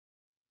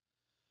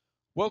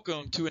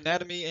Welcome to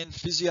Anatomy and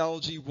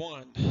Physiology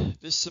 1.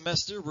 This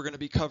semester we're going to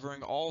be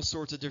covering all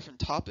sorts of different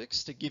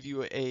topics to give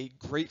you a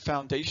great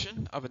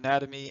foundation of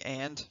anatomy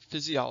and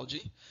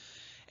physiology.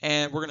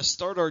 And we're going to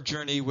start our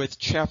journey with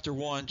Chapter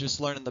 1, just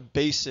learning the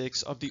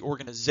basics of the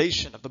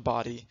organization of the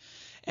body,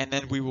 and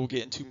then we will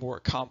get into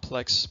more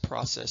complex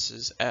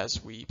processes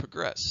as we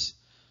progress.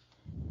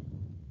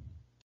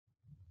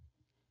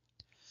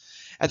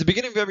 At the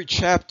beginning of every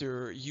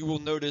chapter, you will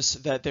notice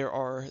that there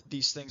are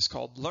these things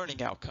called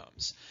learning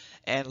outcomes.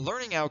 And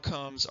learning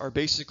outcomes are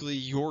basically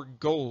your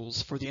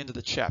goals for the end of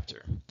the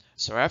chapter.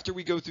 So after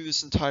we go through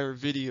this entire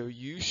video,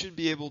 you should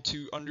be able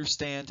to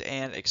understand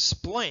and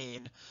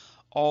explain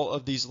all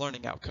of these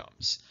learning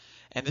outcomes.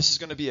 And this is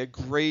going to be a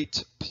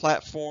great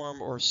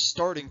platform or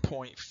starting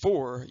point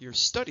for your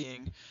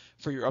studying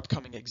for your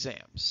upcoming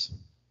exams.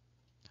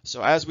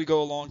 So as we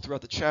go along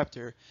throughout the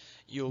chapter,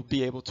 you'll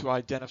be able to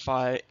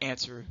identify,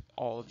 answer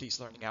all of these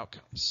learning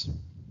outcomes.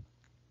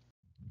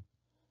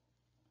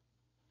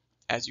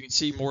 As you can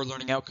see, more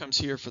learning outcomes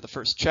here for the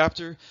first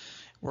chapter.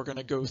 We're going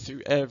to go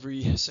through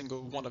every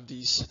single one of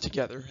these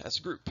together as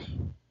a group.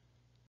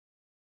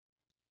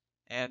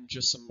 And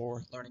just some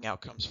more learning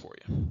outcomes for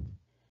you.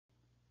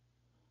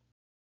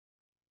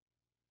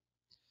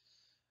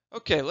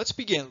 Okay, let's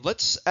begin.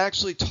 Let's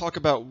actually talk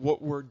about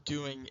what we're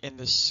doing in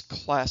this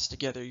class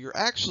together. You're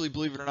actually,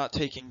 believe it or not,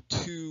 taking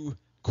two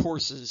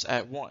courses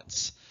at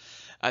once.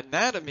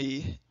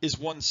 Anatomy is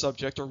one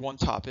subject or one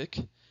topic,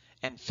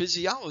 and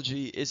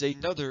physiology is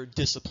another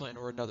discipline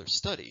or another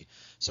study.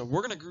 So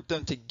we're going to group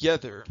them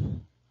together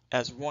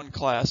as one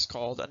class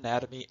called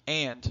anatomy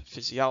and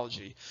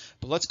physiology.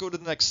 But let's go to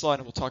the next slide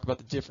and we'll talk about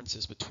the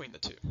differences between the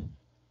two.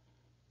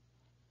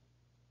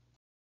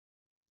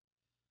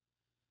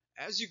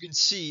 As you can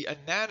see,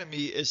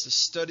 anatomy is the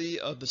study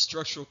of the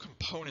structural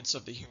components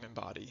of the human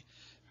body.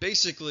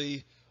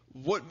 Basically,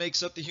 what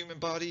makes up the human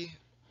body,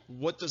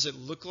 what does it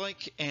look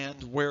like,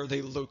 and where are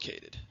they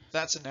located?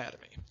 That's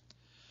anatomy.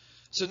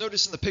 So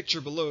notice in the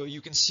picture below, you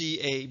can see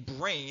a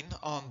brain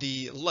on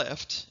the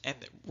left, and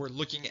we're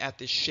looking at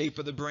the shape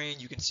of the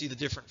brain. You can see the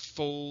different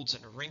folds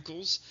and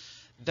wrinkles.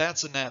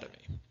 That's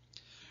anatomy.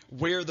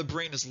 Where the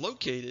brain is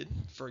located,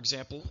 for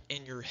example,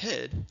 in your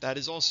head, that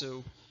is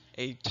also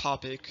a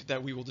topic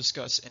that we will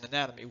discuss in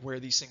anatomy, where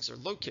these things are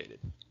located.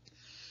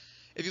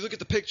 If you look at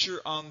the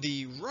picture on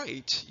the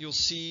right, you'll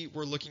see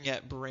we're looking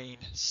at brain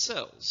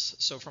cells.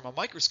 So from a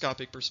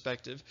microscopic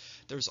perspective,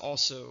 there's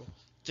also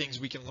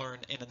things we can learn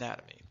in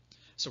anatomy.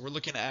 So we're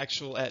looking at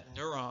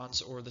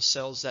neurons, or the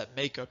cells that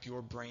make up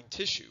your brain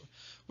tissue,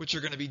 which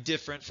are going to be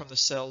different from the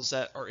cells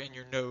that are in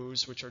your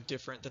nose, which are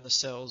different than the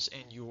cells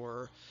in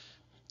your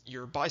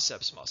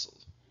biceps muscle.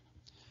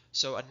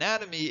 So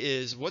anatomy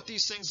is what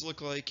these things look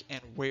like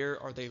and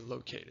where are they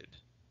located.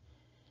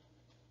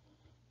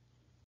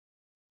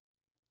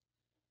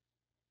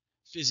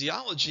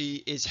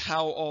 Physiology is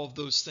how all of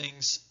those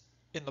things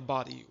in the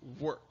body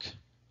work.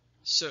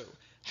 So,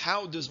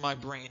 how does my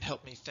brain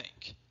help me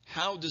think?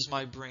 How does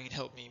my brain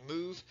help me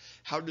move?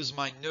 How does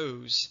my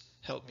nose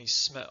help me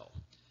smell?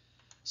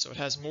 So it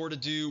has more to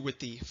do with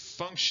the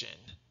function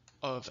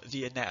of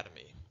the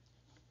anatomy,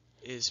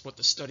 is what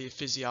the study of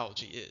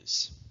physiology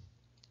is.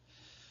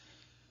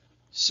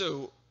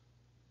 So,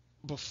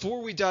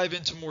 before we dive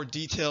into more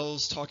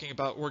details talking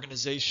about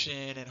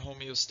organization and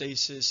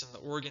homeostasis and the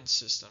organ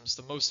systems,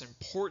 the most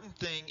important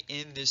thing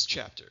in this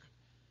chapter,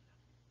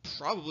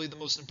 probably the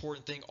most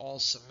important thing all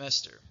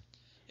semester,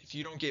 if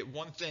you don't get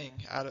one thing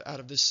out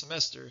of this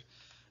semester,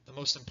 the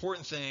most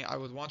important thing I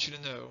would want you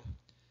to know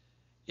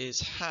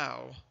is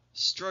how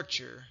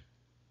structure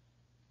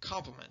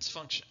complements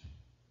function.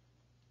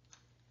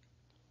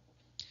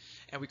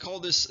 And we call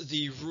this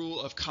the rule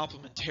of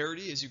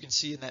complementarity, as you can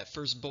see in that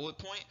first bullet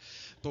point.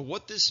 But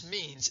what this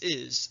means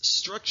is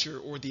structure,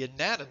 or the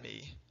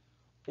anatomy,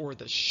 or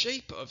the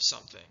shape of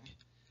something,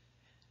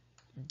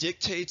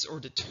 dictates or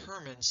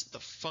determines the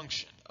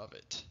function of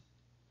it.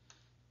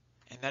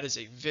 And that is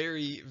a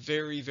very,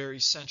 very,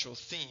 very central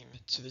theme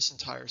to this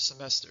entire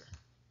semester.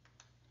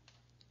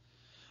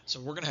 So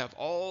we're going to have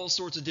all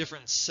sorts of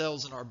different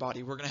cells in our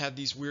body. We're going to have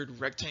these weird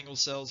rectangle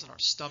cells in our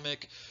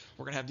stomach.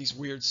 We're going to have these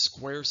weird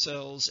square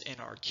cells in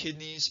our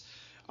kidneys.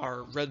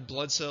 Our red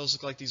blood cells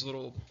look like these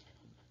little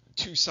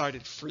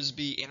two-sided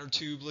frisbee inner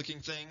tube looking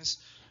things.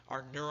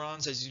 Our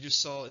neurons, as you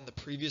just saw in the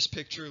previous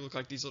picture, look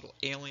like these little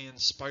alien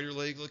spider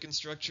leg looking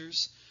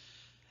structures.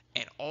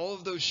 And all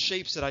of those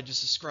shapes that I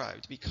just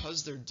described,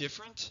 because they're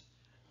different,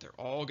 they're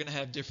all going to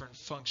have different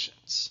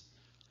functions.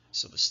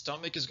 So the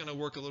stomach is going to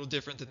work a little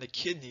different than the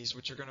kidneys,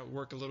 which are going to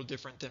work a little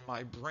different than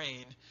my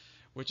brain,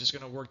 which is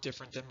going to work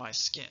different than my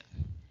skin.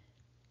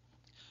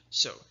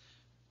 So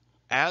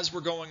as we're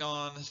going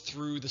on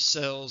through the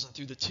cells and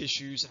through the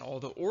tissues and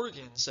all the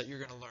organs that you're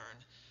going to learn,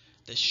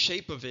 the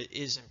shape of it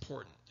is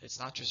important. It's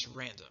not just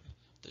random.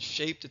 The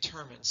shape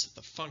determines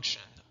the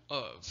function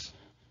of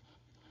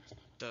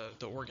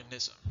the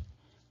organism.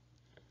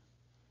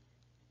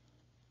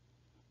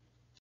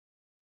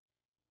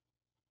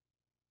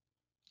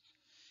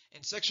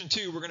 In section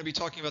 2, we're going to be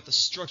talking about the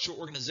structural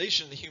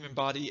organization of the human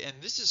body, and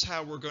this is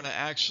how we're going to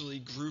actually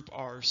group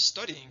our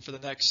studying for the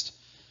next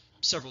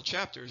several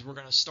chapters. We're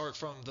going to start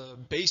from the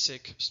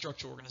basic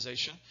structural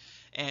organization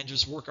and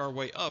just work our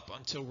way up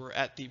until we're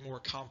at the more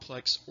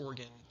complex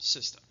organ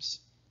systems.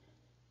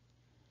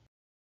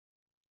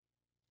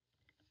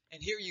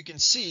 And here you can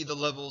see the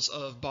levels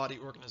of body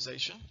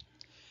organization.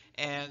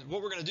 And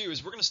what we're going to do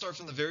is we're going to start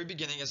from the very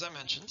beginning, as I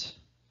mentioned.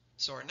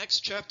 So our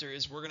next chapter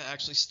is we're going to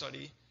actually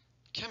study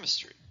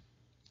chemistry.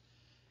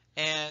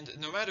 And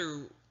no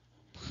matter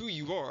who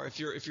you are, if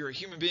you're a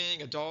human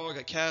being, a dog,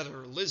 a cat,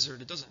 or a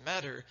lizard, it doesn't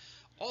matter.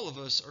 All of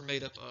us are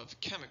made up of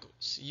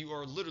chemicals. You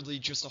are literally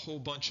just a whole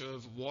bunch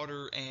of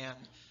water and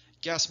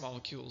gas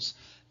molecules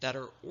that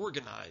are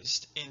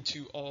organized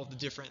into all the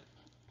different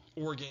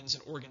organs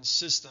and organ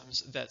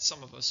systems that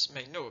some of us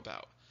may know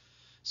about.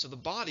 So the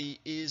body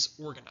is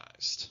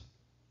organized.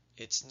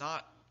 It's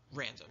not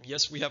random.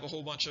 Yes, we have a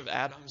whole bunch of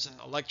atoms and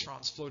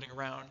electrons floating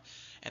around,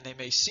 and they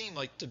may seem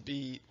like to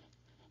be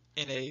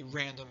in a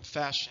random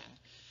fashion.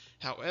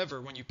 However,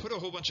 when you put a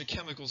whole bunch of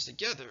chemicals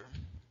together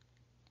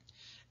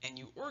and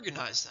you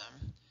organize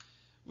them,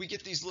 we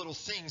get these little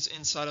things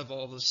inside of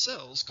all the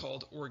cells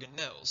called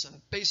organelles.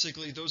 And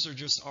basically, those are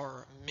just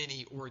our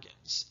mini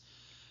organs.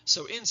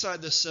 So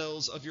inside the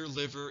cells of your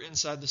liver,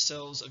 inside the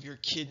cells of your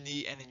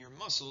kidney, and in your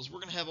muscles, we're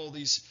going to have all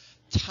these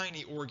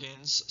tiny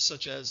organs,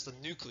 such as the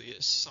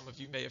nucleus. Some of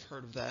you may have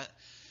heard of that.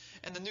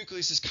 And the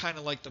nucleus is kind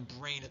of like the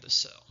brain of the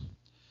cell.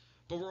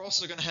 But we're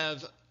also going to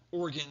have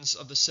organs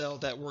of the cell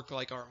that work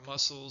like our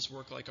muscles,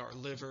 work like our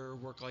liver,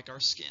 work like our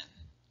skin.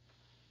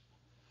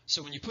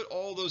 So when you put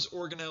all those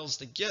organelles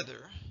together,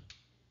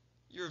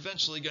 you're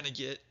eventually going to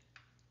get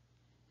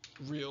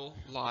real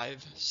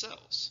live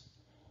cells.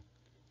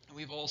 And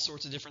we have all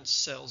sorts of different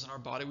cells in our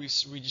body. We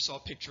just saw a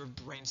picture of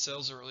brain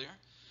cells earlier.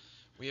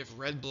 We have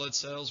red blood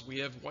cells,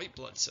 we have white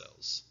blood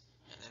cells,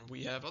 and then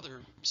we have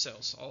other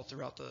cells all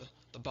throughout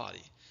the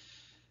body.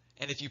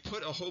 And if you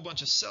put a whole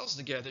bunch of cells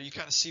together, you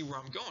kind of see where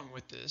I'm going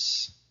with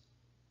this.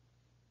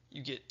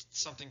 You get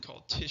something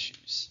called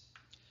tissues.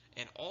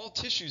 And all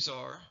tissues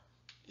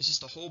is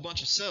just a whole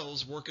bunch of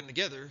cells working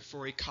together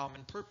for a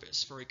common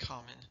purpose, for a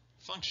common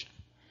function.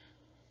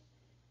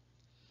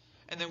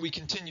 And then we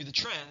continue the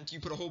trend. You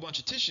put a whole bunch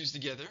of tissues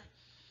together,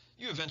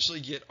 you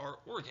eventually get our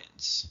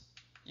organs.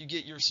 You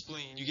get your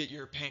spleen, you get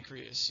your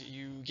pancreas,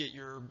 you get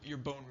your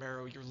bone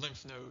marrow, your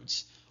lymph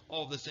nodes,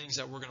 all the things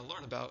that we're going to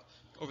learn about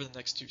over the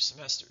next 2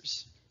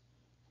 semesters.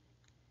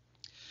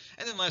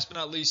 And then last but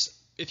not least,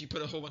 if you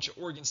put a whole bunch of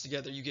organs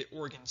together, you get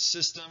organ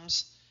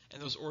systems,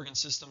 and those organ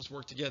systems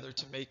work together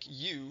to make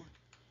you,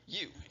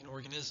 an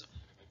organism.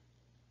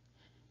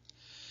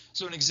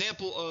 So an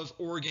example of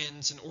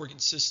organs and organ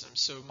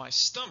systems. So my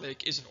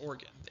stomach is an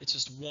organ. It's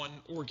just one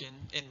organ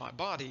in my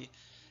body.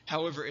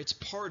 However, it's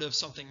part of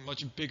something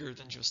much bigger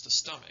than just the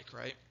stomach,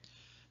 right?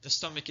 The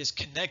stomach is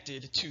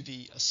connected to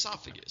the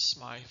esophagus,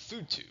 my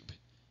food tube.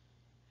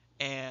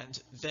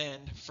 And then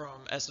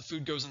as the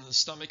food goes into the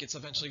stomach, it's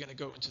eventually going to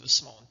go into the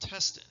small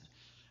intestine.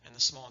 And the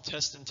small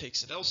intestine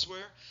takes it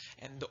elsewhere.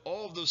 And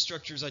all of those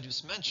structures I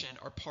just mentioned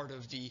are part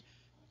of the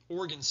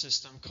organ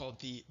system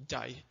called the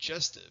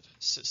digestive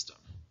system.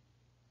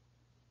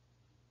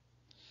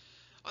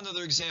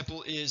 Another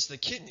example is the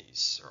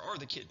kidneys, or are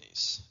the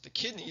kidneys. The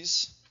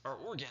kidneys are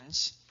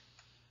organs,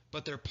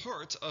 but they're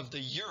part of the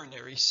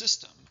urinary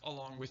system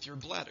along with your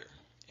bladder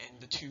and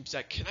the tubes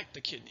that connect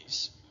the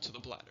kidneys to the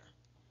bladder.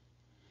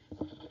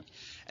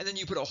 And then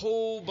you put a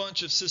whole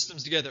bunch of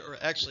systems together, or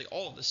actually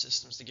all of the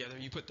systems together.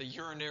 You put the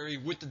urinary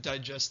with the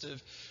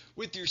digestive,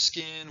 with your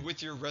skin,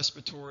 with your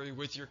respiratory,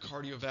 with your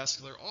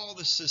cardiovascular, all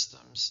the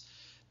systems.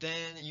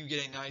 Then you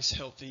get a nice,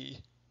 healthy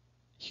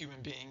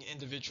human being,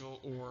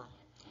 individual, or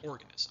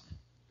organism.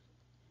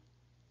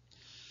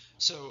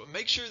 So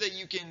make sure that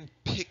you can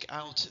pick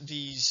out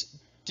these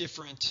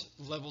different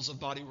levels of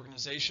body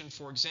organization.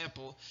 For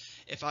example,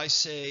 if I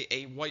say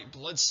a white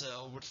blood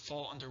cell would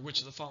fall under which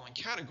of the following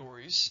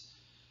categories,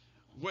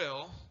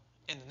 well,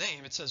 in the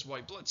name it says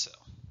white blood cell,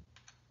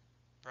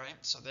 right?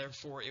 So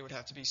therefore it would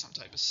have to be some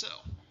type of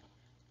cell.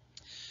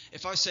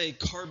 If I say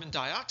carbon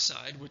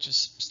dioxide, which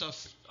is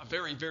a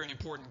very, very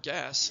important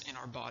gas in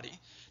our body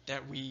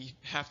that we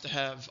have to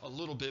have a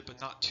little bit but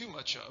not too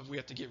much of, we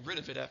have to get rid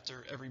of it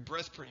after every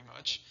breath pretty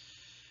much,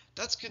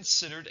 that's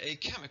considered a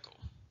chemical,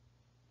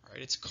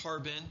 right? It's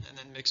carbon and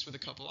then mixed with a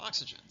couple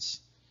oxygens.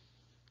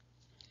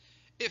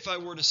 If I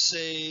were to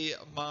say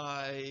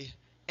my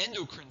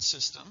endocrine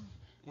system,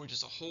 which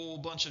is a whole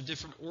bunch of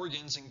different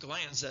organs and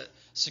glands that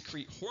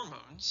secrete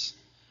hormones,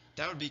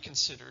 that would be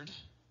considered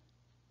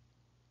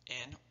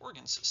an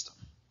organ system.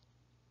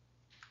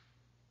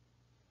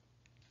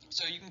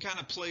 So you can kind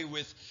of play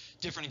with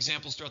different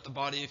examples throughout the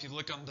body. If you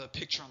look on the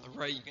picture on the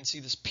right, you can see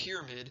this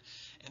pyramid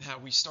and how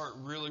we start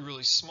really,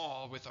 really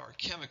small with our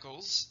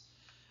chemicals,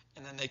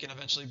 and then they can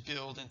eventually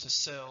build into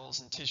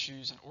cells and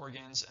tissues and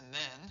organs, and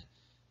then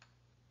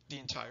the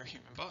entire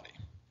human body.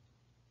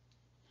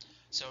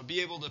 So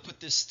be able to put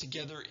this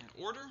together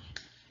in order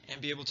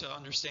and be able to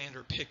understand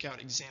or pick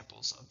out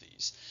examples of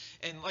these.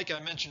 And like I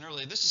mentioned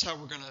earlier, this is how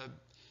we're going to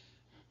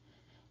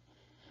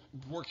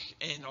work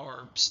in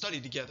our study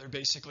together.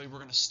 Basically, we're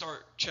going to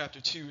start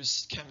chapter 2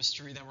 is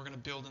chemistry, then we're going to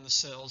build in the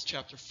cells.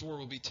 Chapter 4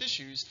 will be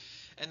tissues,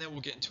 and then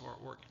we'll get into our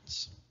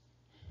organs.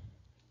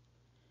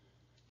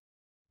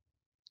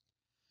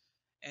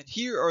 And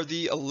here are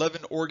the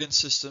 11 organ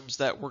systems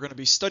that we're going to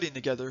be studying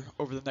together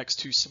over the next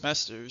 2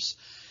 semesters.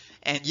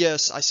 And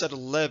yes, I said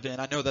 11.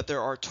 I know that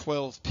there are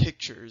 12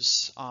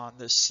 pictures on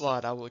this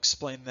slide. I will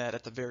explain that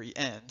at the very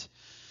end.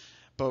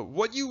 But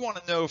what you want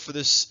to know for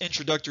this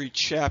introductory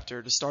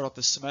chapter to start off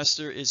this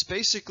semester is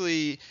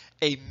basically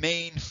a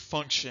main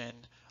function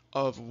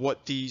of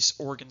what these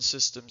organ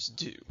systems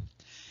do.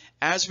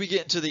 As we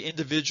get into the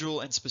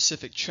individual and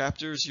specific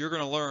chapters, you're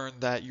going to learn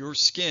that your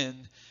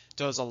skin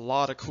does a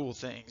lot of cool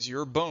things.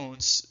 Your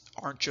bones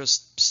aren't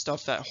just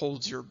stuff that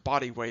holds your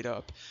body weight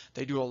up.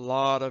 They do a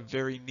lot of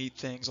very neat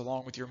things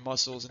along with your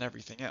muscles and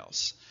everything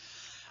else.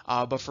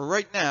 But for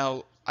right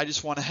now, I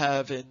just want to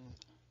have an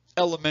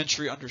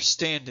elementary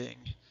understanding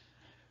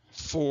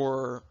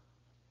for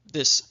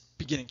this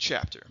beginning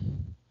chapter.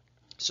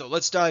 So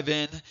let's dive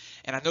in,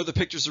 and I know the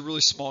pictures are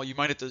really small. You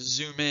might have to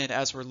zoom in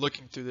as we're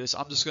looking through this.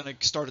 I'm just going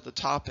to start at the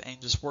top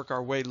and just work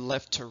our way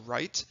left to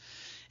right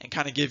and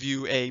kind of give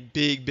you a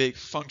big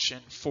function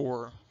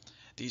for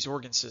these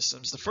organ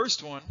systems. The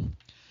first one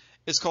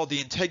is called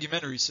the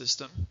integumentary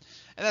system,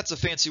 and that's a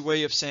fancy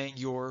way of saying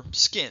your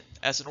skin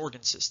as an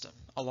organ system,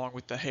 along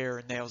with the hair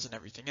and nails and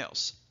everything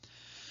else.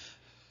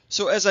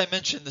 So as I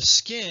mentioned, the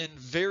skin,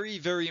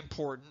 very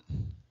important.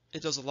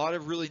 It does a lot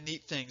of really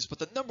neat things, but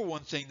the number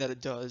one thing that it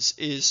does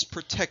is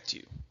protect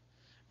you,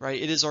 right?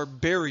 It is our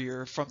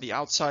barrier from the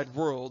outside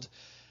world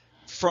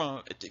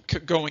from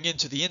going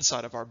into the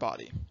inside of our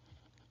body.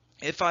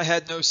 If I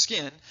had no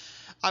skin,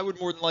 I would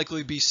more than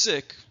likely be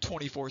sick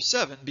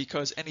 24/7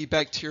 because any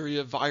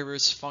bacteria,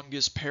 virus,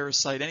 fungus,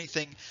 parasite,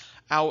 anything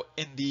out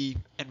in the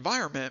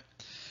environment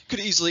could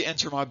easily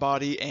enter my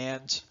body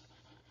and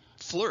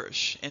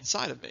flourish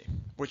inside of me,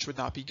 which would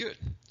not be good.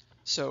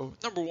 So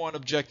number one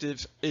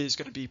objective is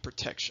going to be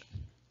protection.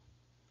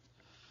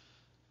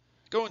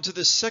 Going to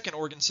this second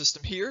organ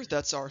system here,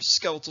 that's our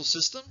skeletal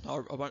system,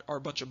 our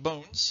bunch of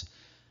bones.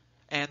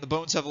 And the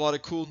bones have a lot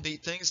of cool,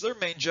 neat things. Their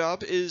main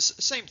job is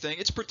same thing.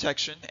 It's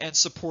protection and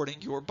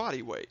supporting your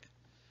body weight.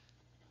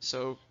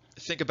 So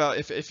think about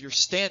if you're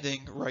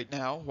standing right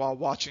now while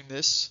watching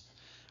this,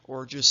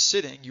 or just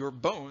sitting, your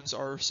bones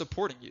are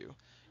supporting you.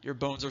 Your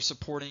bones are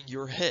supporting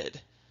your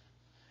head.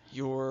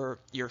 Your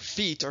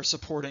feet are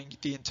supporting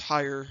the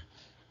entire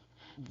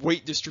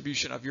weight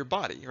distribution of your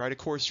body, right? Of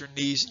course, your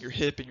knees and your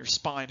hip and your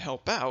spine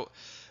help out,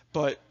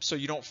 but so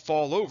you don't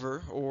fall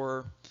over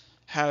or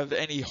have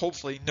any,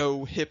 hopefully,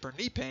 no hip or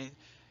knee pain,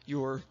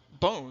 your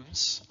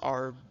bones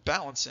are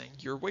balancing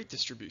your weight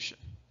distribution.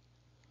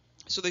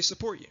 So they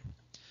support you.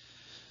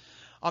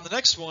 On the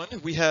next one,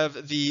 we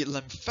have the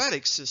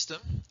lymphatic system,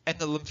 and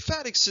the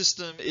lymphatic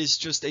system is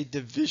just a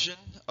division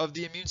of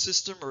the immune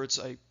system, or it's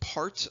a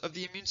part of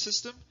the immune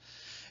system.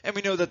 And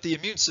we know that the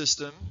immune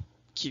system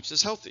keeps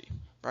us healthy,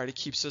 right? It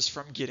keeps us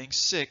from getting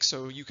sick,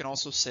 so you can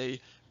also say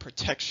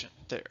protection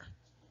there.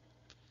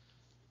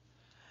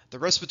 The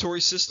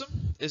respiratory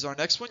system is our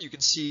next one. You can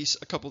see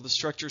a couple of the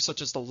structures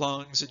such as the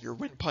lungs and your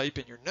windpipe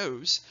and your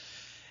nose.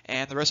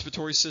 And the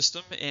respiratory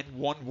system, in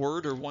one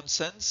word or one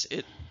sentence,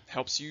 it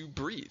helps you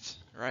breathe,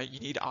 right? You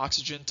need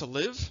oxygen to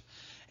live,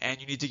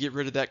 and you need to get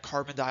rid of that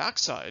carbon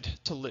dioxide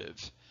to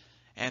live.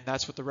 And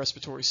that's what the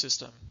respiratory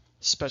system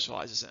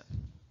specializes in.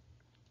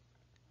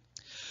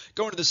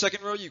 Going to the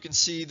second row, you can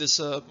see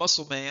this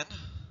muscle man,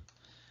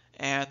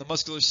 and the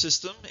muscular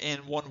system,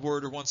 in one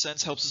word or one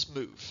sentence, helps us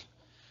move,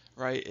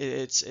 right?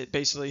 It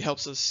basically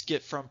helps us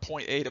get from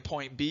point A to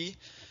point B.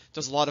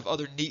 Does a lot of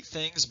other neat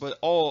things, but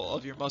all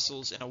of your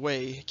muscles, in a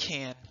way,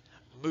 can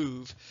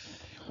move.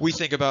 We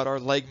think about our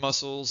leg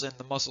muscles and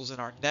the muscles in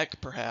our neck,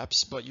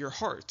 perhaps, but your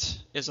heart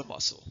is a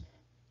muscle.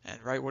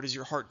 And right, what is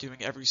your heart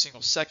doing every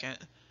single second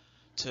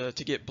to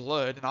get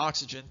blood and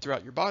oxygen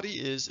throughout your body?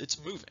 It's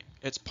moving,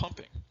 it's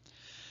pumping.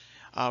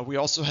 We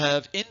also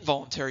have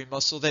involuntary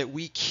muscle that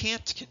we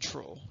can't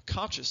control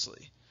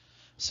consciously,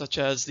 such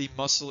as the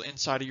muscle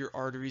inside of your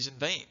arteries and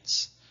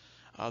veins,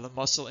 the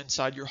muscle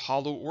inside your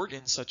hollow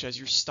organs, such as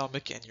your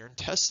stomach and your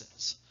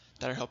intestines,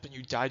 that are helping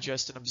you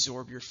digest and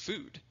absorb your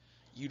food.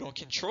 You don't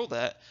control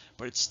that,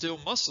 but it's still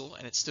muscle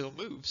and it still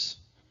moves.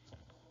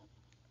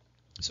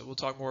 So we'll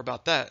talk more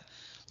about that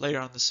later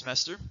on in the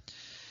semester.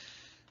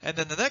 And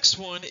then the next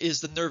one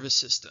is the nervous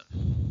system.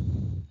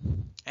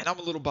 And I'm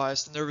a little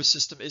biased. The nervous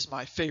system is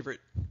my favorite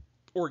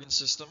organ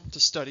system to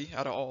study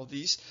out of all of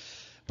these.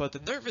 But the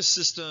nervous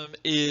system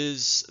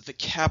is the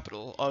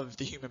capital of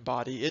the human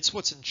body. It's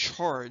what's in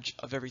charge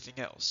of everything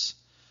else.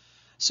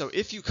 So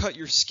if you cut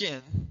your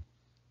skin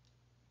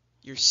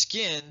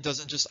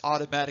doesn't just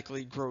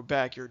automatically grow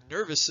back. Your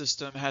nervous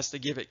system has to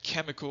give it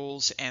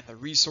chemicals and the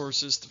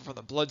resources from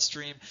the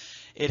bloodstream.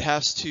 It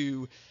has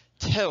to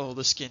tell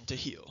the skin to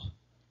heal.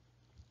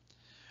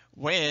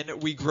 When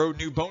we grow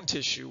new bone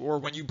tissue, or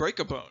when you break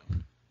a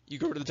bone, You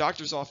go to the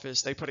doctor's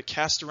office, they put a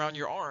cast around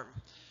your arm,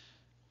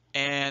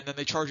 and then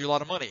they charge you a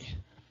lot of money,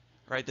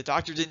 right? The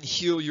doctor didn't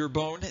heal your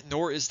bone,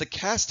 nor is the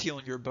cast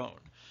healing your bone.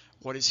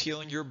 What is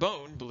healing your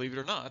bone, believe it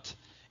or not,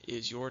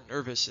 is your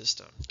nervous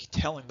system,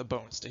 telling the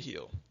bones to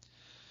heal.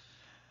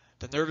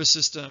 The nervous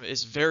system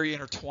is very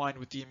intertwined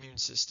with the immune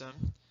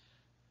system.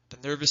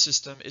 The nervous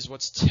system is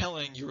what's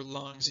telling your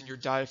lungs and your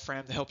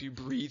diaphragm to help you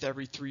breathe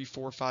every 3,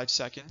 4, 5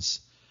 seconds.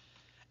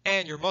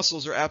 And your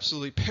muscles are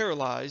absolutely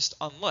paralyzed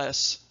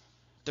unless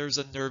there's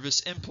a nervous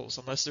impulse,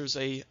 unless there's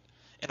an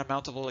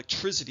amount of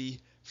electricity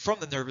from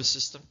the nervous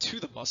system to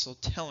the muscle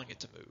telling it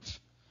to move.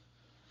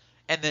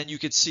 And then you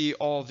could see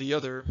all the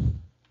other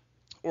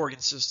organ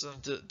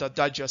systems, the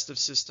digestive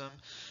system,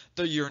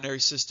 the urinary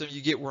system.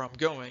 You get where I'm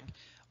going.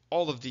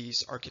 All of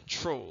these are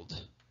controlled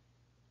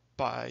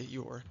by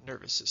your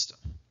nervous system.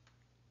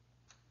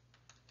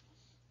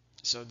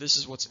 So this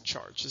is what's in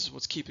charge. This is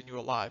what's keeping you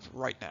alive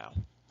right now,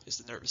 is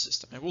the nervous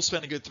system. And we'll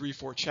spend a good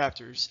 3-4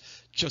 chapters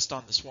just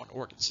on this one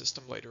organ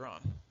system later on.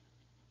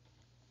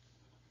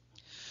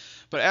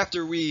 But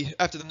after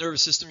the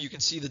nervous system, you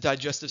can see the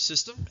digestive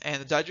system.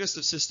 And the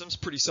digestive system is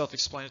pretty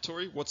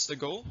self-explanatory. What's the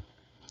goal?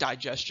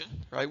 Digestion,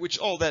 right? Which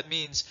all that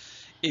means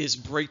is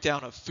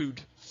breakdown of food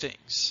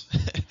things,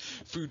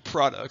 food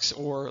products,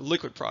 or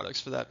liquid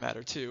products for that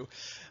matter too.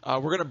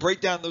 We're going to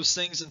break down those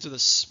things into the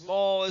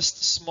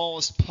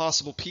smallest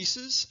possible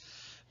pieces,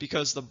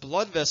 because the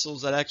blood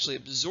vessels that actually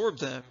absorb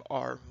them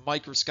are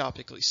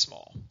microscopically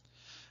small.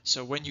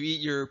 So when you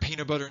eat your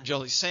peanut butter and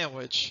jelly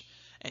sandwich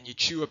and you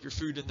chew up your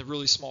food into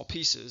really small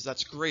pieces,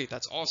 that's great,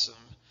 that's awesome.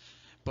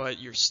 But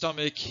your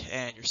stomach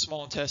and your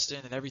small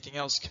intestine and everything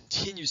else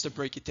continues to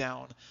break it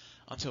down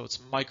until it's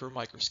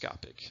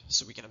microscopic,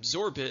 so we can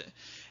absorb it.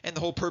 And the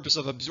whole purpose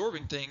of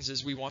absorbing things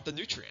is we want the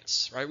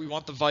nutrients, right? We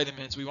want the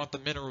vitamins, we want the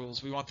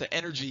minerals, we want the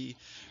energy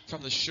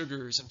from the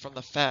sugars and from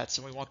the fats,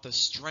 and we want the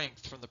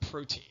strength from the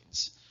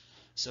proteins.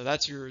 So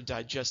that's your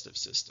digestive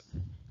system.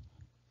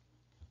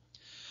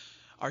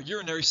 Our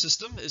urinary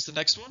system is the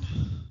next one,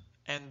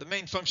 and the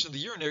main function of the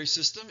urinary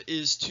system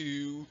is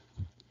to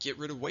get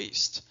rid of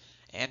waste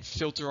and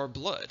filter our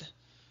blood.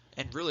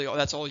 And really,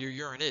 that's all your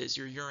urine is.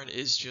 Your urine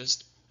is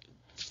just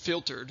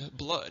filtered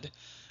blood.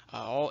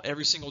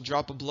 Every single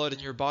drop of blood in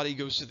your body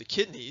goes to the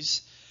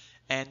kidneys,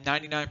 and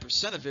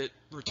 99% of it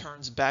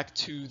returns back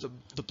to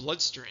the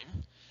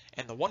bloodstream,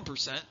 and the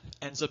 1%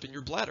 ends up in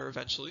your bladder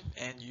eventually,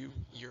 and you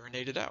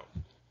urinate it out.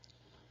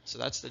 So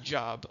that's the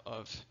job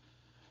of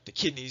the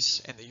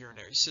kidneys and the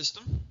urinary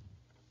system.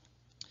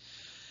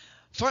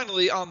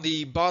 Finally, on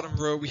the bottom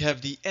row, we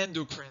have the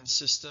endocrine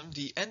system.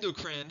 The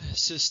endocrine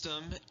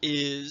system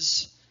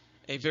is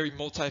a very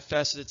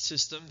multifaceted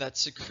system that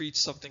secretes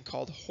something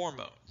called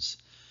hormones.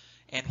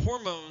 And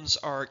hormones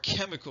are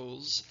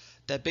chemicals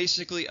that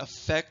basically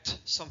affect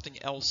something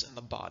else in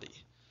the body.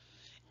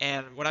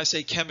 And when I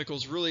say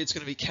chemicals, really it's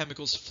going to be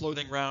chemicals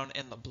floating around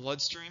in the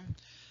bloodstream,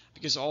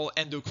 because all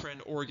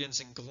endocrine organs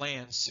and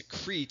glands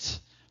secrete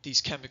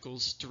these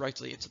chemicals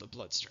directly into the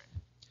bloodstream.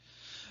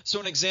 So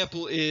an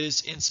example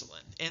is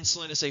insulin.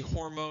 Insulin is a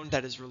hormone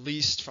that is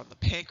released from the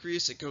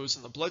pancreas. It goes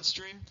in the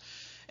bloodstream,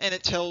 and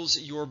it tells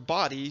your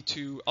body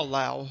to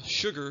allow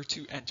sugar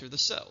to enter the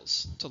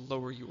cells to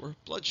lower your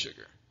blood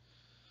sugar.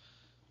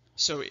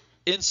 So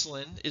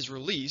insulin is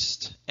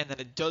released, and then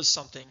it does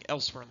something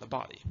elsewhere in the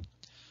body.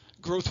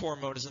 Growth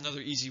hormone is another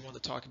easy one to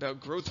talk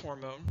about. Growth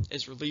hormone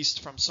is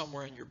released from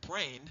somewhere in your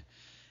brain,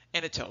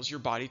 and it tells your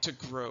body to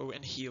grow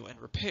and heal and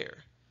repair.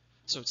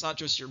 So it's not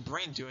just your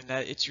brain doing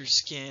that, it's your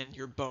skin,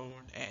 your bone,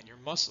 and your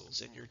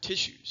muscles, and your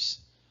tissues.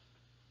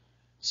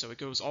 So it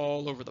goes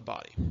all over the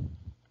body.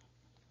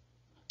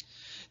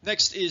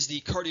 Next is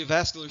the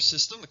cardiovascular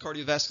system. The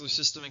cardiovascular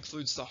system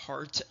includes the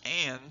heart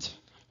and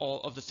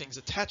all of the things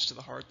attached to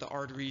the heart, the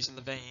arteries and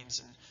the veins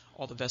and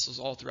all the vessels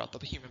all throughout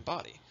the human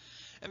body.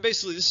 And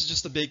basically this is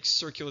just a big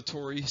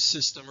circulatory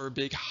system, or a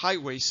big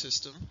highway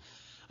system,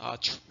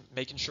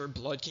 making sure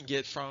blood can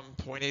get from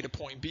point A to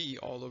point B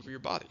all over your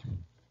body.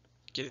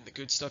 Getting the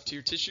good stuff to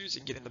your tissues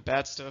and getting the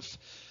bad stuff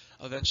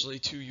eventually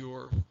to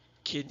your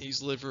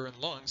kidneys, liver, and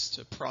lungs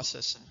to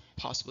process and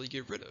possibly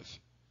get rid of.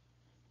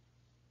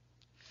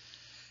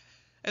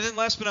 And then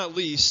last but not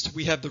least,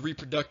 we have the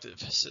reproductive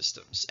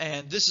systems.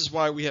 And this is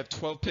why we have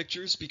 12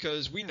 pictures,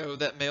 because we know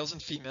that males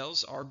and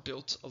females are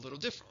built a little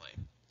differently,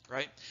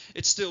 right?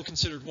 It's still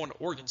considered one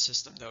organ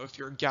system, though. If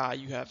you're a guy,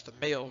 you have the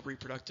male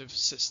reproductive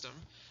system.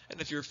 And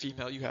if you're a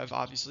female, you have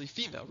obviously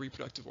female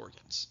reproductive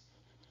organs.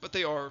 But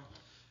they are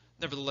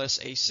nevertheless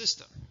a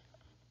system.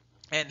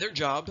 And their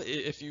job,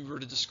 if you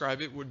were to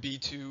describe it, would be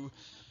to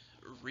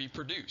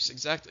reproduce,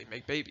 exactly,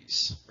 make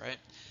babies, right?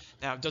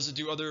 Now, does it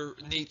do other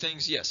neat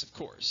things? Yes, of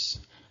course.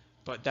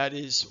 But that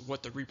is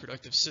what the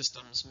reproductive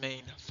system's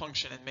main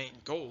function and main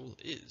goal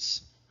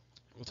is.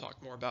 We'll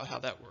talk more about how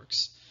that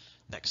works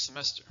next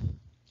semester.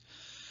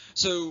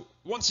 So,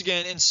 once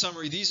again, in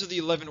summary, these are the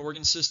 11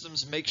 organ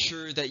systems. Make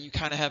sure that you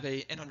kind of have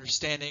an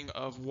understanding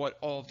of what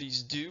all of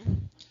these do.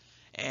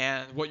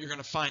 And what you're going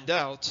to find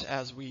out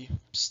as we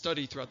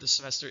study throughout this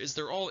semester is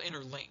they're all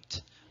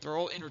interlinked. They're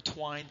all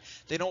intertwined.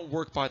 They don't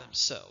work by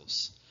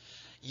themselves.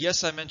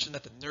 Yes, I mentioned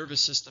that the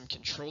nervous system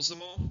controls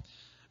them all,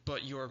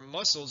 but your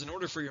muscles, in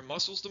order for your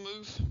muscles to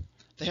move,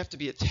 they have to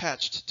be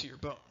attached to your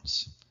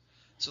bones.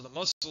 So the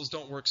muscles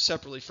don't work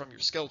separately from your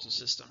skeletal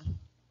system.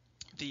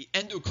 The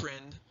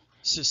endocrine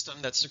system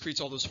that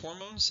secretes all those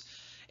hormones,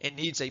 it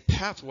needs a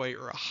pathway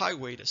or a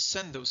highway to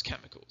send those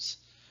chemicals,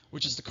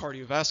 which is the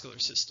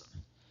cardiovascular system.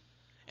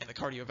 And the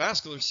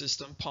cardiovascular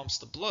system pumps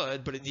the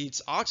blood, but it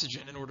needs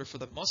oxygen in order for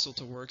the muscle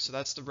to work, so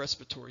that's the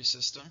respiratory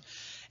system.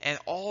 And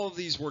all of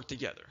these work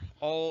together.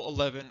 All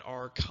 11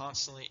 are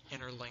constantly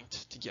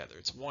interlinked together.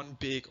 It's one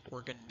big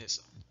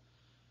organism.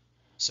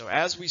 So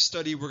as we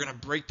study, we're going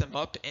to break them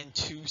up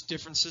into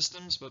different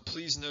systems, but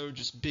please know,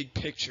 just big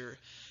picture,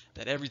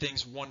 that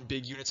everything's one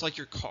big unit. It's like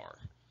your car,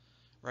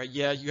 right?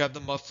 Yeah, you have the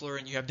muffler,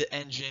 and you have the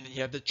engine, and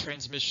you have the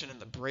transmission and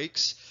the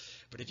brakes.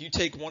 But if you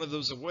take one of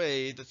those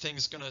away, the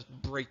thing's going to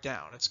break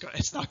down.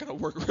 It's not going to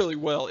work really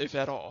well, if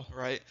at all,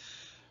 right?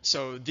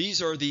 So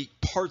these are the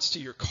parts to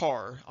your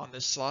car on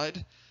this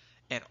slide,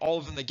 and all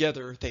of them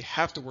together, they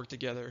have to work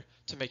together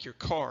to make your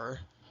car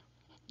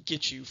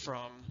get you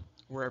from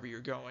wherever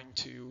you're going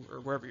to, or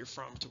wherever you're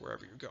from to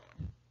wherever you're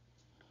going.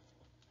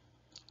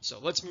 So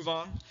let's move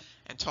on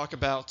and talk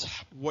about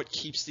what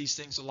keeps these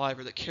things alive,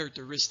 or the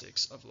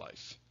characteristics of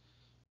life.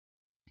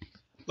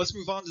 Let's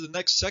move on to the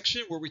next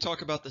section where we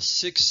talk about the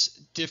 6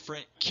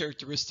 different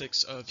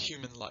characteristics of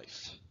human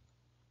life.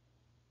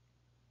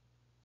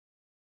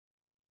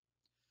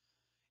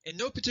 In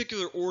no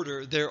particular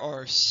order, there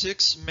are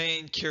 6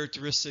 main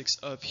characteristics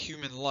of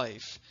human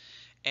life,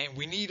 and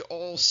we need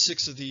all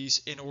 6 of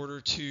these in order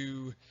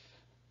to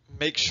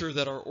make sure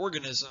that our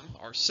organism,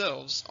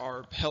 ourselves,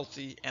 are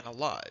healthy and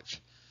alive.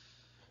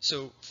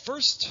 So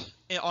first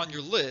on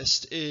your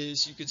list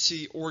is, you can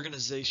see,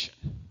 organization.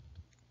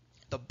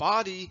 The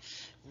body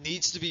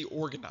needs to be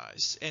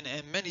organized in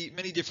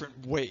many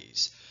different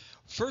ways.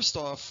 First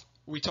off,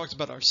 we talked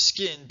about our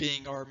skin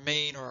being our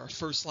main, or our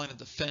first line of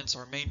defense,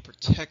 our main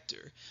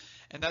protector.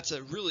 And that's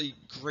a really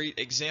great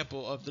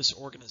example of this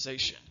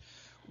organization.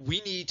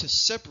 We need to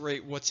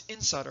separate what's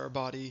inside our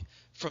body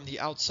from the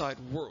outside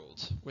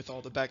world, with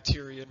all the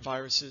bacteria and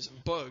viruses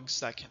and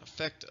bugs that can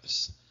affect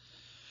us.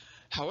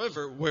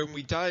 However, when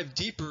we dive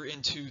deeper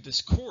into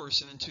this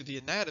course and into the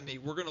anatomy,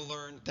 we're going to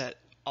learn that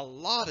a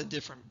lot of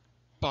different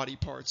body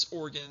parts,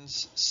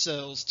 organs,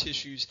 cells,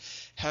 tissues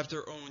have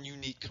their own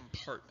unique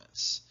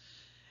compartments.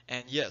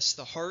 And yes,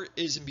 the heart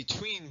is in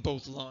between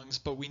both lungs,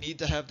 but we need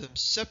to have them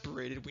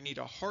separated. We need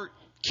a heart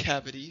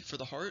cavity for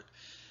the heart,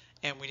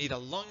 and we need a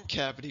lung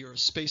cavity, or a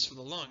space for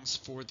the lungs,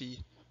 for the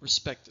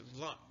respective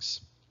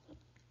lungs.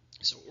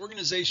 So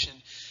organization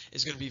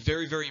is going to be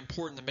very, very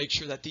important to make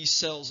sure that these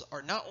cells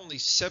are not only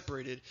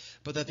separated,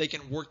 but that they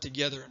can work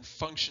together and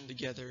function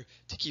together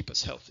to keep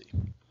us healthy.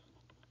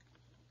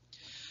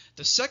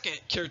 The second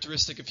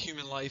characteristic of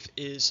human life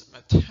is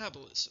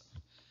metabolism.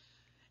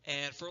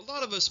 And for a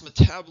lot of us,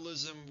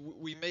 metabolism,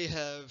 we may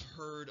have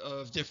heard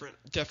of different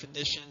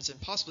definitions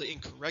and possibly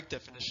incorrect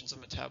definitions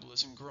of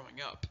metabolism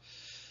growing up.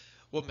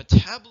 What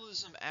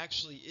metabolism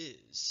actually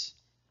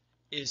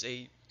is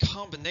a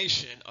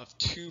combination of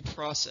 2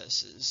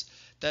 processes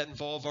that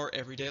involve our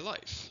everyday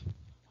life.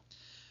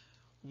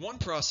 One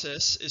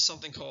process is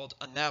something called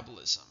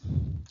anabolism,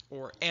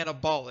 or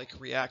anabolic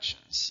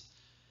reactions.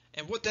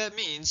 And what that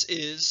means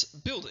is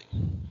building.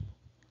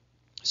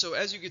 So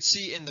as you can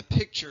see in the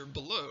picture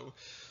below,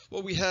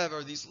 what we have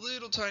are these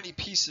little tiny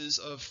pieces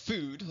of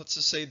food. Let's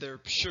just say they're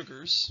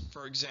sugars,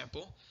 for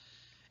example.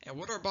 And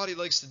what our body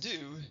likes to do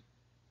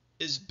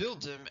is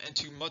build them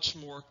into much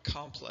more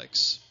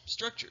complex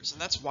structures.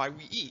 And that's why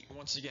we eat.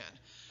 Once again,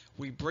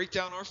 we break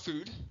down our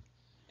food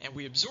and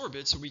we absorb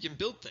it so we can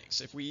build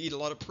things. If we eat a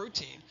lot of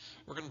protein,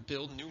 we're going to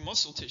build new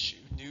muscle tissue,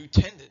 new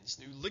tendons,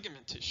 new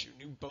ligament tissue,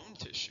 new bone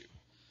tissue.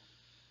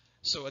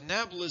 So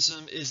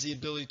anabolism is the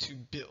ability to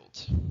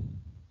build.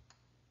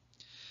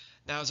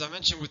 Now, as I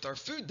mentioned with our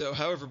food, though,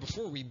 however,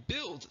 before we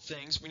build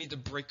things, we need to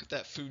break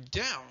that food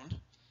down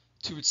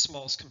to its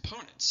smallest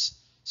components,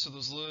 so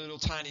those little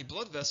tiny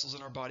blood vessels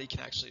in our body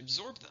can actually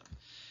absorb them.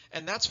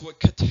 And that's what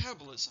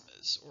catabolism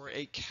is, or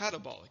a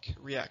catabolic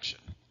reaction.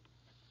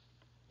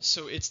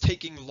 So it's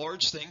taking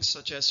large things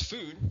such as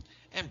food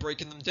and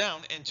breaking them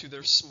down into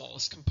their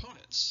smallest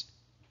components.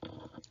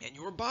 And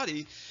your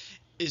body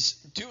is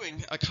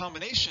doing a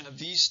combination of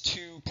these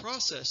 2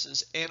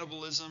 processes,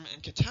 anabolism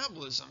and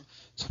catabolism,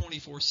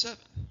 24/7.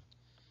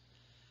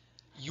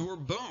 Your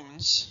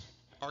bones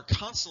are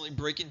constantly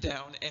breaking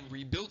down and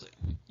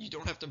rebuilding. You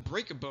don't have to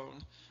break a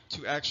bone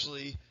to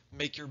actually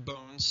make your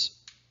bones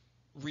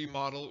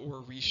remodel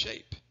or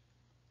reshape.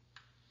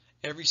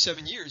 Every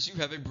 7 years, you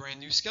have a brand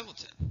new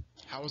skeleton.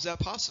 How is that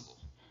possible?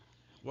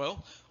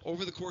 Well,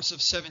 over the course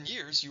of 7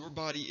 years, your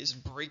body is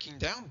breaking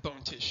down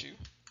bone tissue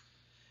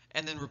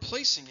and then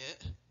replacing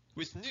it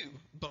with new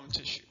bone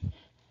tissue.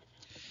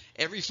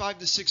 Every 5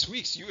 to 6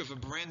 weeks, you have a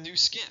brand new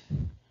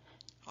skin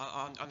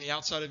on the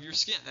outside of your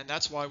skin. And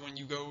that's why when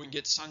you go and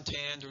get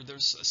suntanned, or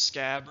there's a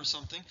scab or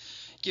something,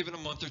 give it a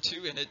month or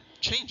 2 and it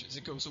changes,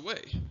 it goes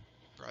away,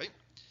 right?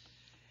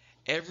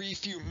 Every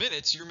few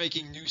minutes, you're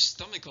making new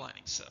stomach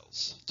lining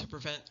cells to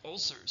prevent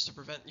ulcers, to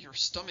prevent your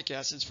stomach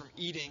acids from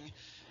eating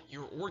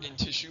your organ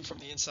tissue from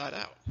the inside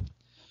out.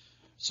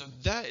 So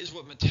that is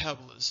what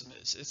metabolism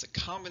is. It's a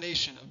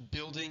combination of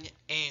building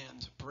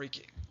and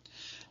breaking.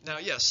 Now,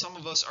 yes, some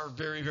of us are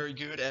very, very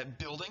good at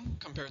building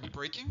compared to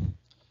breaking.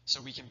 So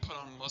we can put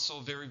on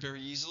muscle very, very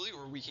easily,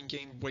 or we can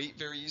gain weight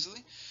very easily.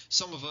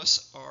 Some of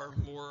us are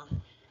more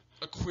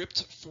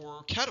equipped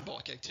for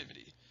catabolic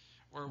activity,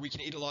 where we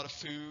can eat a lot of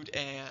food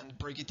and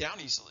break it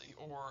down easily,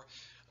 or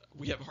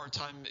we have a hard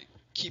time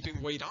keeping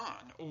weight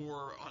on,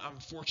 or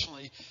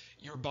unfortunately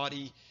your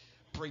body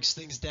breaks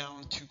things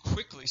down too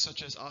quickly,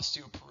 such as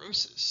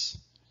osteoporosis.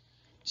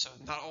 So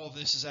not all of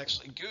this is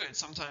actually good.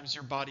 Sometimes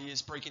your body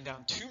is breaking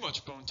down too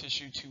much bone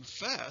tissue too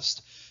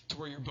fast to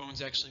where your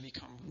bones actually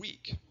become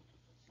weak.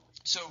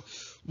 So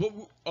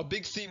a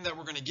big theme that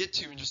we're going to get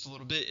to in just a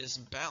little bit is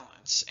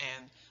balance,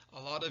 and a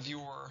lot of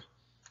your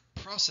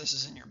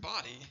processes in your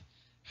body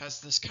has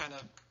this kind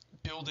of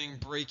building,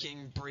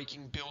 breaking,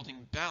 building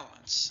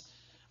balance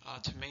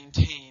to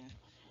maintain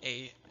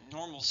a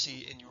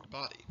normalcy in your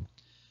body.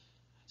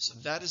 So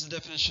that is the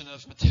definition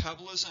of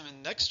metabolism.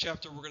 In the next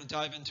chapter, we're going to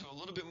dive into a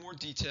little bit more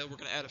detail. We're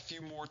going to add a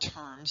few more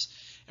terms,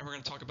 and we're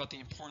going to talk about the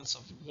importance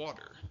of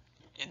water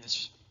in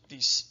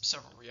these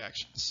several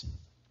reactions.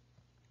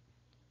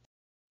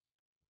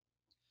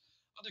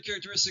 Other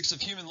characteristics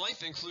of human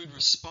life include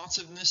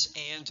responsiveness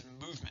and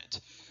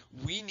movement.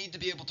 We need to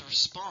be able to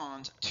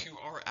respond to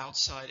our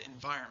outside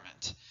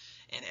environment.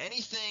 And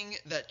anything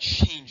that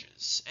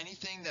changes,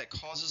 anything that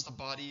causes the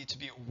body to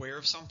be aware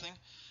of something,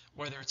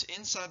 whether it's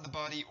inside the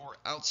body or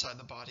outside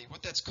the body,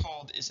 what that's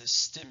called is a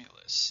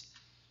stimulus.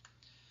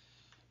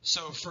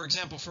 So, for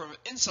example, from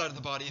inside of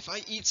the body, if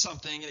I eat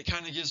something and it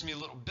kind of gives me a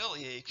little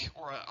bellyache,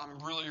 or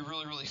I'm really,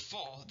 really, really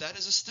full, that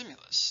is a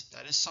stimulus.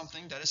 That is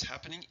something that is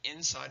happening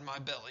inside my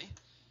belly,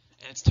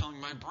 and it's telling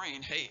my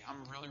brain, hey,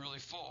 I'm really, really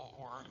full,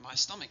 or my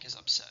stomach is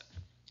upset.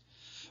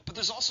 But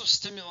there's also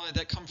stimuli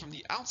that come from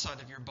the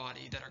outside of your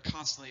body that are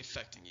constantly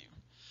affecting you.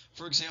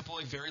 For example,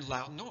 a very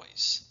loud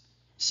noise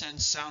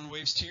sends sound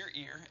waves to your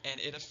ear, and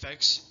it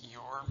affects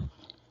your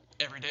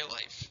everyday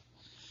life.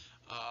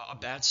 A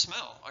bad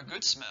smell, a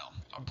good smell,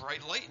 a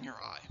bright light in your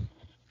eye.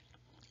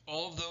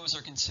 All of those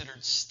are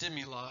considered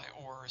stimuli,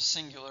 or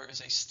singular is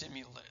a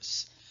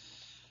stimulus.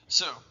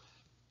 So,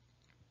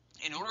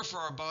 in order for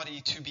our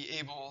body to be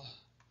able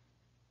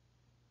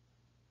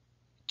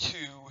to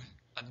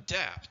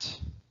adapt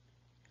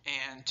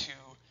and to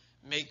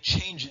make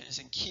changes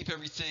and keep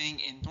everything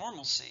in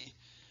normalcy,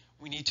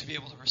 we need to be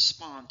able to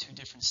respond to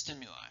different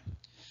stimuli.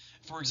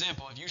 For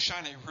example, if you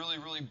shine a really,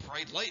 really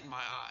bright light in my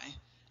eye,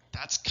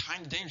 that's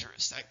kind of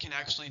dangerous. That can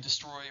actually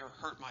destroy or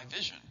hurt my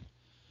vision.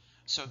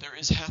 So there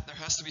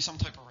has to be some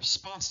type of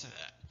response to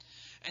that.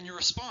 And your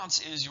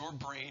response is your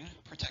brain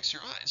protects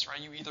your eyes, right?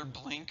 You either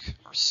blink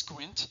or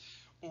squint,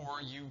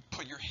 or you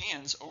put your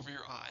hands over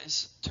your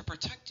eyes to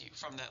protect you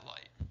from that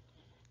light,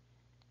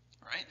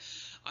 right?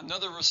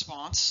 Another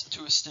response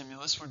to a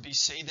stimulus would be,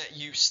 say that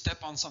you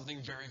step on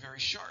something very, very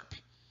sharp.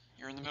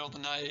 You're in the middle of the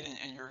night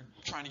and you're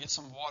trying to get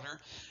some water,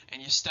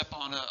 and you step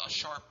on a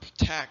sharp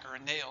tack or a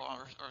nail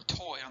or a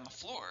toy on the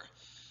floor.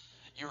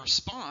 Your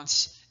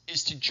response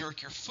is to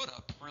jerk your foot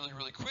up really,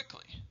 really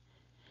quickly.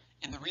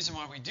 And the reason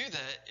why we do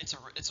that, it's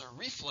a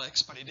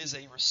reflex, but it is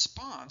a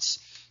response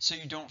so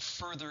you don't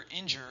further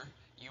injure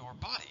your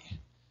body.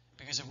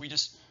 Because if we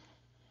just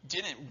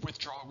didn't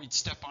withdraw, we'd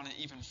step on it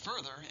even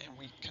further and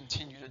we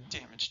continue to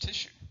damage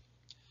tissue.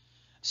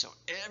 So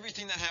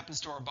everything that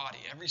happens to our body,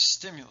 every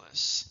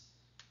stimulus,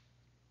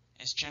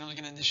 is generally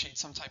going to initiate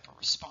some type of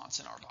response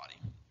in our body.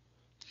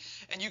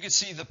 And you can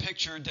see the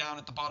picture down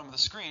at the bottom of the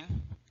screen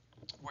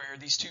where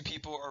these two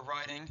people are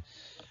riding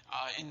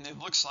in, it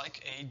looks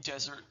like, a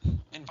desert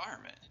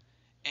environment.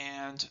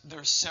 And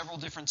there's several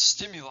different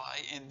stimuli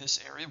in this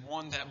area.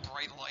 One, that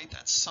bright light,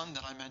 that sun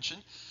that I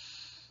mentioned.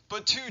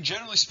 But two,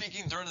 generally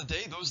speaking, during the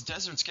day, those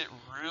deserts get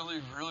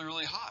really, really,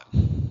 really hot.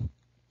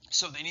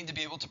 So they need to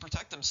be able to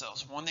protect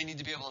themselves. One, they need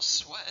to be able to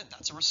sweat.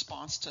 That's a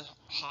response to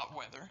hot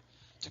weather,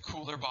 to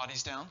cool their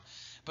bodies down.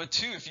 But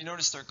two, if you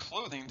notice their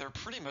clothing, they're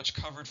pretty much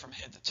covered from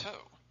head to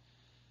toe.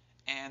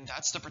 And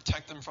that's to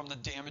protect them from the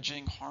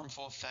damaging,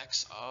 harmful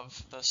effects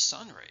of the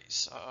sun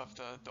rays, of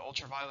the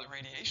ultraviolet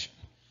radiation.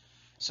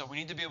 So we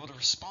need to be able to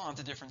respond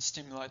to different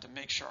stimuli to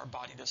make sure our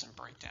body doesn't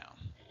break down.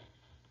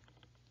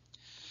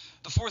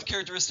 The fourth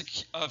characteristic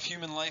of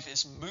human life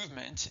is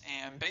movement,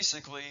 and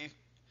basically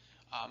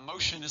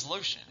motion is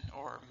lotion,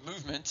 or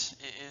movement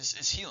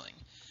is healing.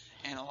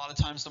 And a lot of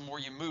times the more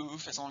you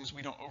move, as long as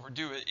we don't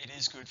overdo it, it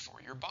is good for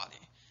your body.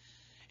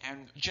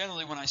 And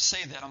generally when I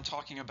say that, I'm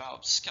talking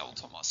about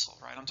skeletal muscle,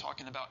 right? I'm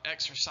talking about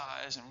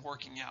exercise and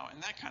working out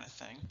and that kind of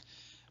thing.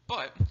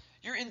 But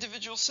your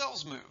individual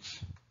cells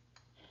move.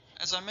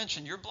 As I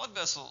mentioned, your blood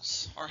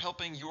vessels are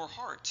helping your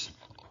heart,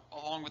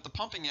 along with the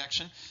pumping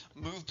action,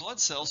 move blood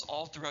cells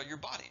all throughout your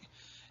body.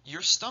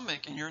 Your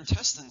stomach and your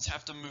intestines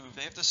have to move.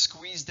 They have to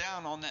squeeze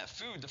down on that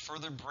food to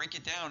further break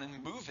it down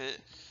and move it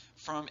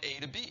from A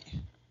to B.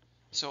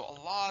 So a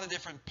lot of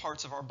different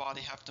parts of our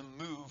body have to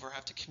move or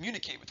have to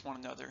communicate with one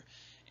another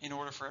in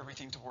order for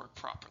everything to work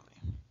properly.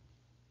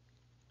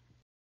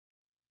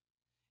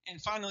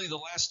 And finally, the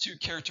last two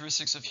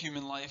characteristics of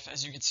human life,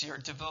 as you can see, are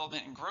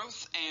development and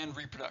growth and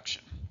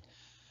reproduction.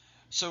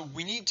 So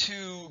we need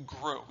to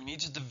grow, we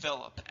need to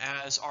develop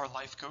as our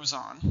life goes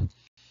on.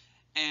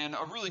 And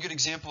a really good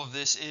example of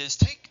this is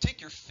take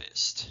your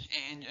fist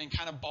and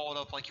kind of ball it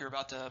up like you're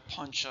about to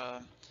punch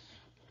a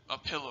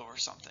pillow or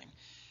something.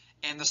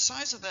 And the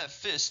size of that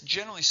fist,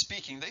 generally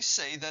speaking, they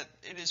say that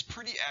it is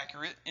pretty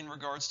accurate in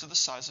regards to the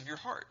size of your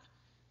heart.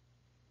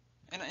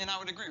 And I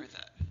would agree with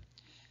that.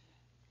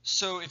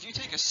 So if you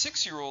take a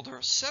 6-year-old or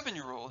a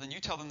 7-year-old and you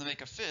tell them to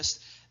make a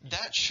fist,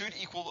 that should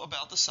equal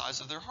about the size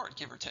of their heart,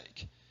 give or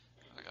take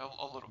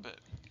a little bit.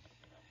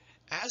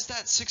 As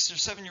that 6 or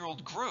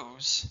 7-year-old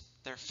grows,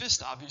 their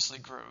fist obviously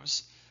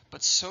grows,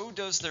 but so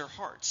does their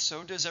heart,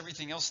 so does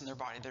everything else in their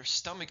body. Their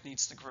stomach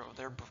needs to grow,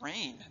 their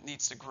brain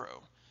needs to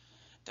grow,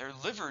 their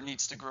liver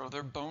needs to grow,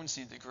 their bones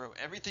need to grow.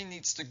 Everything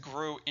needs to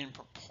grow in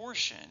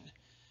proportion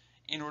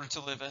in order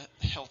to live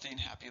a healthy and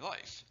happy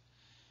life.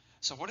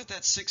 So what if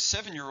that 6,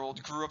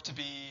 7-year-old grew up to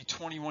be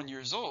 21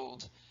 years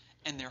old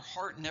and their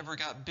heart never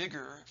got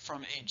bigger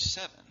from age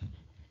 7?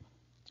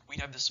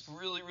 We'd have this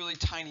really, really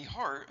tiny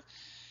heart,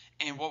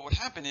 and what would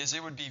happen is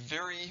it would be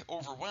very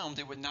overwhelmed.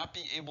 It would not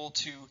be able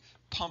to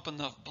pump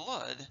enough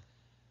blood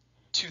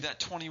to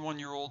that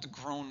 21-year-old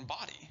grown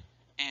body,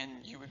 and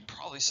you would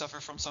probably suffer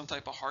from some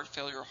type of heart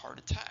failure or heart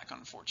attack,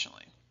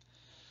 unfortunately.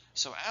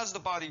 So as the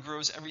body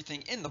grows,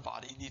 everything in the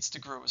body needs to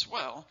grow as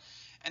well,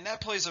 and that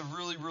plays a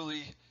really,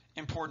 really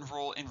important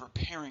role in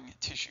repairing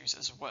tissues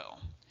as well.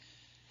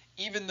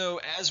 Even though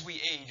as we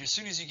age, as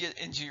soon as you get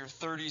into your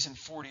 30s and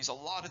 40s, a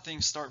lot of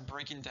things start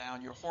breaking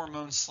down. Your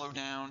hormones slow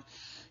down,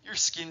 your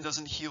skin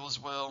doesn't heal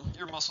as well,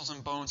 your muscles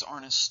and bones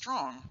aren't as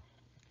strong,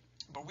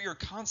 but we are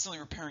constantly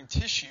repairing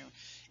tissue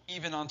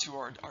even onto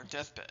our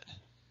deathbed.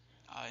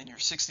 In your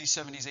 60s,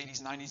 70s,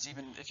 80s, 90s,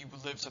 even if you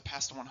live to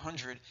past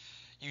 100,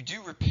 you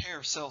do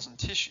repair cells and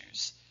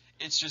tissues.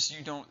 It's just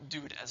you don't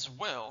do it as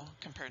well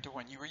compared to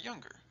when you were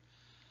younger.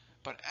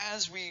 But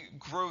as we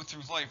grow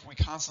through life, we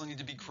constantly need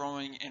to be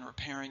growing and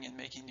repairing and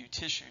making new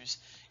tissues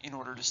in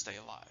order to stay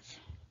alive.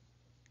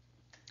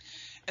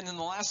 And then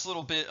the last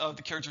little bit of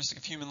the characteristic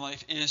of human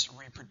life is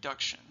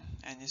reproduction.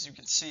 And as you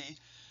can see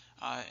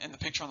in the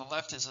picture on the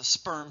left is a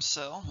sperm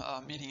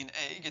cell meeting an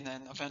egg, and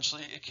then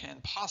eventually it can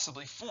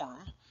possibly form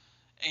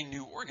a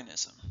new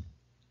organism.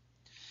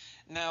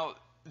 Now,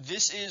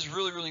 this is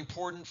really, really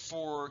important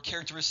for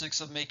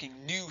characteristics of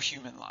making new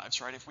human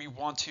lives, right? If we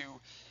want to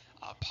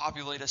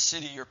populate a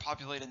city or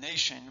populate a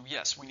nation,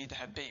 yes, we need to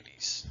have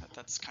babies.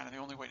 That's kind of the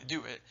only way to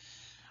do it.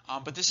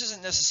 But this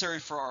isn't necessary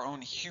for our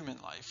own human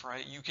life,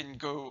 right? You can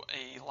go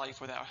a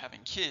life without having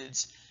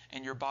kids,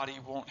 and your body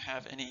won't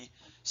have any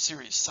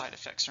serious side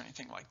effects or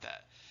anything like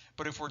that.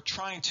 But if we're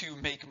trying to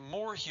make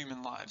more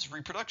human lives,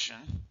 reproduction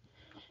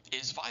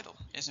is vital,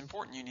 is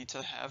important. You need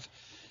to have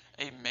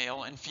a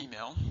male and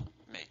female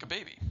make a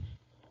baby.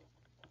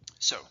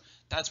 So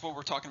that's what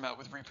we're talking about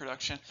with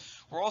reproduction.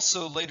 We're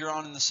also, later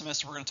on in the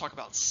semester, we're going to talk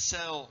about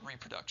cell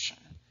reproduction.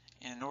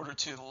 And in order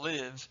to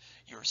live,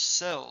 your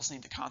cells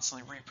need to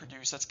constantly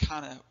reproduce. That's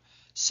kind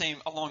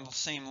of along the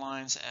same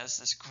lines as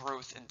this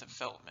growth and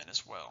development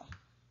as well.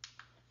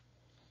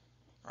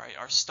 Right?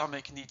 Our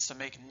stomach needs to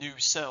make new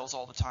cells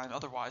all the time.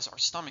 Otherwise, our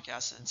stomach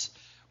acids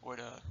would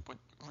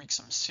wreak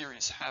some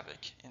serious havoc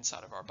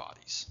inside of our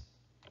bodies.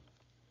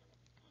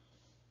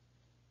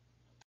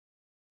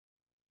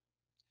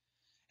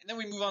 And then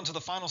we move on to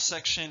the final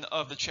section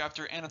of the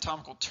chapter,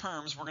 anatomical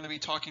terms. We're going to be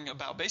talking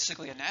about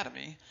basically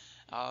anatomy,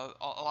 a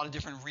lot of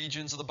different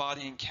regions of the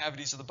body and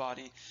cavities of the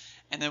body.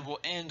 And then we'll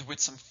end with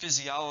some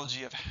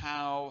physiology of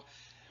how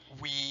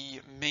we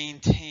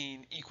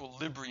maintain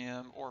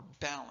equilibrium or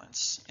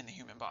balance in the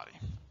human body.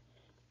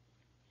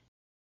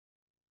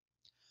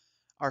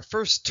 Our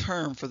first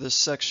term for this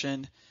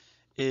section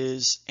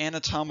is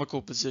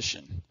anatomical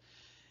position.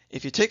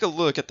 If you take a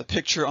look at the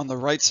picture on the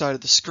right side of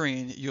the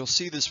screen, you'll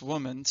see this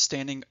woman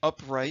standing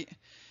upright,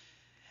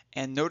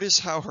 and notice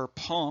how her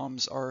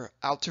palms are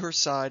out to her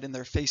side and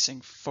they're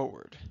facing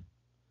forward.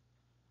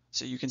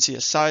 So you can see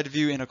a side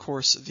view and of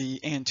course the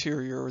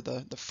anterior or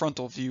the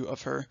frontal view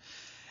of her.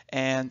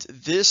 And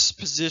this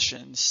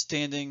position,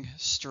 standing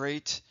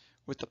straight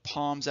with the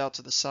palms out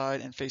to the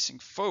side and facing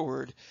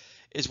forward,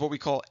 is what we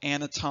call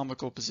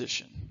anatomical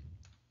position.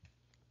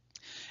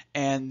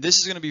 And this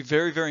is going to be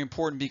very, very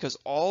important because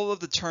all of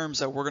the terms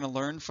that we're going to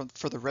learn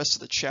for the rest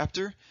of the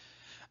chapter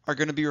are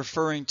going to be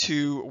referring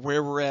to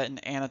where we're at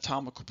in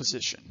anatomical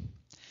position.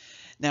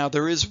 Now,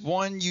 there is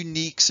one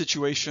unique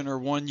situation or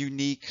one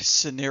unique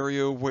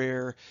scenario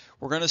where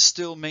we're going to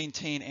still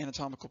maintain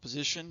anatomical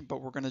position,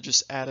 but we're going to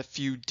just add a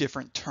few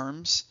different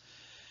terms.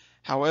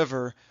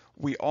 However,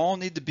 we all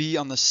need to be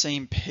on the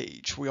same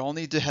page. We all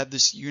need to have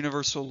this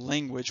universal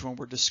language when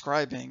we're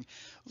describing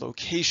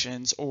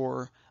locations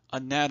or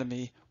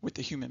anatomy with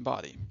the human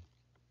body.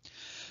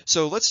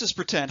 So let's just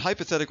pretend,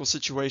 hypothetical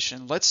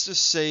situation, let's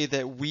just say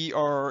that we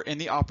are in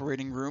the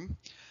operating room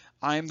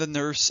I am the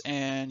nurse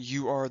and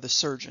you are the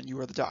surgeon, you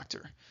are the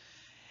doctor.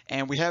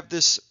 And we have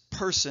this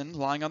person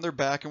lying on their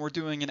back and we're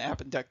doing an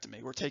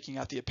appendectomy. We're taking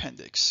out the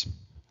appendix.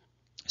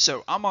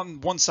 So I'm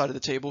on one side of the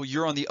table,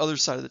 you're on the other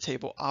side of the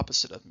table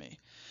opposite of me.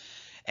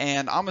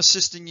 And I'm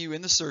assisting you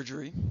in the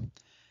surgery.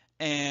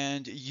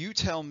 And you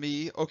tell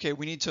me, okay,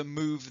 we need to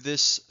move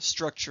this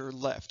structure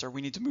left, or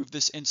we need to move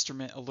this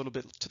instrument a little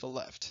bit to the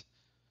left.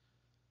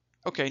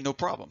 Okay, no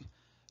problem.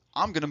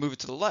 I'm going to move it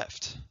to the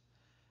left.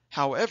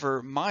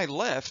 However, my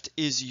left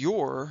is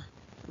your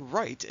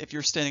right if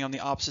you're standing on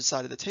the opposite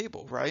side of the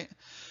table, right?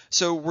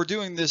 So we're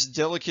doing this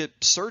delicate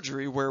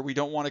surgery where we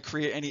don't want to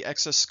create any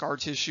excess scar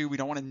tissue. We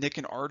don't want to nick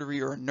an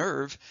artery or a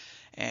nerve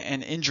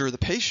and injure the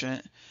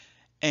patient.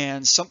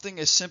 And something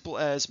as simple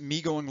as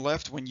me going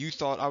left when you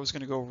thought I was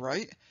going to go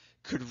right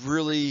could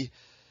really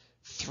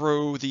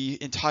throw the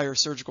entire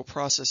surgical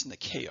process into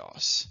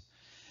chaos.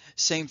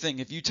 Same thing,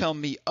 if you tell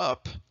me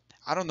up,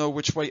 I don't know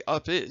which way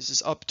up is.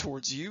 Is up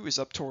towards you? Is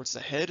up towards the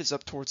head? Is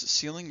up towards the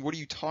ceiling? What are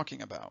you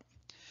talking about?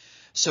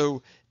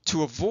 So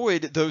to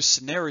avoid those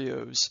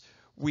scenarios,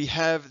 we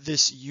have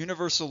this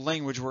universal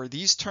language where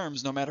these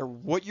terms, no matter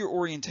what your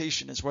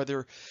orientation is,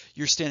 whether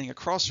you're standing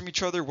across from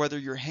each other, whether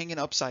you're hanging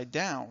upside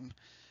down,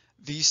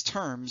 these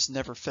terms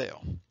never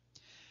fail.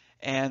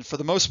 And for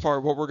the most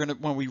part,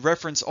 when we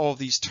reference all of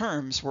these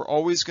terms, we're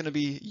always going to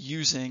be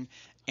using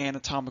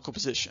anatomical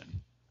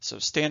position. So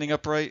standing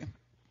upright,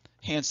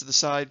 hands to the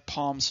side,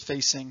 palms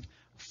facing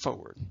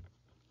forward.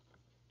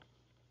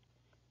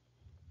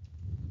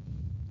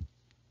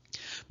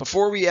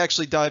 Before we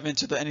actually dive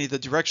into any of the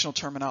directional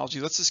terminology,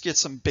 let's just get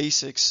some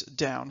basics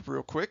down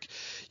real quick.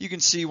 You can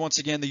see once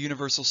again the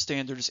universal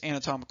standard is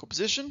anatomical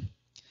position.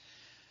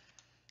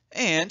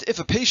 And if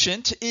a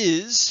patient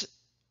is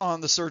on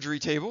the surgery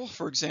table,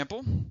 for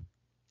example,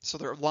 so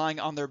they're lying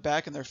on their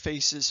back and their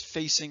face is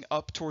facing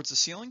up towards the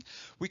ceiling,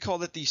 we call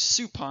that the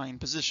supine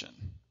position.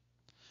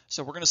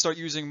 So we're going to start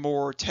using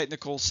more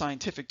technical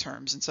scientific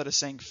terms. Instead of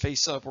saying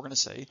face up, we're going to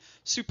say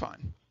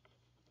supine.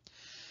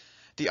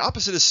 The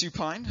opposite of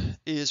supine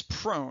is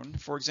prone.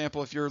 For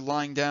example, if you're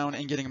lying down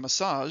and getting a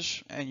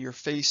massage and your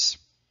face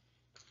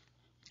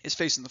is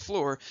facing the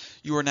floor,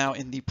 you are now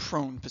in the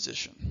prone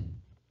position.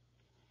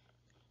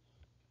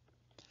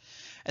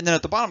 And then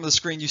at the bottom of the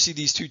screen, you see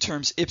these two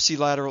terms,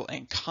 ipsilateral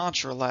and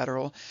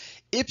contralateral.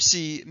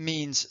 Ipsi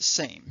means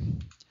same.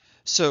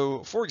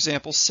 So, for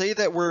example, say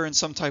that we're in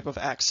some type of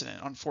accident,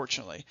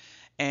 unfortunately.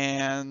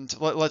 And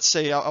let's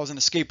say I was in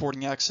a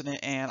skateboarding accident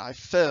and I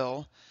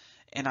fell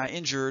and I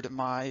injured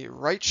my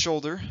right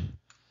shoulder,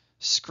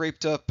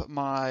 scraped up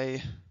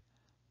my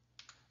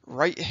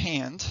right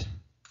hand,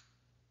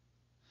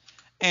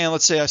 and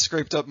let's say I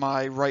scraped up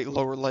my right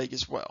lower leg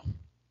as well.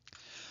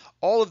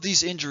 All of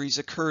these injuries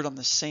occurred on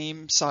the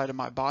same side of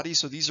my body,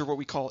 so these are what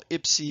we call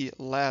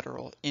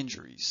ipsilateral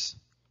injuries.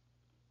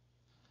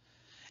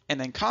 And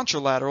then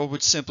contralateral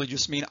would simply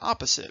just mean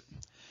opposite.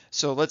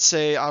 So let's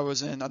say I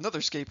was in another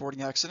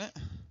skateboarding accident.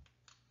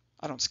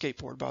 I don't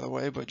skateboard, by the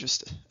way, but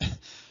just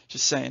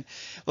saying.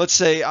 Let's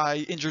say I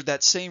injured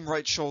that same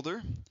right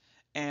shoulder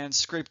and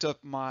scraped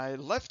up my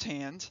left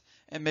hand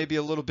and maybe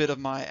a little bit of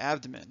my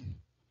abdomen.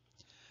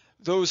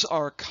 Those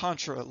are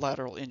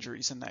contralateral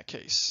injuries in that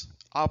case.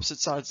 Opposite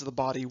sides of the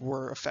body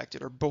were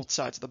affected, or both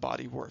sides of the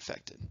body were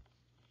affected.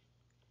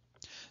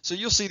 So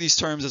you'll see these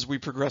terms as we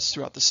progress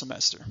throughout the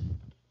semester.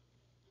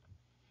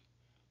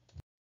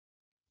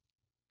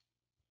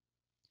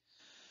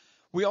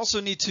 We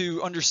also need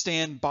to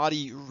understand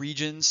body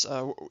regions.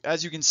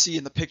 As you can see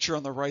in the picture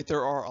on the right,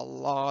 there are a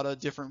lot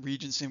of different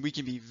regions, and we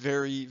can be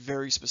very,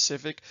 very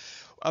specific.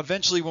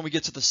 Eventually, when we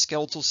get to the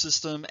skeletal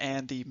system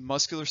and the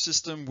muscular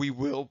system, we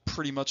will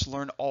pretty much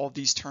learn all of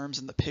these terms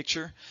in the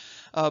picture.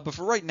 But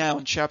for right now,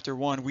 in Chapter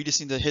 1, we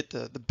just need to hit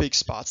the big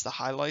spots, the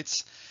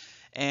highlights.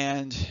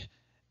 And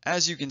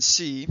as you can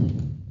see,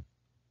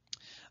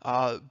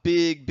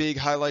 big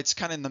highlights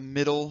kind of in the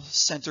middle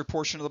center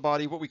portion of the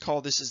body. What we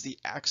call this is the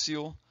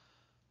axial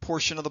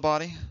portion of the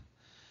body.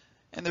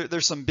 And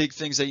there's some big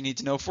things that you need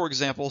to know. For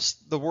example,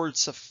 the word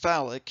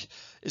cephalic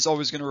is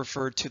always going to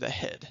refer to the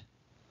head.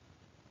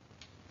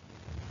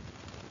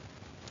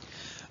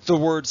 The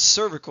word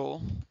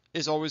cervical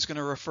is always going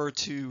to refer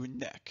to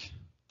neck.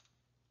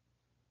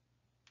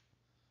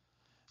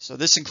 So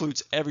this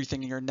includes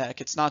everything in your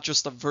neck. It's not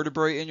just the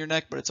vertebrae in your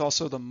neck, but it's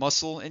also the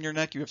muscle in your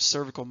neck. You have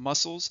cervical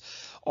muscles.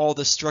 All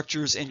the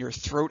structures in your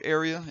throat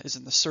area is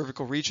in the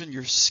cervical region.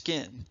 Your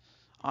skin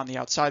on the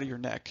outside of your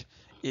neck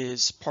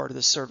is part of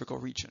the cervical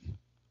region.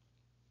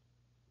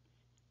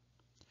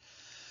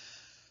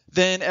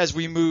 Then as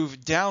we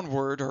move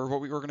downward, or what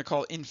we were going to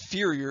call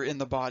inferior in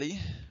the body,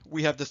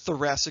 we have the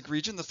thoracic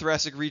region. The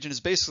thoracic region is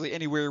basically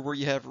anywhere where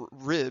you have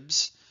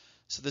ribs.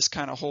 So this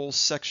kind of whole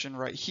section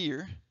right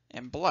here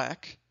in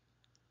black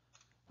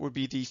would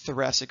be the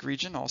thoracic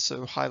region,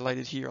 also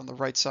highlighted here on the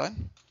right side.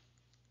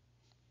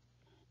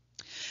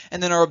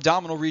 And then our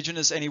abdominal region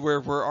is anywhere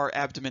where our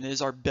abdomen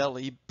is, our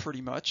belly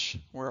pretty much,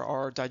 where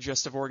our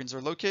digestive organs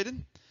are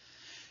located.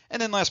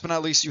 And then last but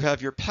not least, you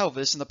have your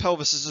pelvis, and the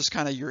pelvis is just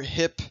kind of your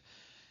hip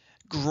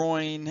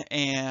groin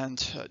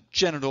and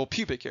genital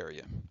pubic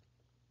area.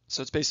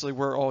 So it's basically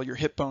where all your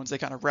hip bones, they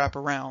kind of wrap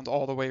around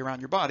all the way around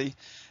your body.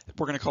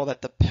 We're going to call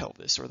that the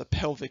pelvis, or the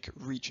pelvic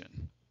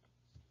region.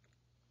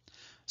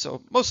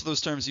 So most of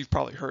those terms you've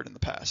probably heard in the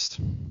past.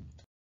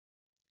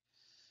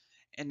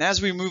 And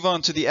as we move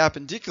on to the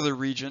appendicular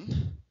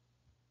region,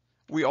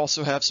 we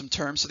also have some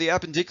terms. So the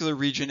appendicular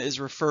region is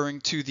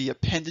referring to the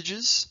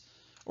appendages,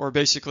 or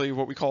basically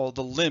what we call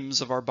the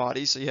limbs of our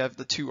body. So you have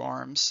the 2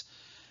 arms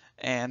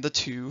and the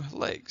 2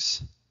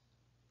 legs.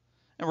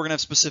 And we're going to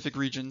have specific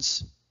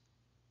regions,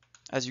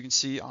 as you can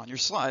see on your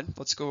slide.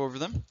 Let's go over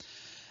them.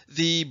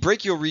 The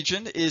brachial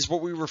region is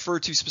what we refer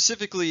to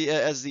specifically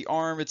as the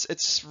arm.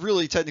 It's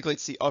really, technically,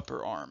 it's the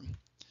upper arm.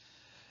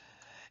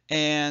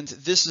 And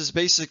this is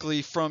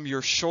basically from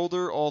your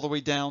shoulder all the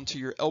way down to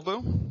your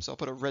elbow. So I'll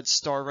put a red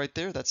star right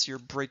there. That's your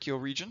brachial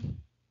region.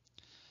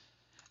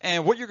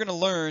 And what you're going to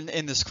learn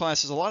in this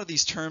class is a lot of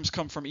these terms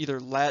come from either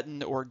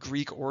Latin or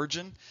Greek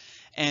origin.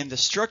 And the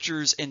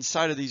structures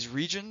inside of these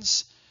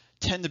regions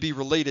tend to be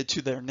related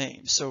to their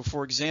names. So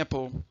for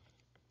example,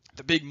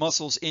 the big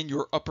muscles in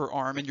your upper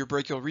arm, in your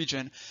brachial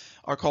region,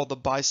 are called the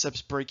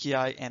biceps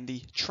brachii and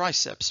the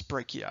triceps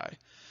brachii.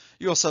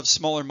 You also have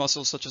smaller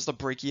muscles such as the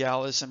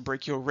brachialis and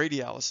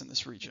brachioradialis in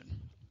this region.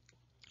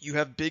 You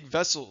have big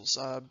vessels,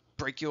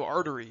 brachial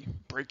artery,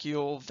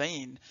 brachial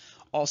vein,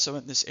 also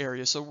in this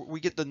area. So we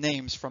get the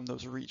names from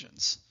those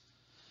regions.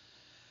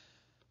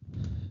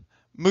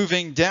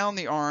 Moving down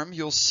the arm,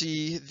 you'll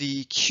see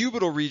the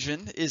cubital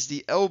region is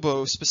the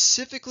elbow.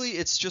 Specifically,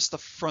 it's just the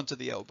front of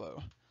the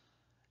elbow,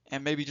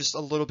 and maybe just a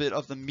little bit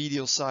of the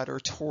medial side or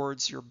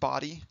towards your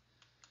body,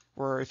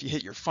 where if you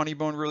hit your funny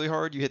bone really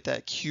hard, you hit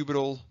that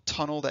cubital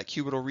tunnel, that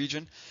cubital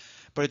region.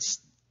 But it's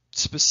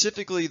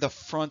specifically the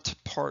front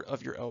part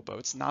of your elbow.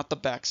 It's not the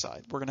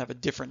backside. We're going to have a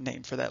different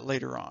name for that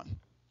later on.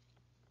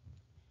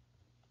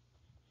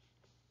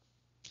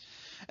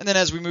 And then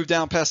as we move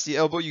down past the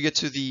elbow, you get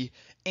to the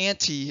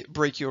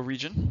antebrachial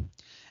region.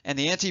 And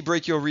the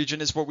antebrachial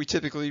region is what we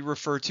typically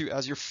refer to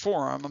as your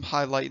forearm. I'm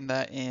highlighting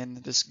that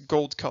in this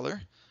gold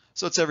color.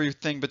 So it's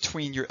everything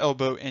between your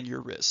elbow and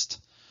your wrist.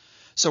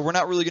 So we're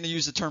not really going to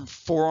use the term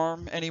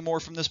forearm anymore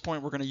from this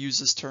point. We're going to use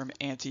this term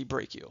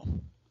antebrachial.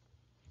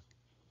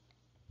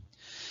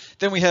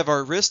 Then we have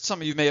our wrist.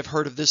 Some of you may have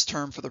heard of this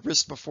term for the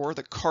wrist before,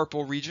 the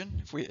carpal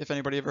region. If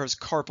anybody ever has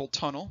carpal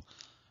tunnel,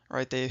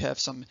 right? They have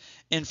some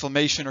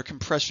inflammation or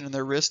compression in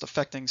their wrist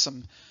affecting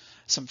some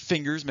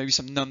fingers, maybe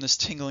some numbness,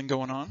 tingling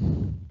going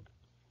on.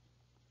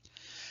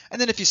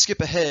 And then if you skip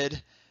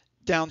ahead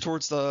down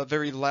towards the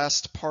very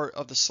last part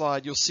of the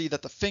slide, you'll see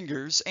that the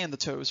fingers, and the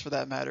toes for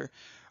that matter,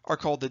 are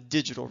called the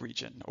digital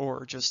region,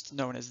 or just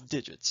known as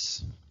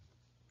digits.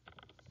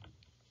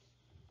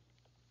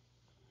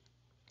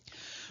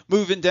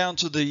 Moving down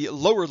to the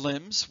lower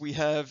limbs, we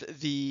have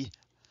the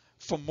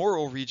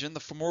femoral region. The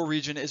femoral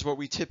region is what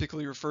we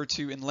typically refer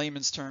to in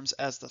layman's terms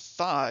as the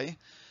thigh,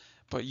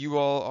 but you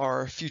all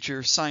are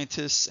future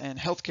scientists and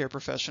healthcare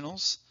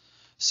professionals.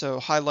 So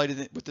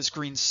highlighted with this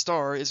green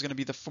star is going to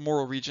be the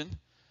femoral region,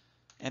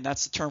 and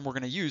that's the term we're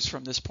going to use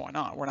from this point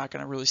on. We're not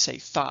going to really say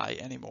thigh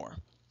anymore.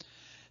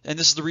 And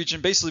this is the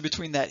region basically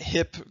between that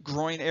hip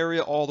groin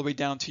area all the way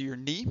down to your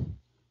knee.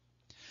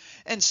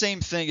 And same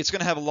thing, it's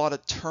going to have a lot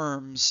of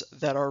terms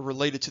that are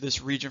related to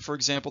this region. For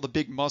example, the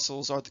big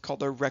muscles are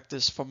called the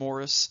rectus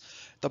femoris,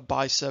 the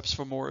biceps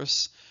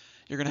femoris.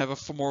 You're going to have a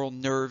femoral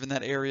nerve in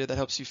that area that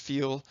helps you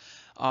feel.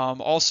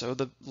 Also,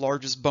 the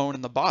largest bone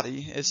in the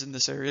body is in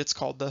this area. It's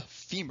called the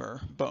femur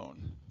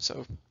bone.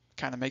 So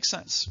kind of makes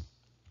sense.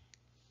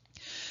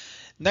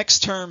 Next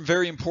term,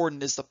 very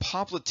important, is the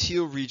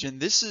popliteal region.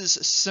 This is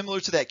similar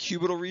to that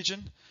cubital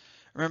region.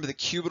 Remember, the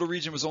cubital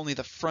region was only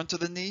the front of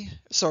the knee.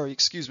 Sorry,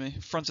 excuse me,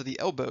 front of the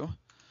elbow.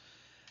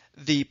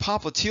 The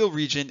popliteal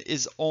region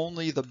is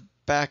only the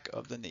back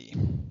of the knee.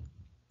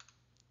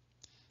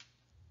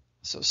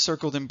 So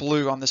circled in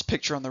blue on this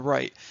picture on the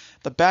right.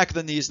 The back of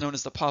the knee is known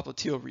as the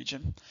popliteal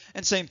region.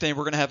 And same thing,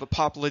 we're going to have a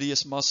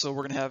popliteus muscle.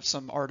 We're going to have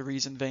some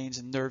arteries and veins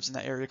and nerves in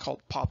that area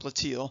called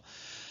popliteal.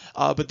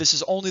 But this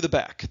is only the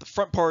back. The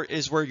front part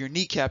is where your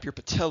kneecap, your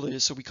patella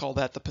is, so we call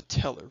that the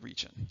patellar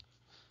region.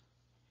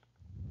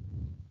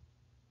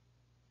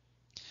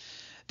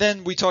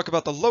 Then we talk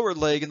about the lower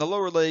leg, and the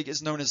lower leg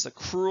is known as the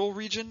crural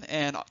region.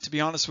 And to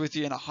be honest with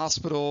you, in a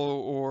hospital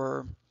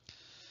or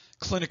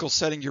clinical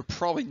setting, you're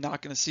probably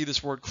not going to see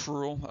this word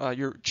crural.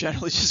 You're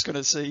generally just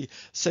going to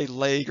say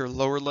leg or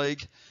lower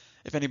leg.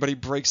 If anybody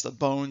breaks the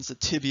bones, the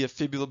tibia,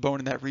 fibula bone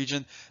in that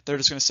region, they're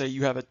just going to say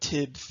you have a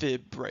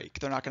tib-fib break.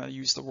 They're not going to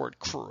use the word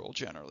crural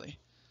generally.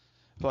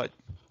 But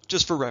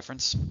just for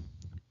reference,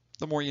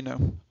 the more you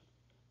know.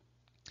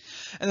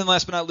 And then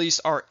last but not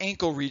least, our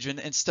ankle region,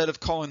 instead of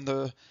calling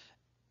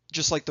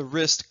just like the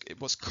wrist,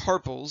 it was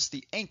carpals,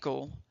 the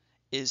ankle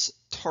is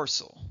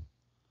tarsal.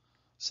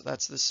 So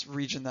that's this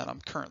region that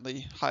I'm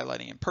currently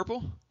highlighting in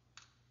purple.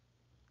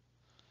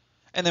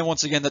 And then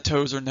once again, the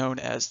toes are known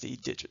as the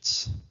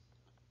digits.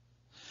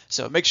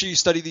 So make sure you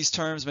study these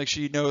terms. Make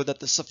sure you know that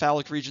the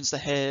cephalic region is the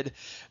head,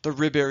 the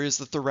rib area is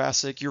the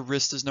thoracic, your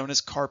wrist is known as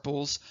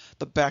carpals,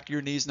 the back of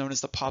your knee is known as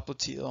the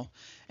popliteal.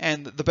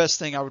 And the best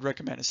thing I would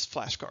recommend is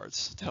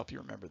flashcards to help you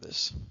remember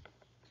this.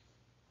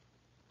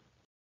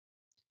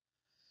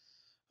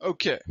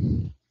 Okay,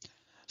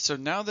 so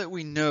now that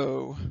we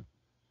know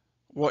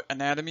what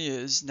anatomy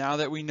is, now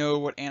that we know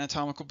what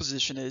anatomical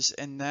position is,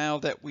 and now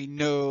that we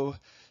know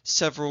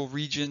several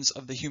regions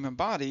of the human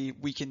body,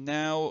 we can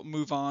now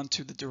move on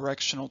to the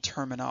directional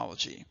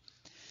terminology.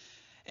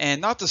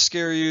 And not to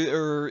scare you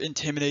or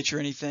intimidate you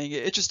or anything,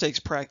 it just takes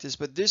practice,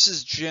 but this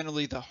is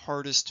generally the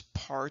hardest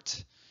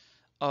part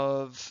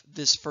of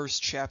this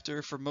first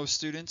chapter for most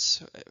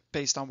students,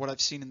 based on what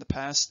I've seen in the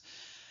past.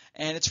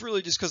 And it's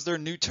really just because they're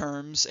new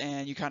terms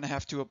and you kind of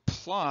have to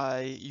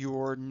apply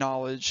your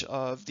knowledge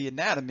of the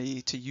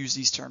anatomy to use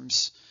these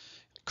terms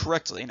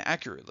correctly and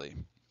accurately.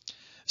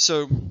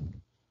 So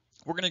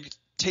we're going to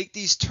take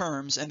these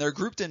terms, and they're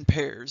grouped in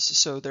pairs,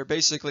 so they're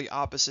basically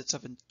opposites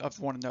of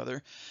one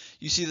another.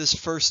 You see this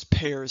first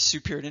pair is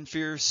superior and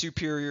inferior.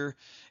 Superior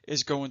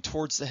is going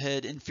towards the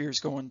head, inferior is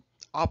going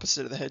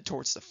opposite of the head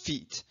towards the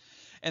feet.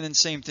 And then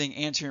same thing,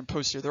 anterior and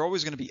posterior. They're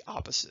always going to be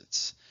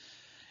opposites.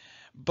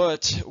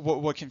 But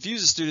what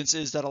confuses students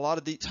is that a lot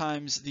of the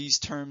times these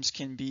terms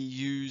can be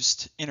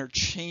used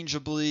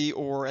interchangeably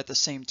or at the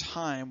same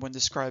time when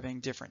describing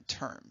different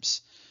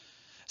terms.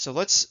 So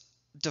let's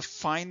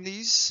define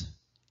these,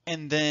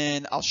 and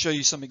then I'll show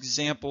you some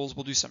examples.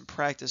 We'll do some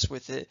practice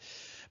with it.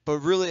 But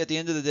really, at the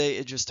end of the day,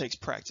 it just takes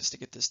practice to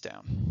get this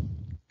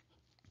down.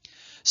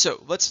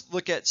 So let's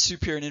look at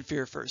superior and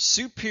inferior first.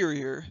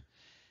 Superior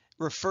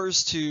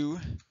refers to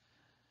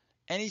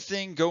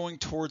anything going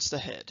towards the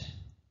head.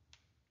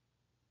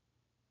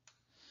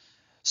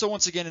 So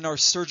once again, in our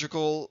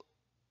surgical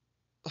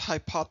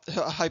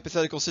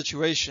hypothetical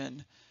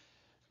situation,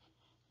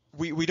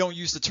 we don't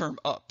use the term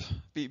up,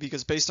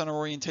 because based on our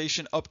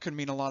orientation, up could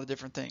mean a lot of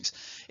different things.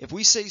 If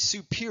we say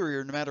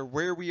superior, no matter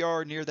where we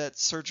are near that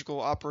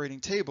surgical operating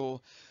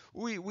table,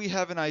 we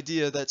have an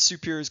idea that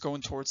superior is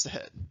going towards the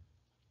head.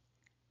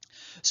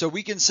 So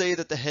we can say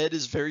that the head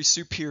is very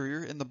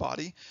superior in the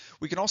body.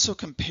 We can also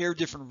compare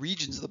different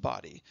regions of the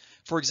body.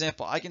 For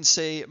example, I can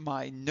say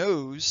my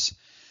nose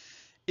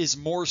is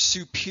more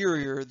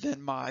superior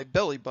than my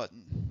belly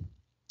button.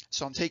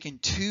 So I'm taking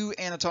two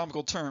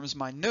anatomical terms,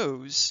 my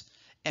nose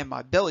and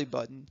my belly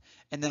button,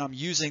 and then I'm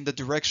using the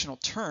directional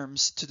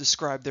terms to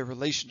describe their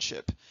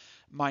relationship.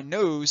 My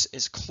nose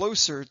is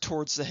closer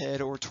towards the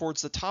head or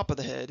towards the top of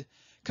the head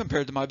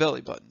compared to my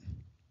belly button.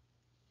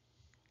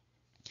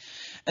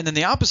 And then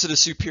the opposite of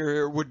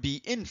superior would be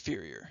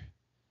inferior.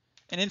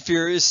 And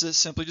inferior is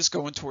simply just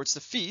going towards the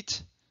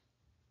feet.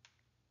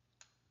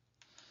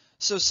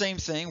 So same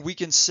thing, we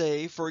can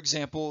say, for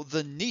example,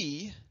 the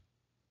knee,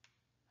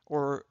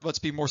 or let's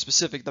be more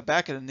specific, the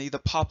back of the knee, the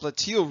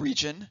popliteal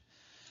region,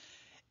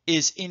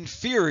 is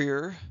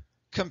inferior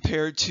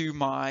compared to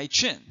my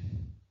chin.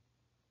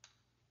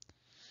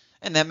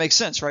 And that makes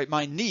sense, right?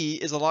 My knee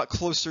is a lot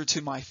closer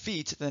to my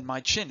feet than my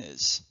chin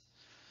is.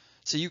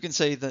 So you can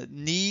say the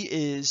knee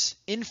is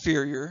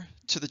inferior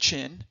to the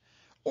chin,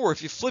 or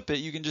if you flip it,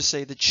 you can just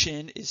say the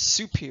chin is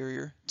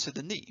superior to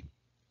the knee.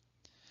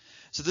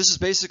 So this is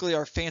basically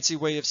our fancy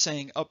way of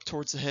saying up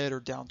towards the head or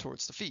down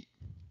towards the feet.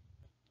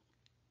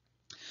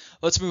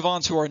 Let's move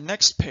on to our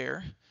next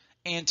pair,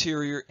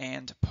 anterior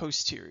and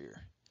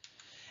posterior.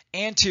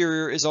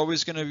 Anterior is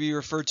always going to be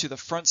referred to the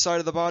front side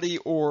of the body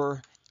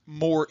or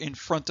more in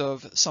front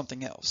of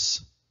something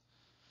else.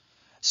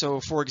 So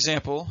for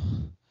example,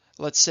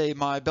 let's say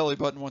my belly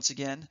button once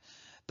again.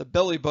 The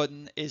belly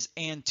button is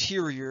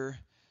anterior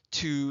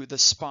to the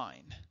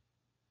spine,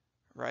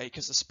 right?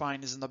 Because the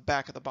spine is in the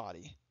back of the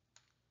body.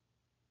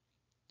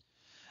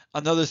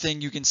 Another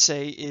thing you can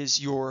say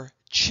is your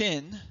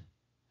chin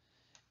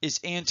is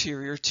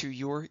anterior to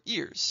your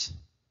ears,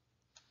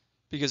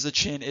 because the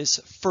chin is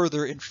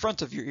further in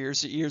front of your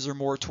ears. The ears are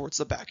more towards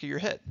the back of your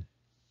head.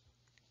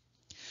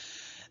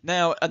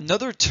 Now,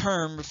 another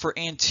term for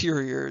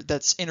anterior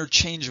that's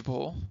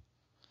interchangeable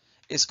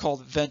is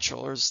called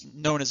ventral, or is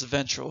known as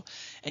ventral.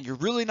 And you're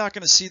really not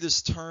going to see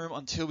this term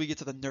until we get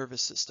to the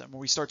nervous system,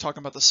 when we start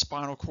talking about the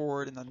spinal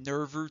cord and the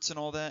nerve roots and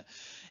all that.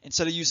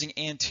 Instead of using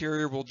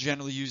anterior, we'll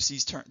generally use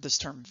this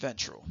term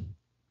ventral.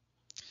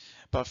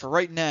 But for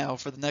right now,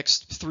 for the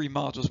next 3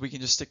 modules, we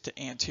can just stick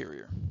to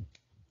anterior.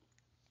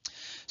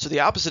 So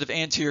the opposite of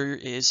anterior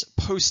is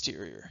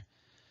posterior.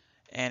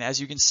 And as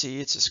you can see,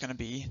 it's just going to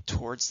be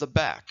towards the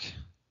back.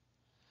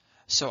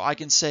 So I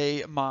can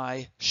say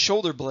my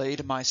shoulder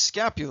blade, my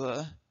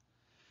scapula,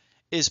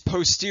 is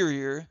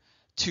posterior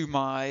to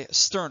my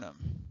sternum,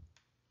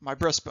 my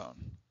breastbone.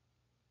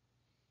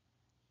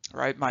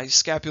 Right? My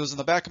scapula is in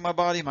the back of my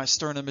body, my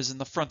sternum is in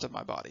the front of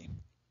my body.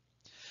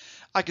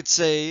 I could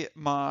say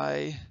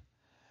my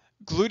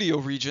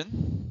gluteal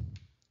region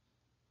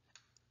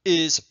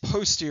is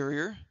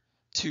posterior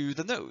to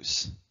the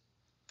nose.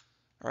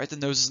 All right, the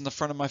nose is in the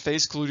front of my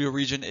face, gluteal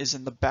region is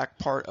in the back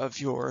part of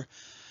your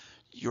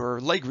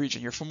leg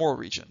region, your femoral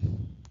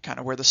region. kind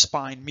of where the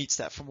spine meets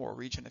that femoral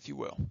region, if you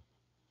will.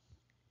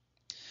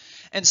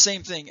 And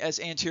same thing as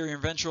anterior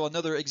and ventral.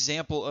 Another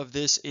example of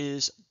this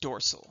is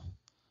dorsal.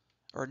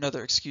 Or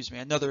another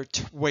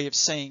way of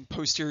saying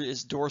posterior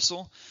is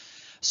dorsal.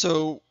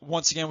 So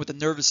once again, with the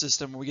nervous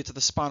system, when we get to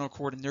the spinal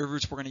cord and nerve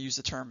roots, we're going to use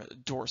the term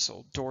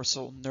dorsal.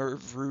 Dorsal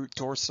nerve root,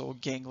 dorsal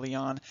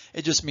ganglion.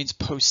 It just means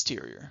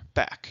posterior,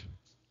 back.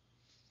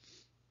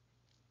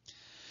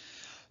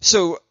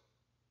 So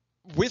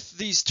with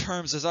these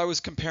terms, as I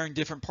was comparing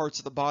different parts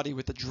of the body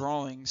with the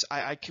drawings,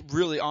 I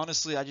really,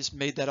 honestly, I just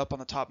made that up on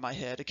the top of my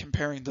head,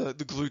 comparing the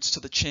glutes to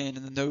the chin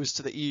and the nose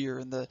to the ear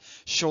and the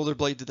shoulder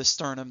blade to the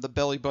sternum, the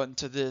belly button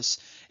to this.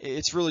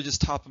 It's really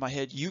just top of my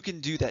head. You can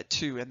do that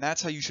too, and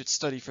that's how you should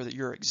study for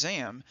your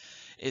exam,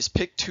 is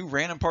pick two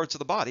random parts of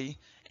the body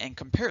and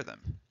compare them.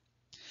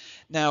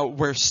 Now,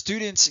 where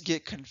students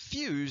get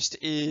confused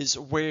is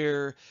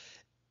where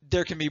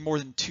there can be more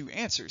than two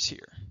answers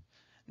here.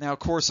 Now, of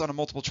course, on a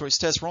multiple choice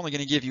test, we're only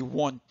going to give you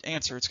one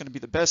answer. It's going to be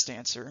the best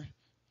answer,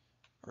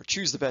 or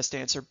choose the best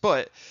answer.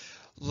 But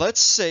let's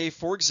say,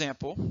 for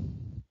example,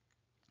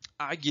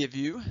 I give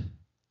you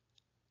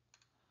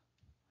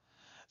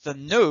the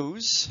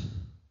nose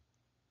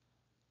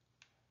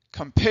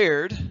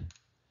compared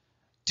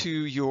to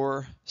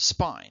your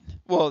spine.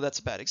 Well, that's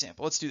a bad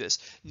example. Let's do this.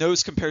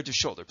 Nose compared to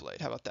shoulder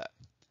blade. How about that?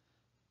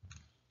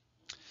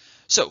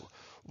 So,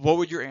 what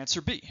would your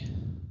answer be?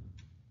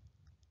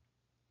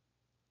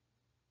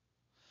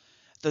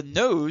 The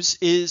nose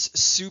is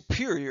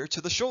superior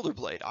to the shoulder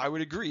blade. I would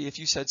agree if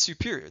you said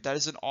superior. That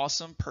is an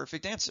awesome,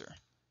 perfect answer,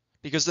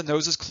 because the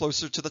nose is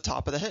closer to the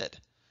top of the head.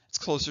 It's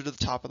closer to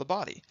the top of the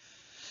body.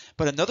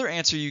 But another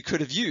answer you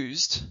could have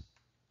used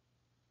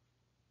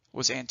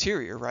was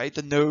anterior, right?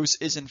 The nose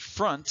is in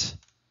front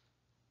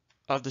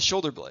of the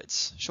shoulder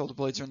blades. Shoulder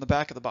blades are in the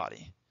back of the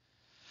body.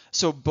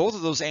 So both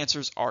of those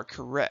answers are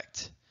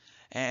correct.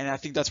 And I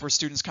think that's where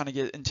students kind of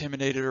get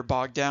intimidated or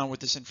bogged down with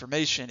this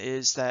information,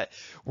 is that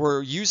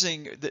we're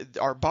using,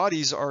 our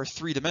bodies are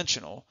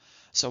three-dimensional.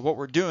 So what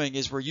we're doing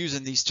is we're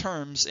using these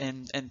terms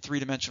in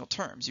three-dimensional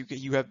terms.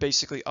 You have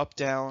basically up,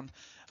 down,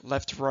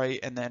 left, right,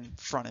 and then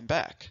front and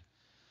back.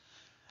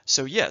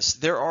 So yes,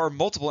 there are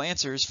multiple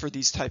answers for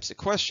these types of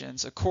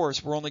questions. Of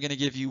course, we're only going to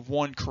give you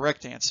one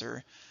correct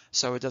answer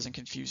so it doesn't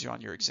confuse you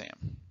on your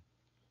exam.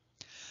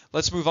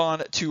 Let's move on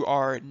to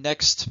our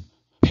next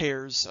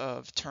pairs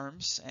of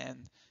terms and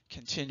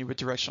continue with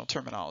directional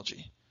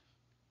terminology.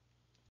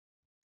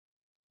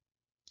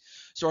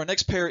 So our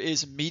next pair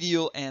is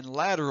medial and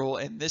lateral,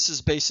 and this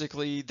is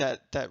basically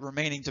that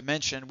remaining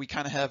dimension. We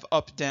kind of have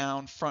up,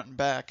 down, front, and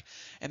back,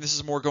 and this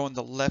is more going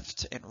to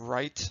left and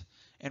right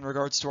in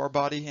regards to our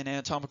body in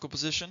anatomical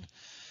position.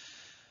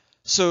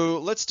 So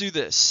let's do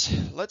this.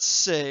 Let's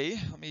say,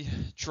 let me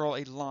draw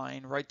a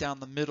line right down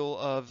the middle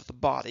of the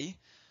body.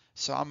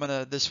 So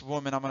this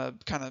woman, I'm gonna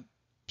kind of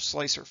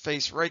slice her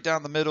face right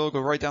down the middle, go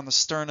right down the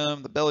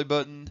sternum, the belly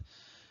button,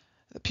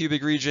 the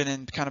pubic region,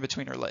 and kind of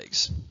between her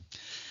legs.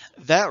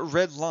 That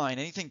red line,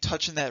 anything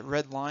touching that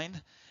red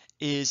line,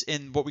 is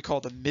in what we call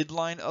the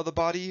midline of the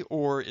body,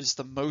 or is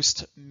the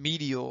most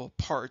medial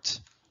part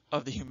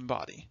of the human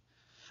body.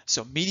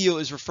 So medial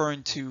is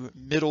referring to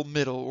middle,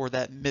 or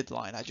that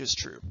midline I just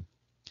drew.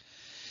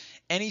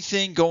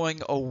 Anything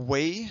going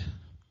away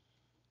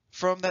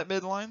from that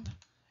midline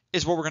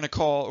is what we're going to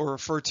call or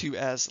refer to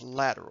as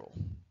lateral.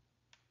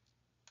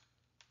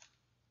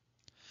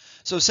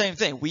 So same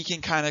thing, we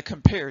can kind of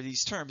compare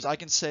these terms. I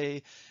can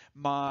say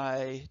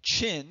my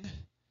chin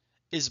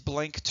is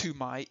blank to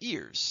my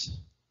ears.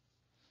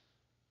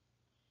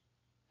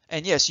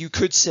 And yes, you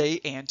could say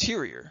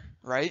anterior,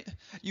 right?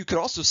 You could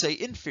also say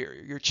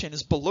inferior. Your chin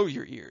is below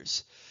your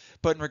ears.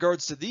 But in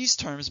regards to these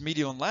terms,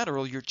 medial and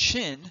lateral, your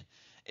chin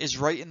is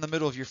right in the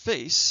middle of your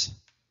face,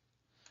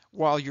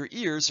 while your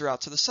ears are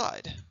out to the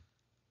side.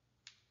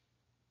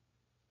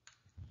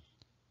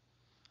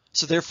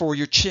 So therefore,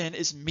 your chin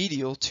is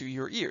medial to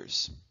your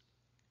ears.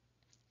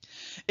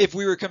 If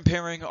we were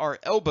comparing our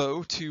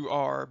elbow to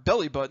our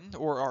belly button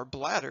or our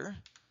bladder,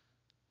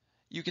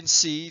 you can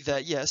see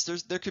that yes,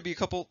 there could be a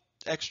couple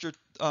extra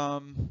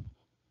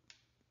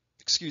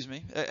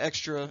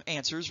extra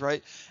answers,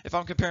 right? If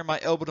I'm comparing my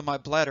elbow to my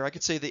bladder, I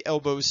could say the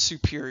elbow is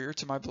superior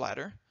to my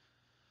bladder.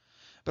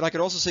 But I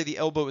could also say the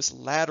elbow is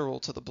lateral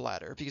to the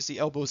bladder, because the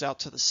elbow is out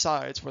to the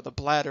sides, where the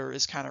bladder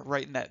is kind of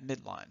right in that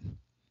midline.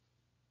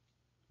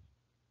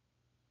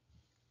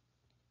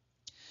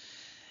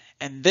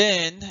 And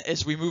then,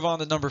 as we move on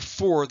to number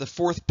 4, the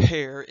fourth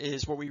pair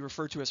is what we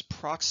refer to as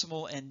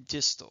proximal and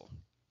distal.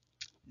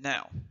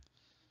 Now,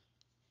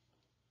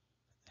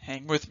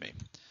 hang with me.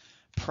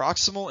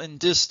 Proximal and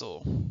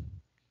distal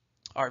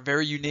are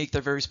very unique.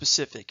 They're very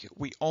specific.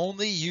 We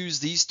only use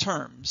these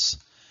terms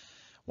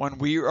when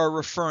we are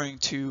referring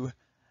to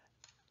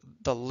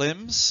the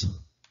limbs,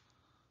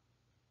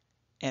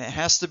 and it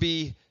has to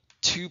be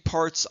two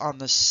parts on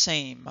the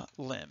same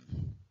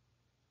limb.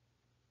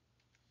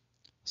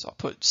 So I'll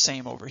put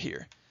same over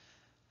here.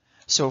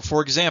 So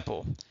for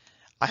example,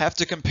 I have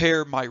to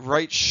compare my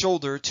right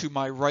shoulder to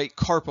my right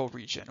carpal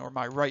region, or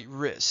my right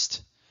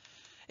wrist.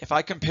 If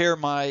I compare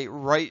my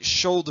right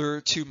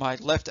shoulder to my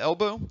left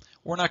elbow,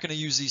 we're not going to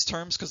use these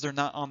terms because they're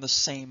not on the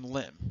same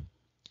limb.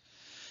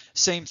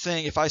 Same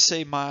thing, if I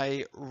say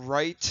my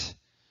right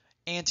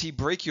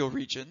antebrachial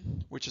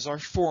region, which is our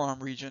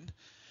forearm region,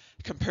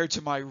 compared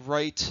to my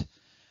right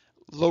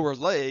lower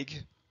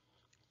leg,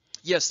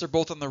 yes, they're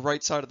both on the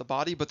right side of the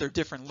body, but they're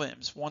different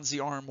limbs. One's the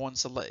arm,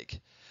 one's the leg.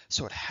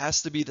 So it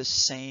has to be the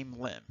same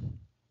limb.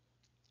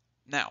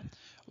 Now,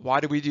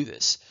 why do we do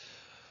this?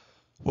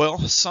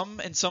 Well,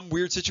 in some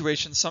weird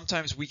situations,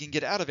 sometimes we can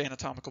get out of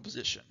anatomical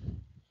position,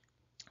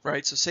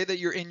 right? So say that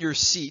you're in your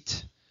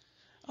seat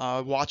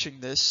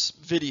watching this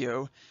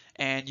video,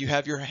 and you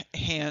have your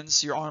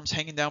hands, your arms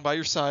hanging down by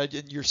your side,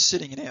 and you're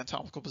sitting in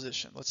anatomical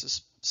position. Let's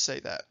just say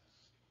that.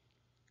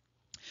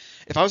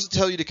 If I was to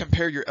tell you to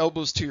compare your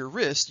elbows to your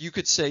wrist, you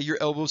could say your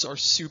elbows are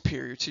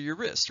superior to your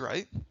wrist,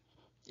 right?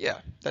 Yeah,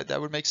 that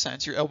would make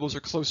sense. Your elbows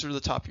are closer to the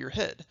top of your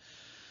head.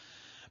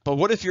 But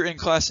what if you're in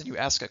class and you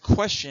ask a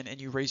question and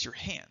you raise your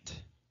hand?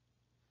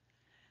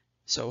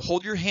 So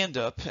hold your hand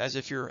up as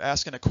if you're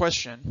asking a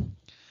question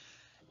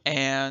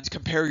and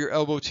compare your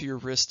elbow to your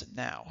wrist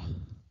now.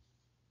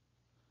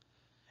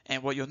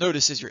 And what you'll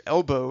notice is your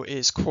elbow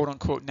is quote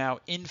unquote now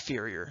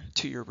inferior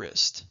to your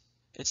wrist.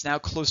 It's now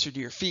closer to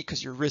your feet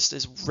because your wrist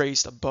is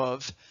raised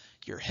above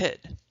your head.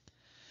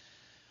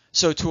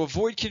 So to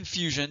avoid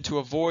confusion, to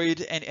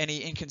avoid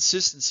any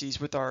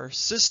inconsistencies with our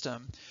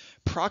system,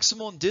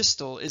 proximal and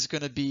distal is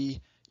going to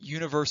be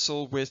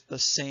universal with the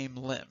same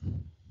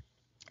limb.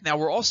 Now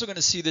we're also going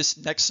to see this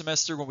next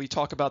semester when we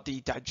talk about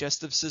the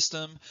digestive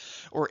system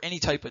or any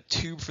type of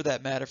tube for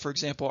that matter. For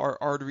example, our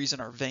arteries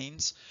and our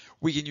veins,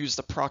 we can use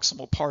the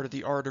proximal part of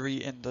the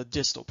artery and the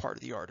distal part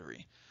of the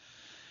artery.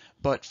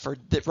 But for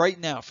right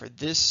now, for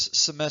this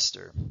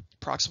semester,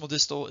 proximal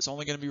distal is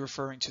only going to be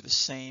referring to the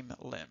same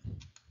limb.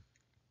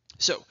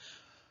 So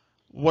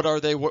what are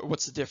they?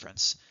 What's the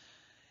difference?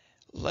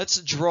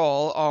 Let's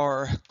draw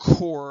our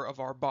core of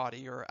our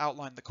body, or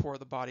outline the core of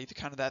the body, the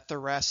kind of that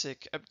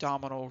thoracic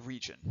abdominal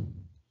region.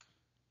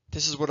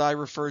 This is what I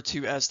refer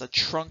to as the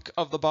trunk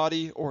of the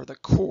body, or the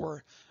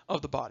core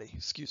of the body,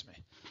 excuse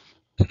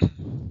me.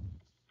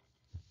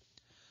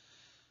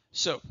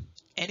 So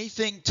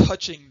anything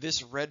touching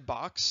this red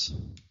box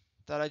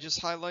that I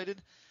just highlighted,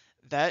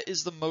 that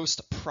is the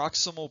most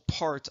proximal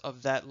part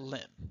of that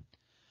limb.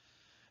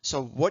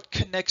 So what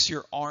connects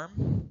your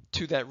arm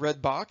to that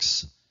red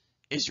box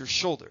is your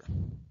shoulder.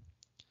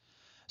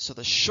 So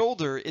the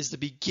shoulder is the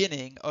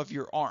beginning of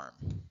your arm,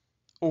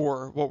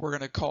 or what we're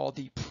going to call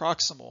the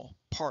proximal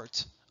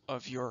part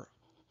of your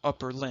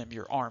upper limb,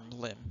 your arm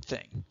limb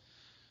thing.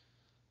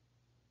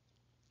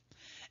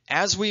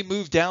 As we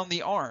move down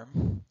the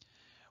arm,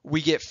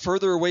 we get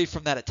further away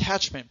from that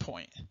attachment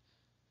point.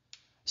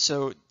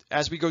 So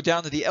as we go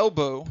down to the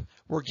elbow,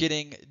 we're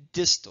getting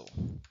distal,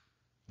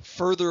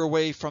 further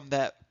away from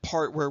that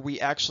part where we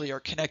actually are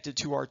connected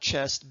to our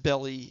chest,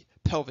 belly,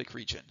 pelvic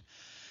region.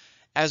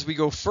 As we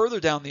go further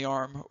down the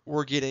arm,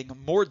 we're getting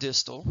more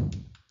distal,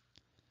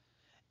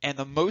 and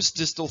the most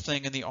distal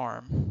thing in the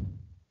arm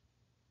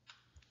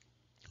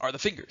are the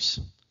fingers,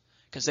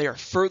 because they are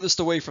furthest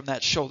away from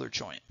that shoulder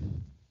joint.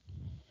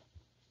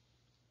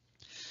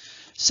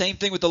 Same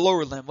thing with the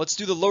lower limb. Let's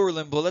do the lower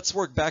limb, but let's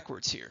work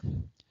backwards here.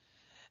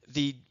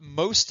 The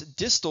most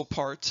distal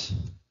part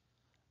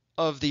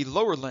of the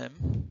lower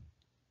limb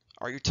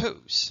are your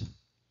toes.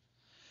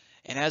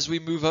 And as we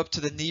move up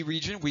to the knee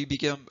region, we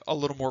become a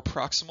little more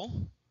proximal.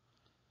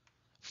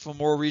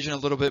 Femoral region, a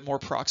little bit more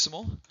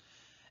proximal.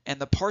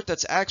 And the part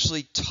that's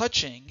actually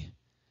touching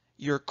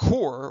your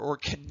core or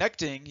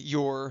connecting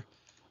your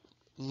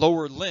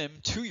lower limb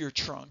to your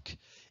trunk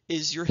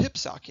is your hip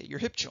socket, your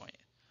hip joint.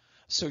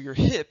 So your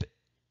hip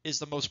is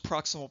the most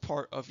proximal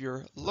part of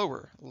your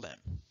lower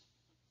limb.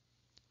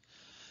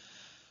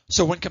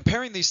 So when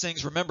comparing these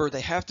things, remember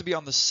they have to be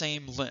on the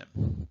same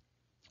limb.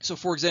 So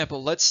for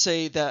example, let's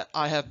say that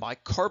I have my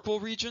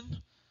carpal region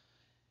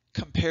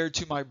compared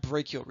to my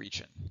brachial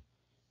region.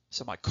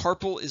 So my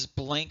carpal is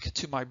blank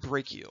to my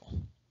brachial.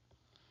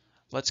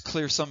 Let's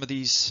clear some of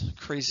these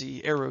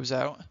crazy arrows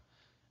out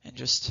and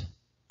just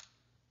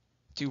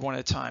do one at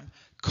a time.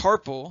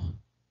 Carpal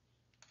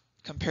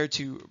compared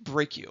to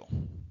brachial.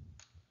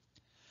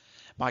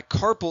 My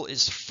carpal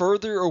is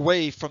further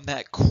away from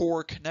that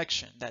core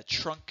connection, that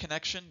trunk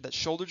connection, that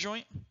shoulder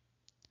joint.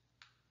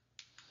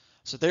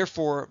 So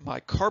therefore, my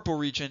carpal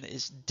region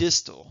is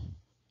distal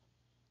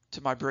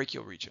to my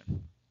brachial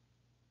region.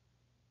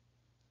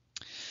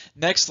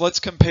 Next, let's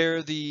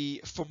compare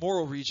the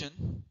femoral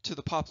region to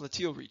the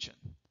popliteal region.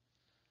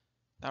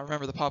 Now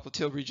remember, the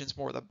popliteal region is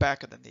more the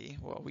back of the knee.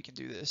 Well, we can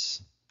do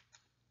this.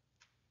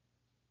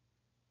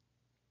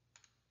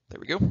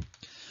 There we go.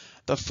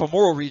 The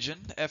femoral region,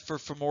 F for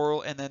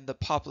femoral, and then the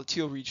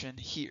popliteal region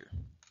here.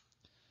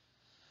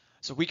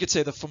 So we could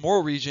say the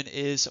femoral region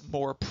is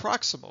more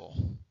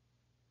proximal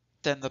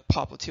than the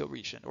popliteal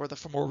region, or the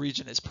femoral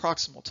region is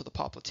proximal to the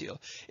popliteal.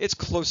 It's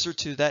closer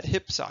to that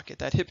hip socket,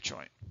 that hip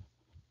joint.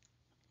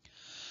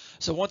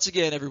 So once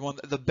again, everyone,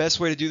 the best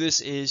way to do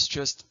this is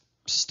just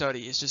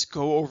study is just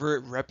go over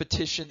it.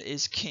 Repetition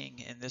is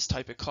king in this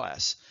type of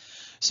class.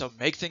 So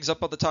make things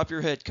up on the top of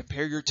your head.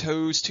 Compare your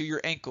toes to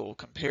your ankle.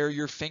 Compare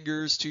your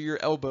fingers to your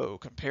elbow.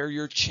 Compare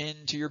your chin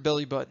to your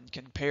belly button.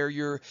 Compare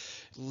your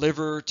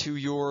liver to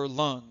your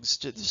lungs.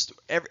 Just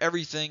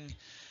everything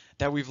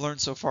that we've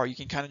learned so far, you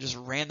can kind of just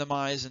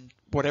randomize and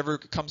whatever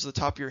comes to the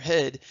top of your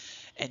head,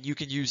 and you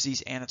can use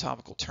these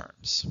anatomical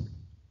terms.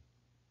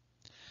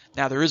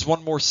 Now there is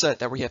one more set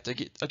that we have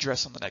to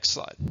address on the next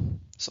slide.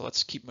 So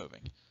let's keep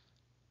moving.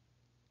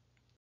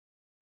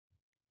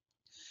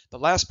 The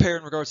last pair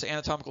in regards to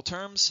anatomical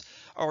terms,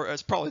 or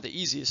it's probably the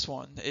easiest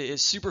one,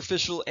 is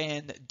superficial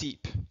and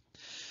deep.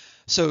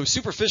 So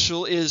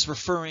superficial is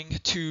referring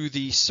to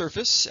the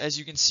surface. As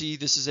you can see,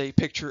 this is a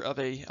picture of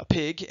a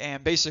pig,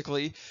 and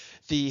basically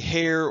the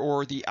hair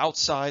or the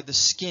outside, the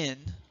skin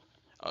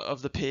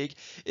of the pig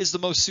is the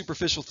most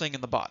superficial thing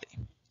in the body.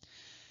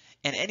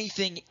 And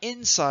anything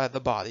inside the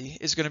body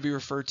is going to be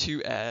referred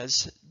to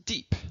as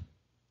deep.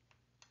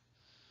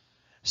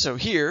 So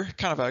here,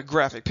 kind of a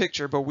graphic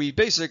picture, but we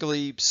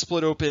basically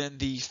split open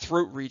the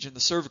throat region, the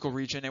cervical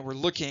region, and we're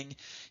looking,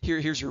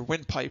 here's your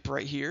windpipe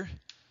right here.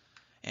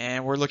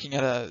 And we're looking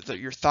at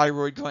your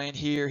thyroid gland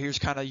here. Here's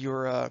kind of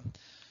your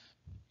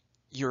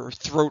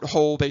throat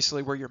hole,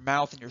 basically where your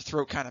mouth and your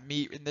throat kind of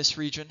meet in this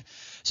region.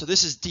 So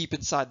this is deep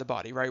inside the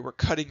body, right? We're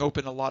cutting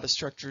open a lot of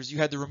structures. You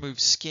had to remove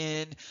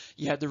skin,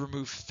 you had to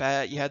remove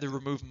fat, you had to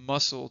remove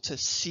muscle to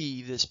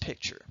see this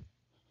picture.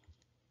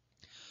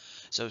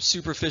 So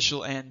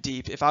superficial and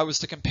deep. If I was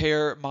to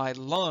compare my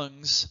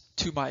lungs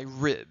to my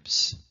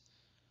ribs,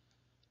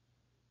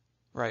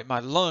 right? My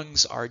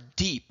lungs are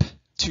deep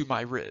to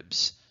my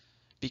ribs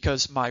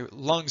because my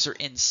lungs are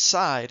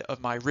inside of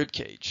my rib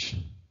cage,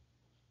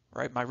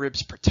 right? My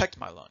ribs protect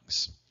my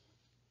lungs.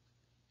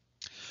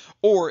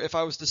 Or if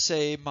I was to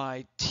say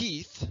my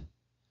teeth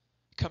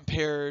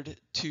compared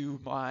to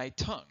my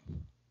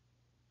tongue,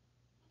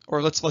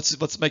 or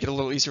let's make it a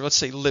little easier. Let's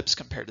say lips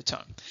compared to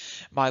tongue.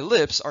 My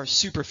lips are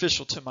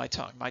superficial to my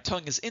tongue. My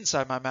tongue is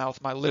inside my mouth.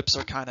 My lips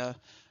are kind of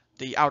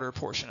the outer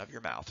portion of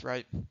your mouth,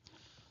 right?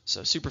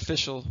 So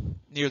superficial,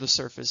 near the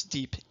surface,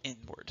 deep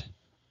inward.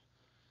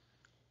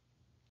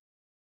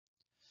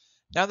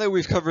 Now that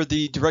we've covered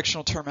the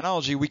directional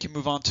terminology, we can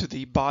move on to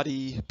the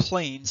body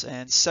planes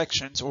and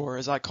sections, or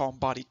as I call them,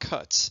 body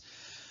cuts.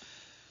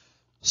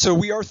 So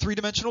we are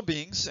three-dimensional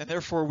beings, and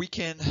therefore we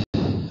can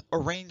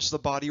arrange the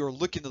body or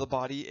look into the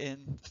body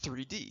in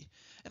 3D.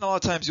 And a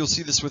lot of times you'll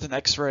see this with an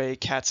X-ray,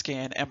 CAT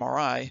scan,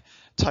 MRI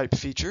type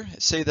feature.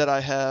 Say that I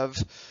have,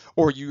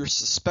 or you're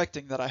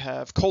suspecting that I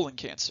have colon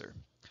cancer.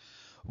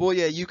 Well,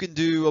 yeah, you can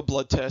do a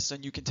blood test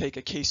and you can take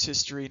a case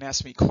history and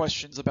ask me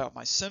questions about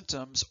my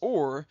symptoms,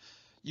 or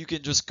you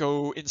can just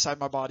go inside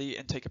my body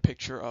and take a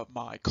picture of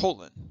my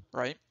colon,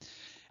 right?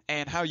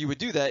 And how you would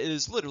do that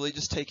is literally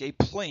just take a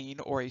plane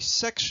or a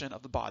section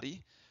of the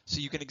body so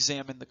you can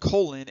examine the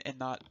colon and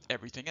not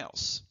everything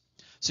else.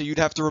 So you'd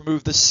have to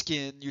remove the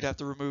skin, you'd have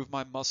to remove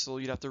my muscle,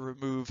 you'd have to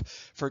remove,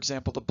 for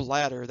example, the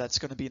bladder that's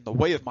going to be in the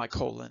way of my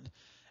colon,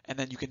 and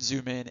then you can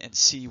zoom in and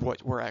see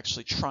what we're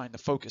actually trying to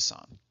focus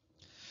on.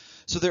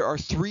 So there are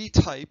three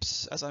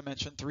types, as I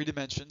mentioned, 3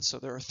 dimensions, so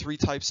there are 3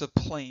 types of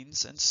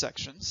planes and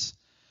sections.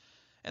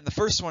 And the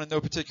first one in no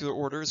particular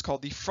order is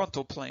called the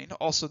frontal plane,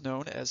 also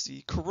known as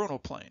the coronal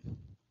plane.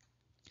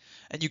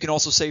 And you can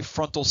also say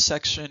frontal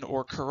section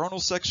or coronal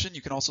section.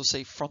 You can also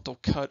say frontal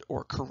cut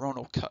or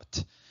coronal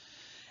cut.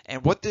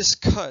 And what this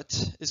cut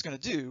is going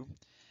to do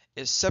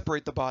is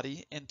separate the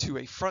body into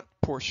a front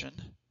portion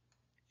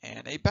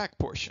and a back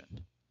portion.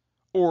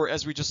 Or,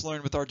 as we just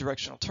learned with our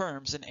directional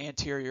terms, an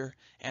anterior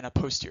and a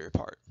posterior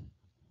part.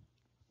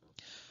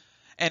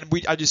 And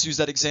I just used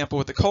that example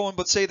with the colon,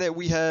 but say that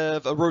we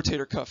have a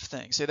rotator cuff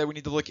thing. Say that we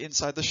need to look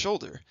inside the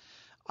shoulder.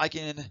 I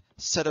can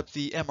set up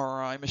the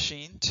MRI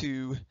machine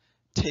to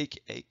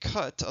take a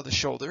cut of the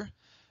shoulder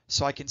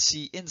so I can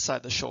see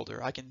inside the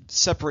shoulder. I can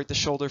separate the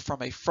shoulder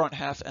from a front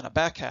half and a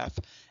back half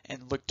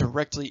and look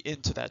directly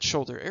into that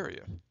shoulder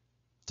area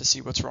to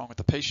see what's wrong with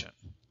the patient.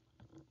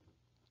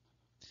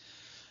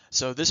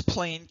 So this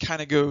plane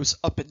kind of goes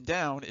up and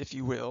down, if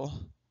you will,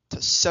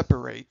 to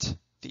separate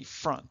the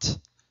front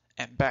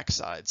and back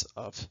sides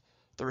of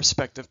the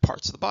respective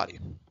parts of the body.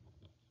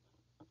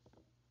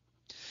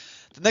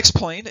 The next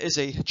plane is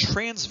a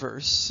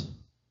transverse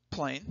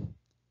plane.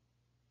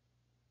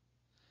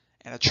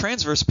 And a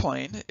transverse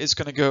plane is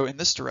going to go in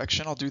this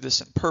direction. I'll do this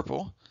in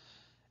purple.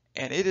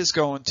 And it is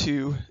going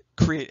to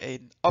create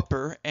an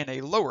upper and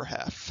a lower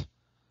half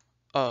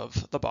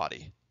of the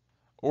body.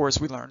 Or as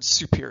we learned,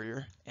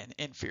 superior and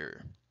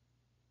inferior.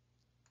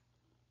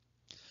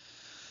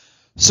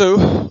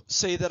 So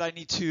say that I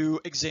need to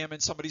examine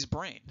somebody's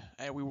brain,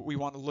 and we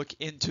want to look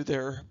into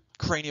their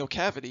cranial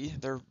cavity,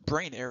 their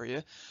brain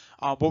area.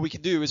 What we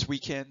can do is we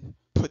can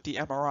put the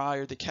MRI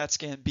or the CAT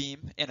scan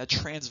beam in a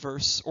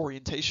transverse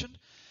orientation,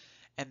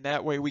 and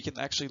that way we can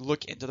actually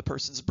look into the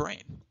person's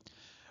brain.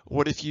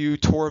 What if you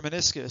tore a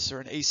meniscus or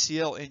an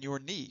ACL in your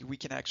knee? We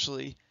can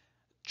actually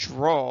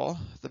draw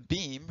the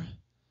beam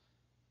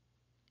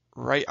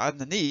right on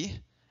the knee,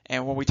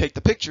 and when we take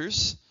the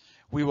pictures,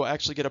 we will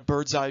actually get a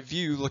bird's eye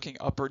view looking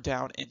up or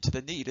down into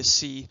the knee to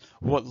see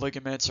what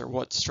ligaments or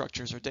what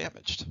structures are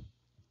damaged.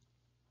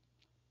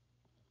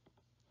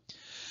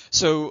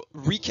 So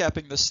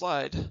recapping this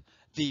slide,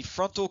 the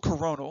frontal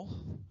coronal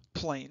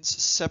planes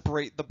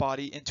separate the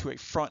body into a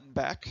front and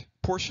back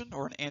portion,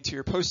 or an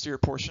anterior-posterior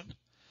portion.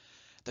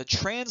 The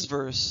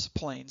transverse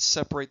planes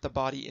separate the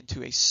body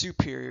into a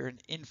superior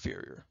and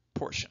inferior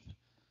portion.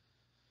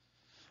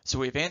 So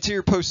we have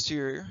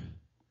anterior-posterior,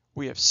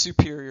 we have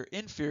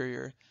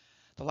superior-inferior.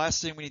 The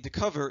last thing we need to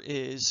cover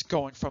is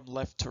going from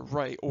left to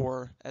right,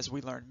 or as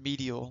we learned,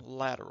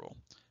 medial-lateral.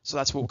 So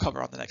that's what we'll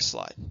cover on the next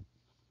slide.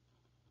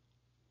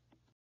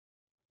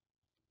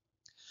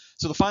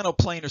 So the final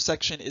plane or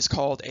section is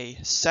called a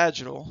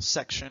sagittal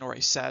section, or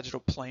a sagittal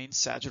plane,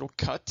 sagittal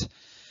cut.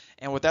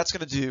 And what that's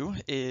going to do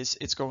is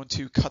it's going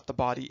to cut the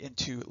body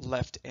into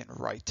left and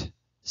right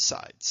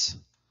sides.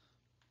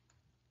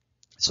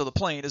 So the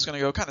plane is going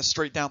to go kind of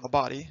straight down the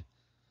body,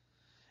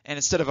 and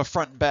instead of a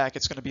front and back,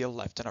 it's going to be a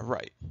left and a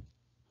right.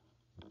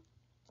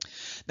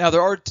 Now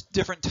there are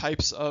different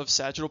types of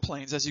sagittal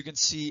planes, as you can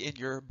see in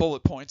your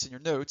bullet points in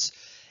your notes.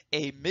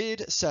 A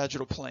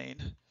mid-sagittal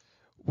plane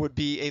would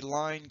be a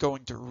line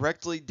going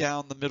directly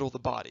down the middle of the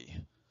body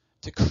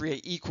to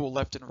create equal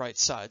left and right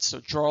sides. So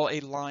draw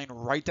a line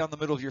right down the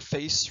middle of your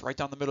face, right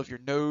down the middle of your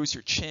nose,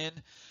 your chin.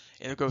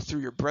 It'll go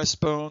through your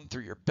breastbone,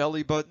 through your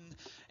belly button,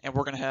 and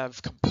we're going to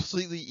have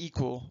completely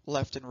equal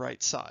left and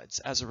right sides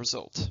as a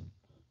result.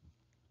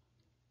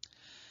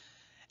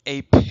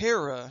 A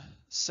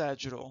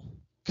parasagittal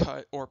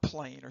cut or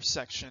plane or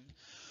section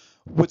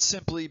would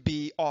simply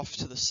be off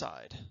to the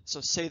side.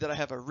 So say that I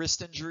have a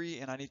wrist injury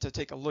and I need to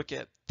take a look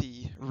at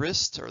the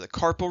wrist or the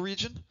carpal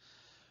region.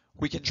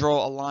 We can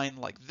draw a line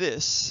like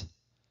this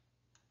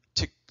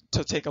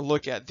to take a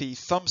look at the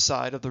thumb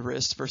side of the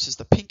wrist versus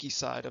the pinky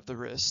side of the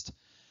wrist.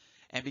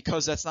 And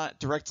because that's not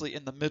directly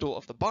in the middle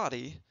of the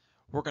body,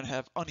 we're going to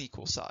have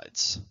unequal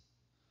sides.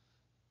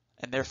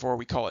 And therefore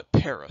we call it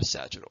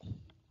parasagittal.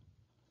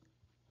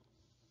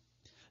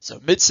 So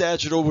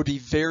mid-sagittal would be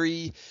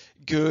very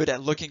good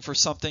at looking for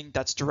something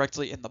that's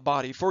directly in the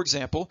body. For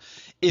example,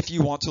 if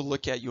you want to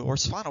look at your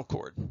spinal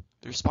cord.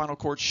 Your spinal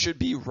cord should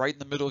be right in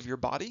the middle of your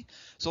body.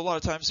 So a lot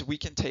of times we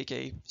can take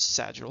a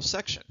sagittal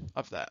section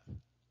of that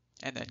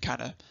and then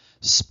kind of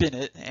spin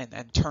it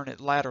and turn it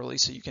laterally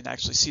so you can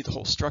actually see the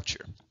whole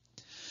structure.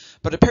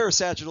 But a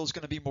parasagittal is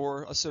going to be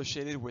more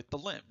associated with the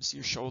limbs,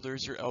 your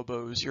shoulders, your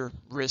elbows, your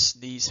wrists,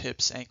 knees,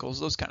 hips, ankles,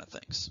 those kind of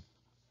things.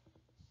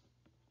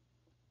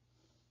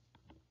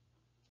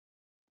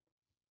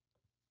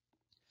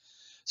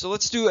 So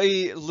let's do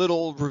a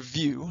little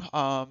review.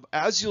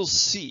 As you'll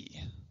see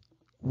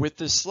with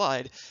this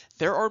slide,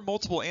 there are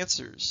multiple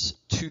answers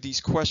to these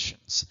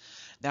questions.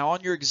 Now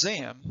on your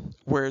exam,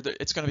 where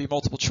it's going to be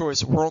multiple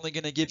choice, we're only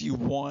going to give you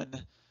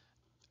one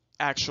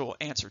actual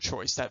answer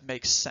choice that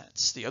makes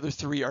sense. The other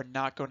three are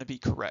not going to be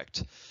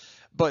correct.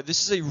 But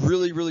this is a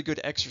really, really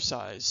good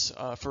exercise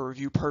for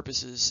review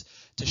purposes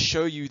to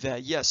show you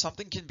that, yes,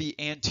 something can be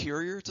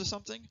anterior to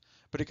something,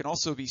 but it can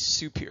also be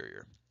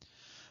superior.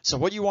 So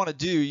what you want to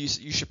do,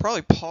 you should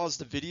probably pause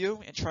the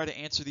video and try to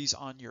answer these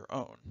on your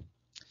own.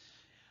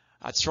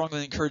 I'd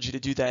strongly encourage you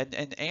to do that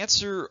and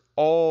answer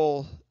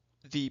all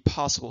the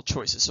possible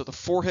choices. So the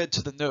forehead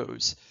to the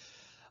nose,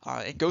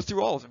 and go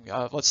through all of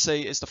them. Let's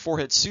say, is the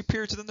forehead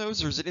superior to the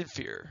nose or is it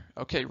inferior?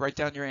 Okay, write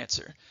down your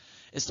answer.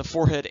 Is the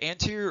forehead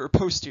anterior or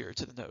posterior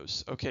to the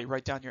nose? Okay,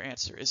 write down your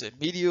answer. Is it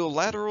medial,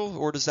 lateral,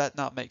 or does that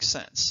not make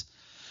sense?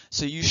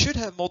 So you should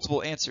have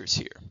multiple answers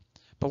here.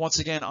 But once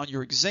again, on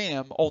your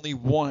exam, only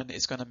one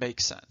is going to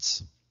make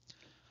sense.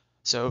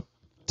 So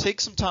take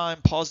some time,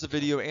 pause the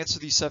video, answer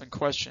these 7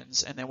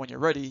 questions, and then when you're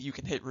ready, you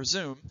can hit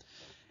resume,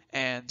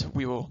 and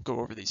we will go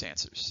over these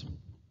answers.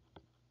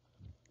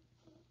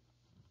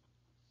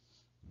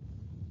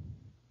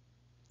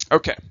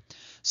 Okay,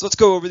 so let's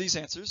go over these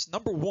answers.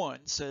 Number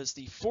 1 says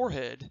the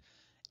forehead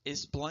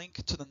is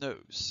blank to the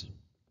nose.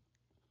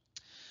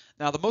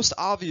 Now, the most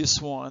obvious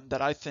one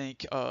that I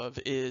think of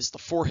is the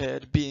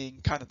forehead being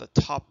kind of the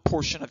top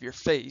portion of your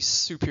face,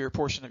 superior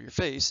portion of your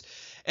face,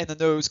 and the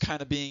nose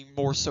kind of being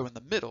more so in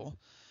the middle.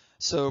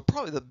 So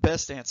probably the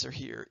best answer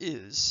here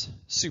is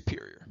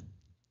superior.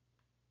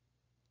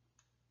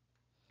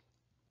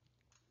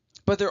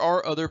 But there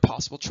are other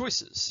possible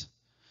choices.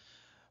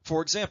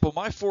 For example,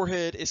 my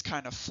forehead is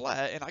kind of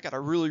flat and I got a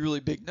really,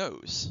 really big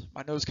nose.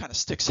 My nose kind of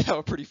sticks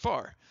out pretty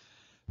far.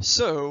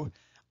 So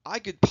I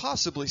could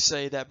possibly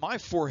say that my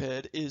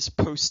forehead is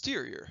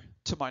posterior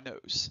to my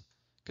nose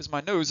because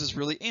my nose is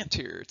really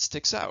anterior. It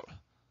sticks out.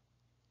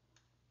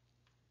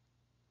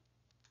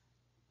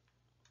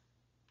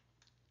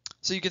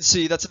 So you can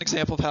see that's an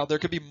example of how there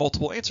could be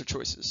multiple answer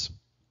choices.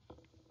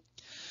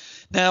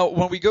 Now,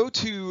 when we go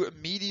to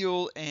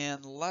medial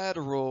and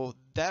lateral,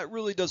 that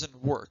really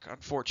doesn't work,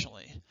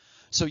 unfortunately.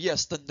 So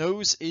yes, the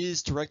nose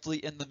is directly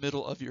in the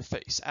middle of your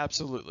face.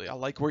 Absolutely. I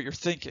like what you're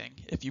thinking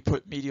if you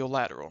put medial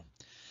lateral.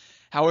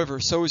 However,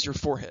 so is your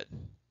forehead.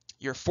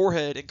 Your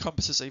forehead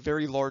encompasses a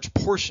very large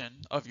portion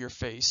of your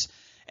face,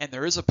 and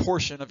there is a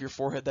portion of your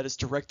forehead that is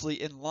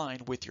directly in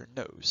line with your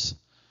nose.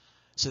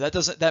 So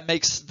that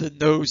makes the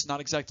nose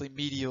not exactly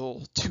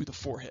medial to the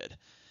forehead.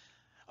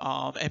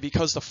 And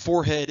because the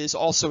forehead is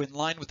also in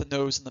line with the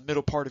nose in the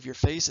middle part of your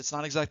face, it's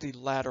not exactly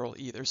lateral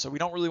either. So we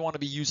don't really want to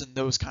be using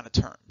those kind of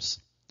terms.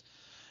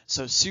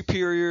 So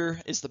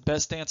superior is the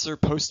best answer,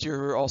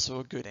 posterior also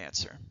a good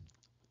answer.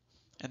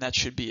 And that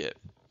should be it.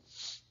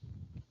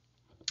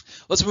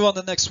 Let's move on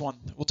to the next one.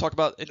 We'll talk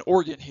about an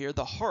organ here.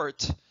 The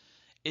heart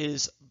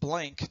is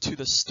blank to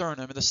the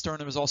sternum, and the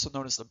sternum is also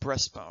known as the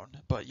breastbone,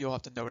 but you'll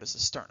have to know it as the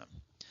sternum.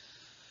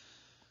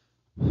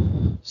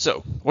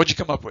 So, what'd you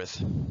come up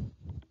with?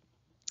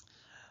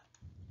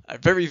 A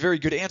very, very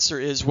good answer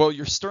is, well,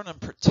 your sternum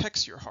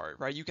protects your heart,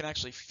 right? You can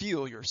actually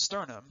feel your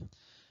sternum,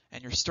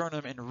 and your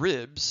sternum and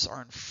ribs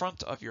are in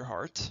front of your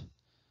heart,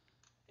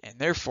 and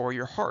therefore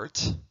your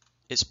heart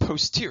is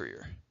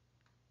posterior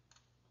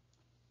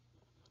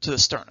to the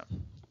sternum.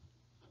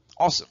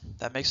 Awesome,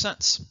 that makes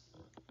sense.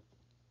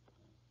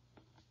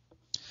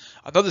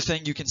 Another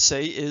thing you can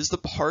say is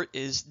the heart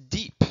is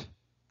deep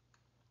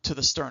to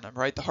the sternum,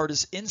 right? The heart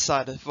is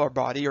inside of our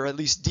body, or at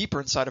least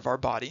deeper inside of our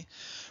body,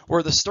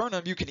 where the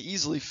sternum you can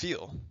easily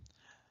feel.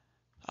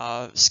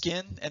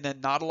 Skin, and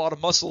then not a lot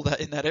of muscle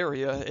in that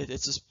area.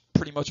 It's just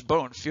pretty much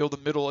bone. Feel the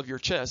middle of your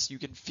chest. You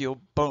can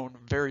feel bone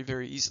very,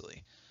 very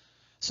easily.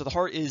 So the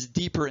heart is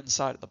deeper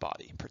inside of the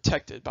body,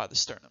 protected by the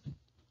sternum.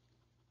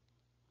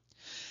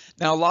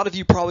 Now, a lot of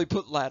you probably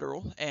put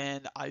lateral,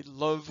 and I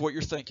love what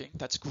you're thinking.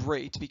 That's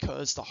great,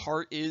 because the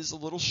heart is a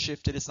little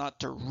shifted. It's not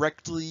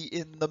directly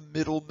in the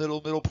middle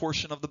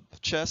portion of the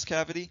chest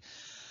cavity.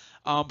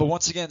 But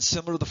once again,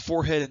 similar to the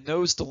forehead and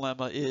nose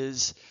dilemma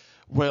is,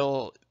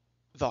 well,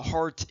 the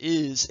heart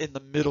is in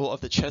the middle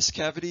of the chest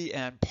cavity,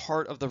 and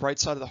part of the right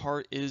side of the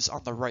heart is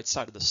on the right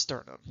side of the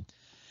sternum.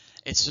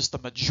 It's just the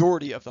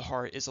majority of the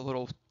heart is a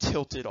little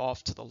tilted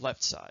off to the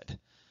left side.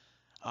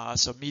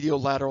 So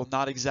medial lateral,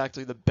 not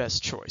exactly the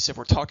best choice. If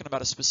we're talking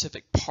about a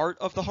specific part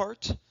of the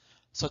heart,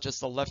 such as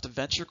the left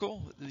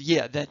ventricle,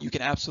 yeah, then you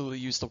can absolutely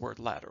use the word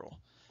lateral.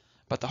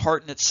 But the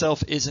heart in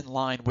itself is in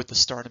line with the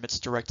sternum.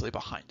 It's directly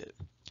behind it.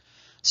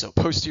 So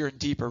posterior and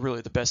deep are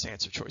really the best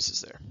answer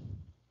choices there.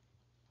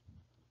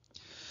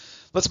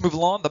 Let's move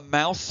along. The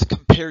mouth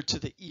compared to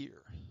the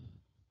ear.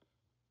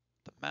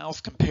 The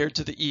mouth compared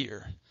to the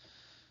ear.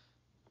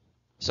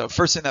 So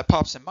first thing that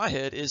pops in my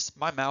head is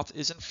my mouth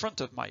is in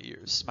front of my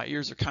ears. My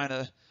ears are kind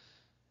of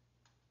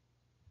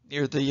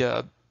near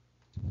the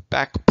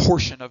back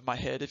portion of my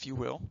head, if you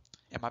will,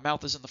 and my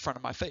mouth is in the front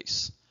of my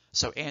face.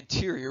 So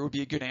anterior would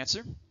be a good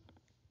answer.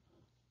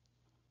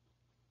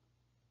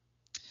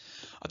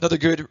 Another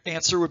good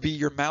answer would be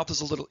your mouth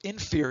is a little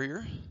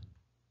inferior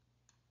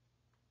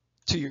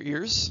to your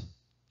ears.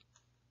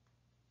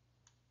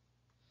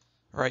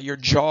 All right, your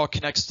jaw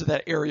connects to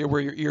that area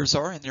where your ears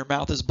are, and your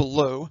mouth is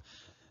below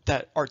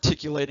that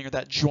articulating or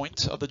that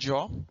joint of the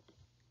jaw.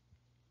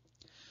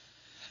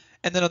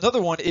 And then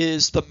another one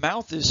is the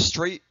mouth is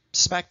straight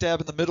smack dab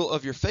in the middle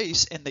of your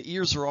face and the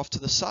ears are off to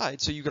the side.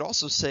 So you could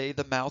also say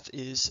the mouth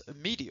is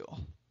medial.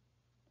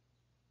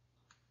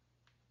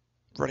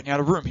 Running out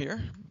of room here.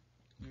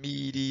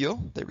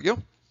 Medial. There we go.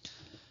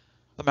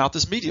 The mouth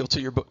is medial to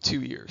your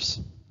two ears.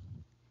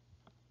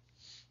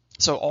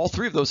 So all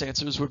three of those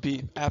answers would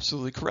be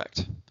absolutely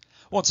correct.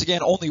 Once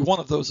again, only one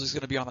of those is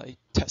going to be on a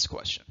test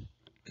question.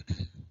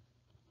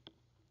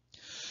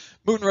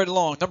 Moving right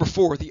along, number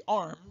 4, the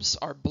arms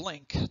are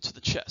blank to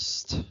the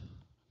chest.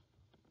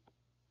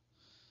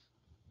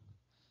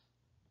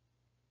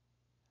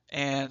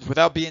 And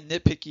without being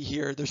nitpicky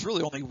here, there's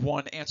really only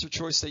one answer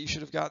choice that you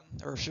should have gotten,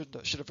 or should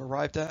have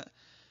arrived at,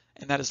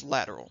 and that is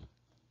lateral.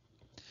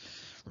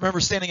 Remember,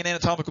 standing in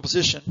anatomical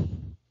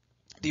position,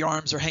 the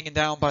arms are hanging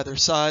down by their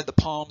side, the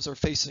palms are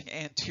facing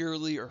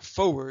anteriorly or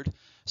forward,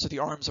 so the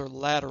arms are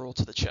lateral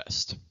to the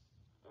chest.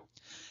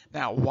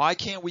 Now, why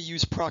can't we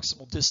use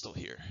proximal distal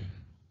here?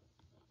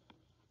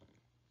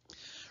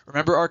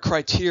 Remember our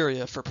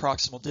criteria for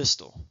proximal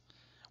distal.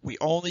 We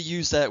only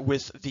use that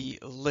with the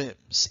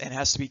limbs, and it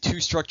has to be two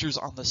structures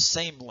on the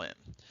same limb.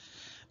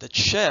 The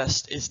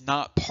chest is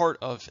not part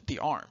of the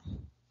arm.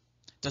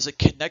 Does it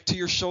connect to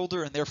your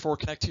shoulder and therefore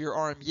connect to your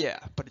arm? Yeah,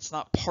 but it's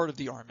not part of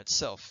the arm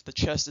itself. The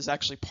chest is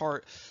actually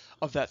part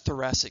of that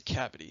thoracic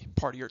cavity,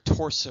 part of your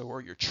torso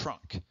or your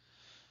trunk.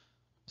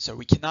 So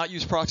we cannot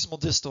use proximal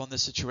distal in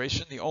this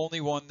situation. The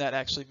only one that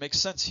actually makes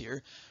sense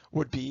here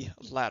would be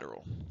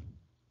lateral.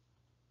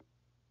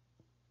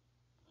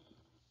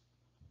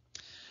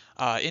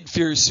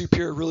 Inferior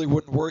superior really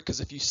wouldn't work, because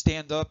if you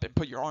stand up and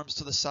put your arms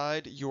to the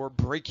side, your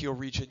brachial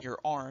region, your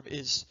arm,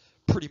 is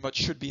pretty much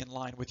should be in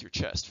line with your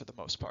chest for the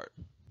most part.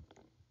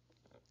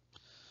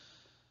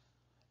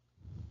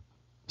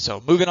 So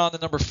moving on to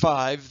number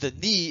 5, the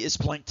knee is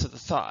blank to the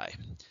thigh.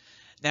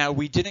 Now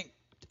we didn't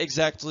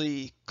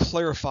exactly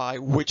clarify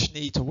which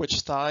knee to which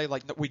thigh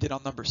like we did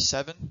on number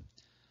 7.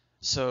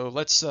 So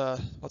let's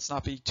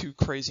not be too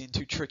crazy and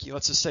too tricky.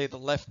 Let's just say the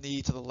left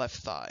knee to the left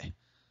thigh.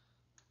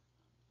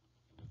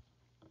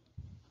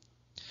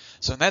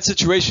 So in that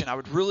situation, I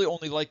would really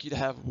only like you to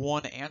have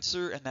one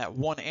answer, and that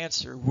one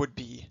answer would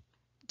be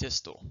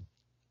distal.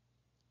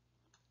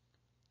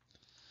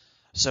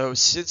 So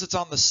since it's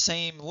on the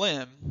same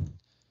limb,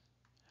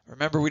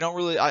 remember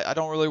I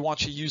don't really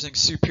want you using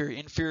superior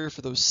inferior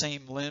for those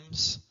same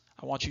limbs.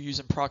 I want you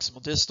using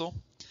proximal distal.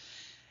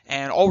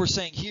 And all we're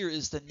saying here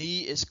is the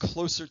knee is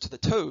closer to the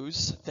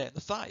toes than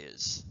the thigh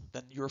is,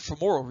 than your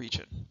femoral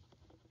region.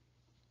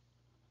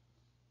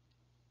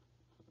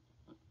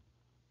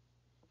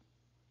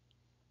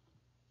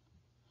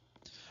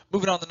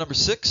 Moving on to number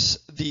 6,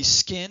 the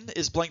skin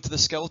is blank to the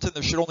skeleton.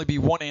 There should only be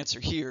one answer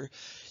here.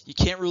 You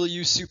can't really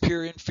use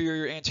superior,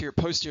 inferior, anterior,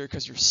 posterior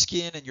because your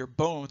skin and your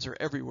bones are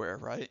everywhere,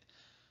 right?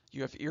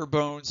 You have ear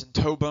bones and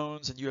toe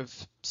bones, and you have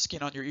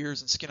skin on your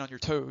ears and skin on your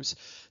toes.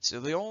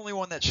 So the only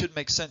one that should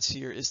make sense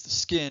here is the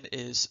skin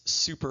is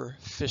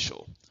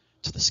superficial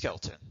to the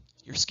skeleton.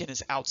 Your skin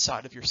is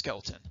outside of your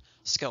skeleton.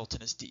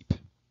 Skeleton is deep.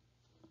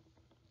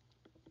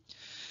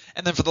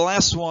 And then for the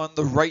last one,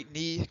 the right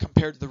knee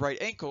compared to the right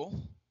ankle,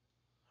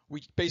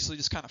 we basically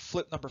just kind of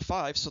flip number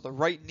 5. So the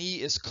right knee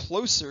is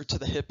closer to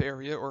the hip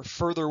area or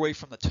further away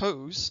from the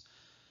toes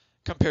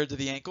compared to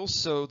the ankle.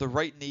 So the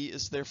right knee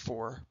is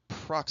therefore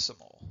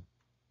proximal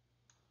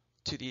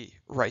to the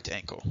right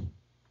ankle.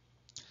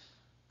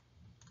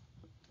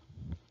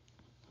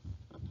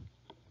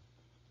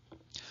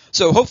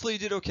 So hopefully you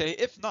did okay.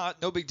 If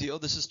not, no big deal.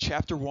 This is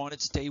chapter 1.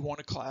 It's day 1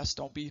 of class.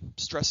 Don't be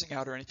stressing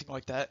out or anything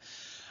like that.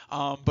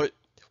 But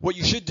what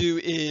you should do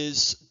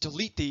is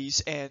delete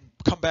these and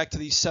come back to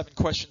these 7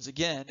 questions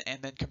again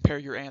and then compare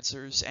your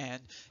answers and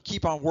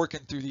keep on working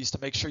through these to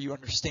make sure you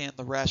understand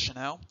the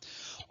rationale.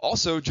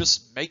 Also,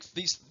 just make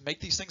these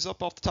things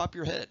up off the top of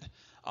your head.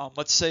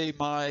 Let's say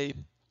my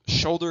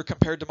shoulder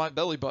compared to my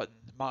belly button,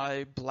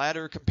 my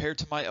bladder compared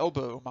to my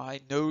elbow,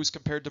 my nose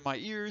compared to my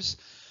ears,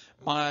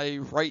 my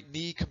right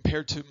knee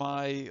compared to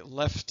my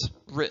left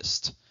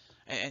wrist.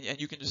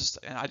 And you can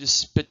I just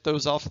spit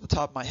those off at the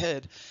top of my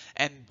head,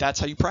 and that's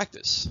how you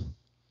practice.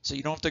 So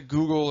you don't have to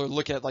Google or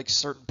look at like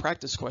certain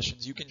practice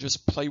questions. You can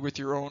just play with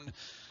your own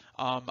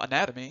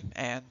anatomy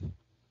and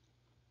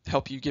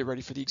help you get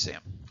ready for the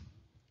exam.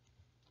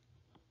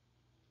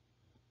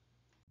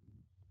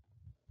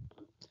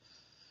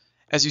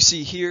 As you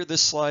see here,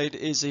 this slide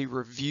is a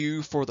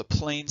review for the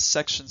planes,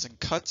 sections, and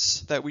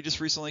cuts that we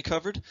just recently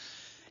covered.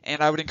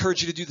 And I would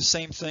encourage you to do the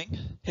same thing.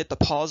 Hit the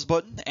pause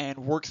button and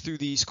work through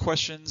these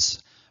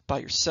questions by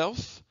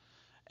yourself.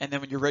 And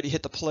then when you're ready,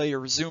 hit the play or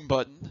resume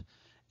button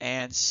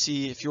and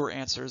see if your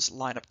answers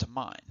line up to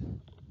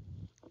mine.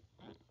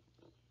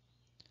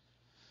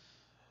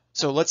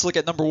 So let's look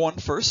at number 1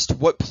 first.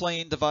 What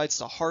plane divides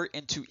the heart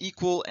into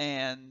equal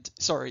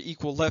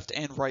left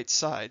and right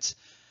sides?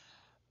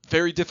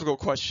 Very difficult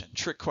question,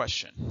 trick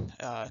question,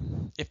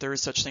 if there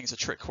is such thing as a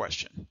trick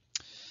question.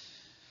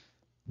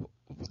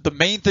 The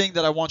main thing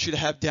that I want you to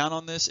have down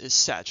on this is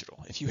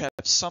sagittal. If you have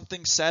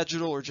something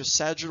sagittal or just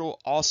sagittal,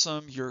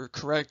 awesome, you're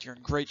correct, you're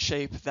in great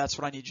shape. That's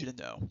what I need you to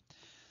know.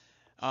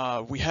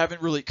 We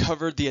haven't really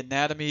covered the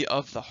anatomy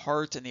of the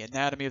heart and the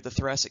anatomy of the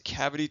thoracic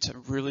cavity to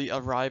really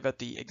arrive at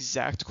the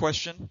exact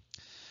question.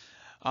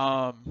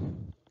 But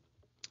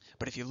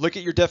if you look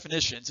at your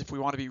definitions, if we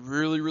want to be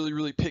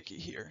really picky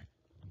here,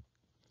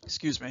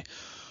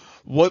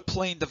 what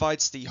plane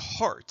divides the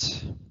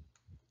heart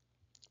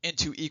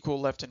into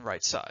equal left and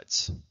right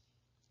sides?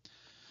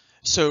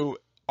 So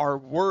our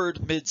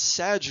word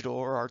mid-sagittal,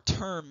 or our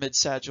term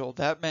mid-sagittal,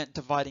 that meant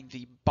dividing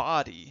the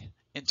body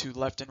into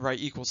left and right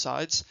equal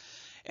sides.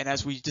 And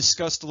as we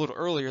discussed a little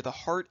earlier, the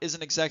heart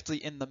isn't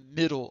exactly in the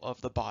middle of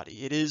the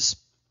body. It is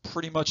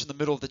pretty much in the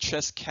middle of the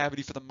chest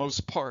cavity for the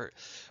most part,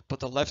 but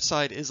the left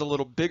side is a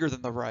little bigger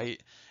than the right,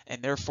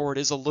 and therefore it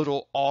is a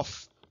little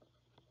off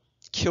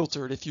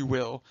kiltered, if you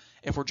will,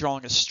 if we're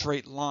drawing a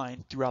straight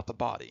line throughout the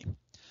body.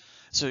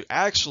 So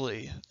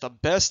actually, the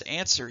best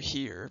answer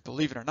here,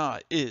 believe it or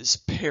not, is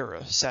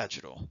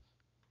parasagittal,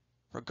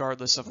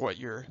 regardless of what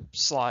your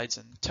slides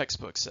and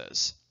textbook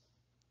says.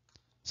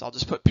 So I'll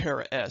just put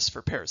para-S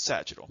for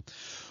parasagittal.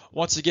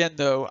 Once again,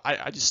 though,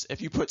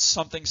 if you put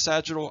something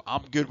sagittal,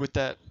 I'm good with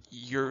that.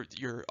 Your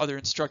other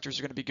instructors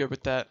are going to be good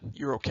with that.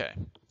 You're okay.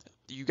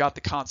 You got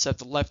the concept.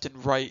 The left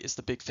and right is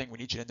the big thing we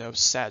need you to know.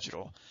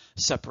 Sagittal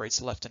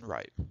separates left and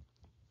right.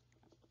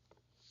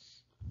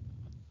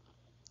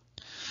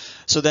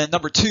 So then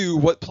number 2,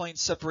 what plane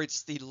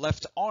separates the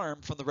left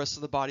arm from the rest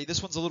of the body?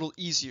 This one's a little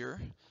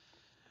easier.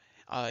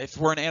 If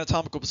we're in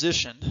anatomical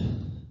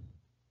position,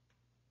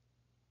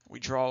 we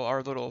draw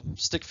our little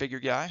stick figure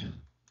guy.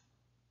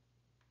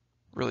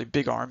 Really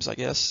big arms, I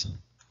guess.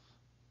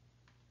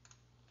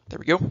 There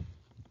we go.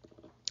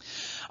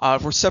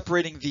 If we're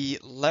separating the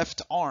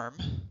left arm,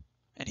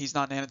 and he's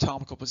not in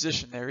anatomical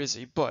position, there is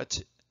a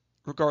but,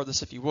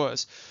 regardless if he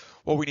was,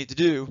 what we need to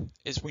do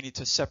is we need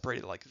to separate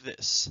it like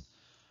this.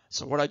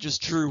 So what I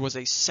just drew was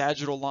a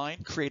sagittal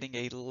line, creating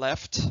a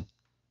left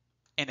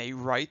and a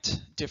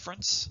right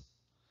difference.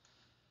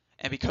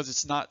 And because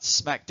it's not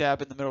smack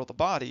dab in the middle of the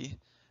body,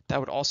 that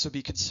would also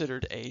be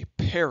considered a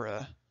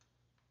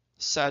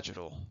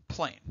parasagittal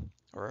plane.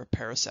 or a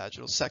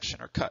parasagittal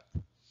section or cut.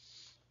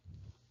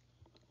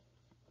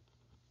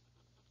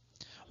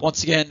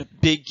 Once again,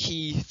 big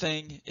key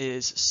thing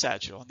is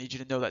sagittal. I need you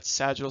to know that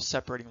sagittal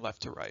separating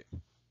left to right.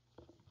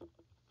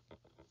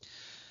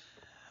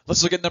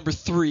 Let's look at number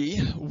 3.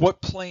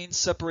 What plane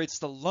separates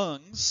the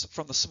lungs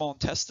from the small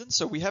intestine?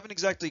 So we haven't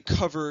exactly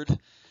covered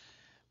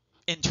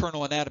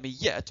internal anatomy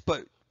yet,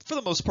 but for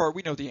the most part,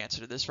 we know the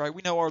answer to this, right?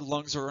 We know our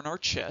lungs are in our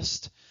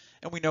chest,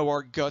 and we know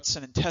our guts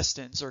and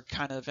intestines are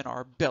kind of in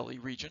our belly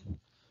region.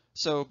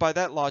 So by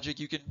that logic,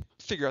 you can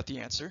figure out the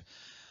answer.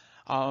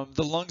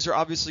 The lungs are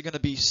obviously going to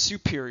be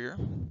superior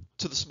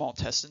to the small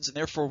intestines, and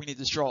therefore we need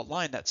to draw a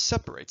line that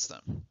separates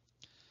them.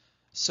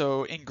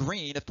 So in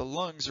green, if the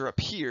lungs are up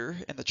here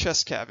in the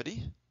chest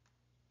cavity,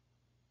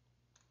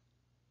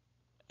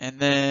 and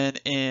then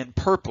in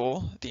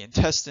purple, the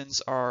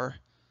intestines are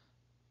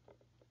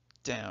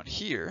down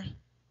here,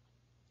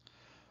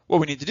 what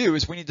we need to do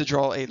is we need to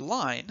draw a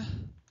line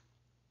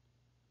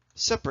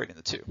separating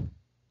the two.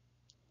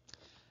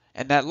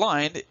 And that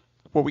line,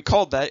 what we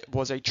called that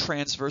was a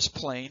transverse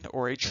plane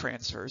or a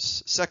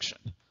transverse section.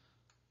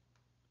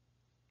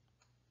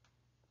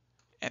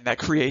 And that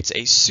creates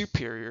a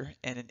superior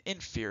and an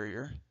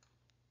inferior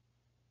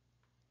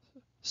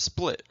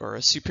split, or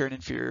a superior and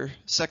inferior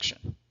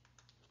section.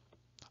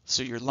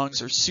 So your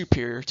lungs are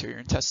superior to your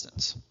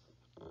intestines.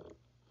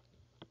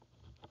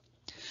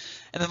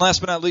 And then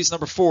last but not least,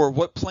 number 4,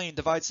 what plane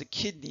divides the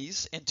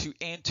kidneys into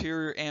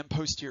anterior and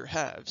posterior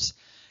halves?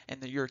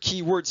 And your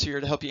key words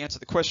here to help you answer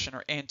the question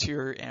are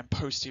anterior and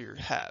posterior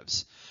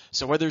halves.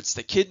 So whether it's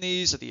the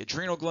kidneys or the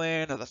adrenal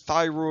gland or the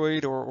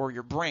thyroid or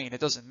your brain, it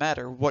doesn't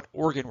matter what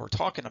organ we're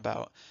talking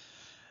about.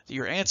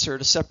 Your answer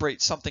to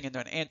separate something into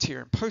an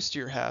anterior and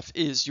posterior half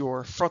is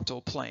your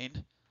frontal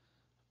plane.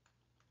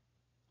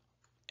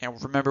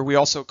 And remember, we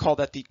also call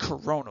that the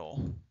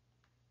coronal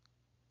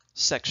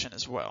section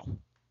as well.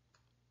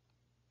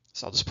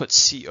 So I'll just put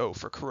CO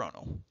for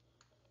coronal.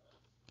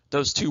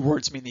 Those two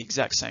words mean the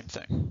exact same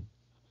thing.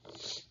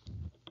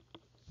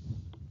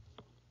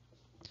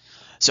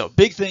 So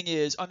big thing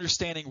is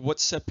understanding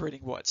what's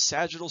separating what.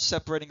 Sagittal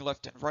separating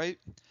left and right.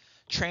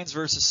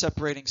 Transverse is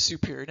separating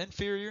superior and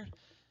inferior.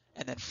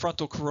 And then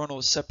frontal coronal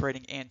is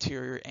separating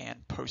anterior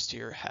and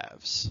posterior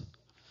halves.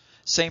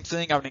 Same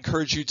thing, I would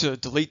encourage you to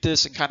delete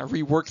this and kind of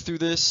rework through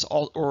this,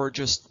 or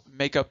just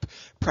make up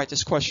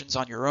practice questions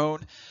on your own.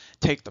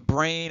 Take the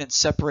brain and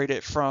separate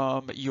it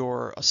from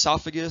your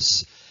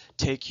esophagus.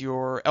 Take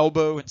your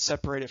elbow and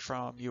separate it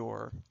from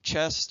your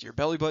chest, your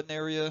belly button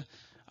area.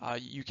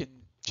 You can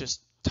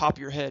just top of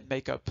your head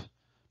make up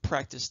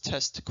practice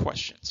test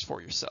questions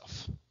for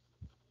yourself.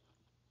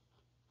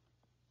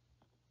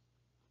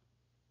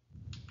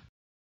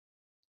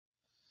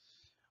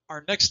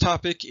 Our next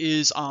topic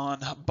is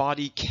on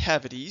body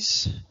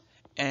cavities.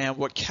 And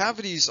what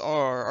cavities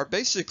are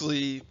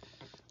basically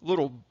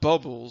little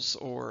bubbles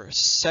or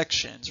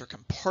sections or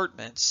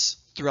compartments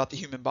throughout the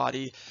human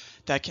body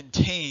that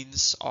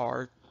contains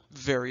our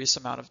various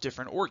amount of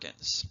different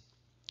organs.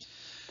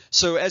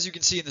 So as you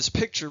can see in this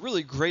picture,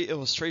 really great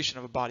illustration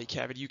of a body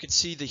cavity. You can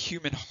see the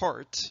human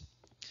heart,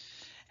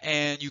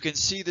 and you can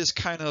see this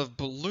kind of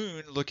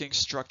balloon looking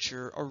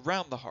structure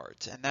around the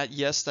heart. And that,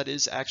 yes, that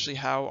is actually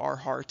how our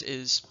heart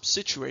is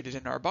situated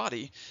in our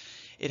body.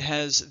 It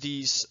has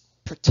these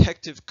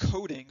protective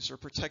coatings or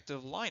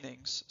protective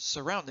linings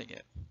surrounding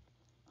it.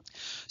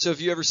 So if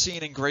you ever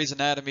seen in Grey's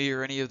Anatomy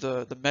or any of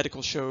the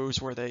medical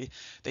shows where they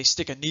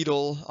stick a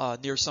needle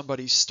near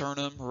somebody's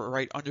sternum or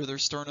right under their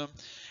sternum,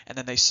 and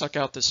then they suck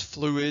out this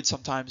fluid,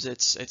 sometimes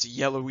it's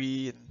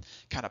yellowy and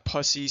kind of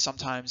pussy,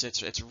 sometimes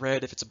it's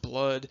red if it's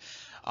blood.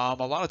 A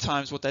lot of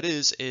times what that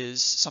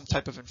is some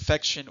type of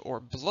infection or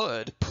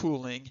blood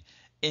pooling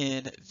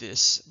in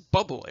this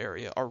bubble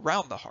area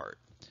around the heart,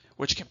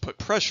 which can put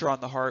pressure on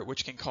the heart,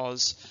 which can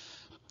cause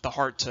the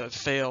heart to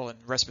fail and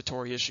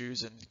respiratory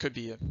issues, and could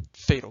be a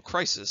fatal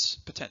crisis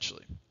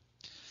potentially.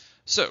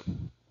 So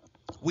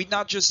we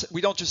don't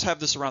just have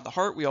this around the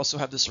heart, we also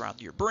have this around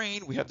your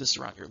brain, we have this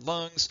around your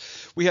lungs,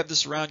 we have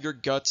this around your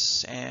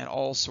guts and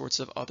all sorts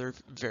of other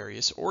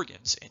various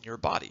organs in your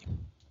body.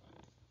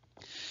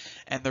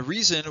 And the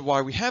reason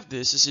why we have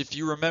this is, if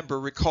you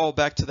recall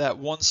back to that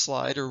one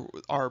slide, or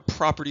our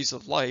properties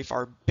of life,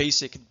 our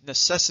basic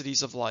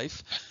necessities of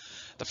life,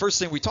 the first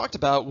thing we talked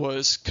about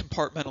was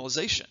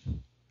compartmentalization,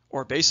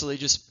 or basically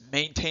just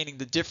maintaining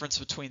the difference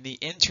between the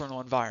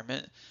internal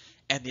environment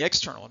and the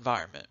external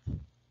environment.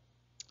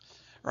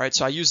 Right?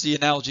 So I use the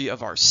analogy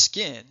of our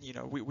skin.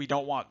 We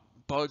don't want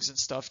bugs and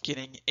stuff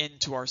getting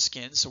into our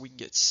skin so we can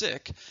get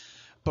sick,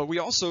 but we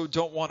also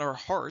don't want our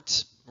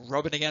heart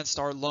rubbing against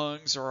our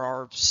lungs, or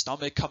our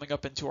stomach coming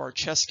up into our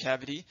chest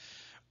cavity,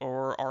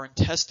 or our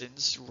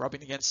intestines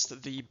rubbing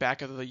against the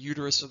back of the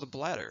uterus or the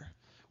bladder.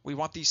 We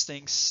want these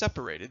things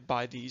separated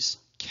by these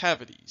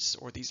cavities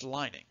or these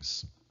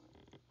linings.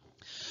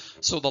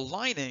 So the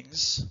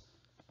linings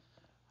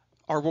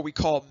are what we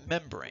call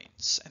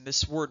membranes, and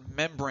this word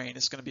membrane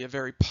is going to be a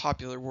very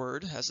popular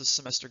word as the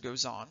semester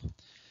goes on.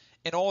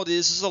 And all it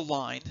is a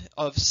line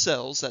of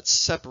cells that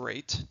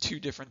separate two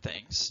different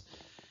things.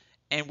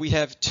 and we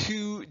have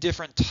two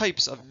different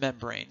types of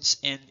membranes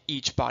in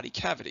each body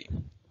cavity.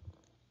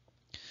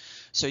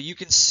 So you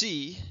can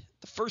see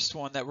the first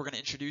one that we're going to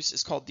introduce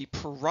is called the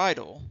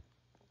parietal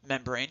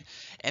membrane,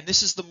 and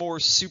this is the more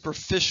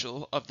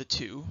superficial of the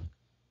two,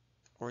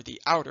 or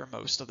the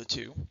outermost of the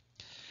two.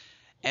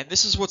 And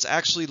this is what's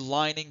actually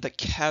lining the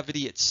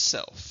cavity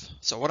itself.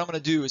 So what I'm going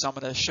to do is I'm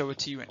going to show it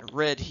to you in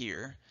red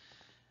here,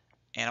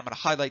 and I'm going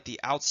to highlight the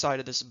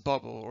outside of this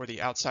bubble, or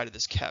the outside of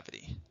this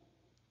cavity.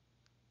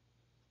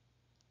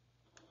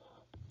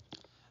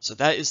 So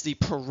that is the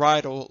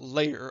parietal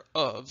layer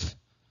of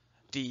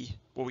the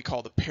what we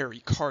call the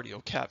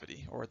pericardial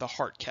cavity, or the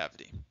heart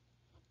cavity.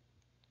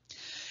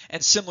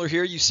 And similar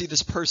here, you see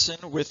this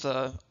person with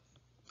a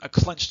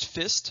clenched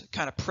fist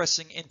kind of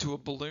pressing into a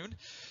balloon.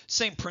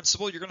 Same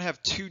principle, you're going to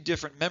have two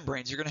different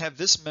membranes. You're going to have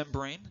this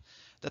membrane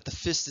that the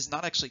fist is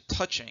not actually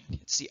touching.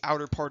 It's the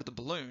outer part of the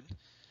balloon.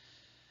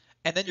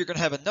 And then you're going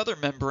to have another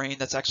membrane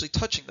that's actually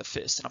touching the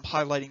fist, and I'm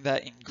highlighting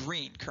that in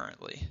green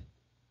currently,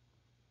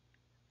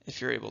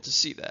 if you're able to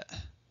see that.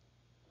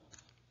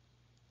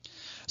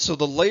 So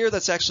the layer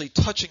that's actually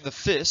touching the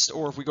fist,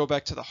 or if we go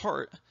back to the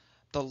heart,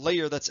 the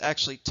layer that's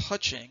actually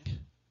touching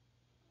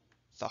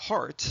the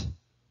heart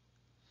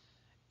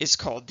is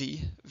called the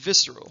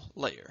visceral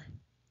layer.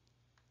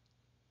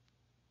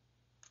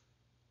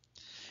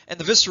 And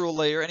the visceral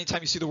layer,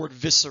 anytime you see the word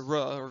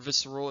viscera or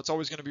visceral, it's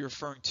always going to be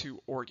referring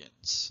to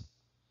organs.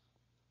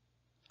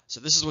 So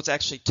this is what's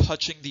actually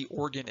touching the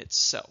organ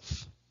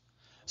itself.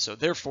 So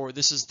therefore,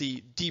 this is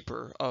the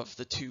deeper of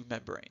the two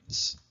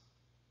membranes.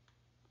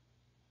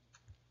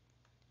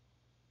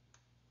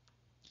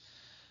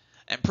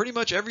 And pretty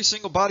much every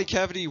single body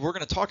cavity we're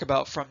going to talk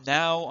about from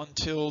now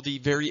until the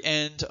very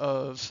end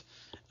of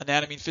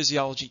Anatomy and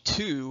Physiology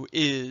 2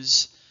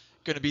 is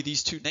going to be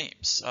these two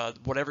names.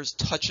 Whatever's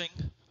touching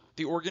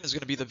the organ is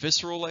going to be the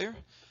visceral layer,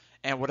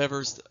 and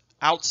whatever's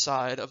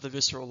outside of the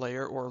visceral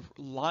layer or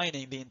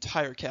lining the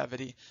entire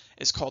cavity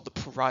is called the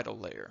parietal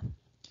layer.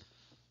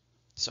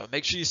 So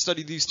make sure you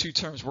study these two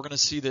terms. We're going to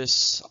see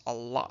this a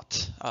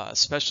lot,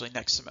 especially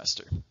next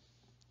semester.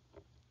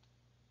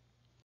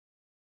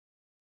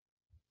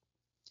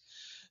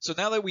 So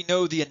now that we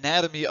know the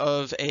anatomy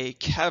of a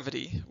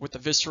cavity with the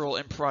visceral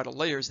and parietal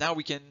layers, now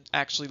we can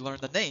actually learn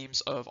the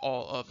names of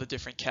all of the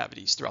different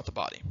cavities throughout the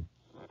body.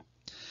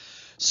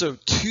 So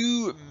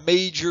two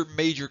major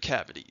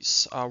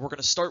cavities. We're going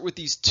to start with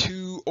these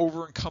two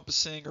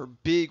over-encompassing or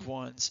big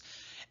ones,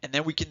 and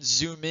then we can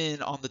zoom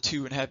in on the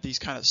two and have these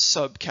kind of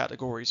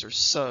subcategories or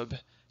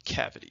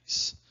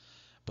sub-cavities.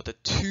 But the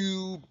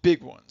two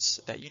big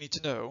ones that you need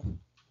to know,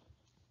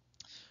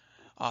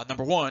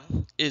 number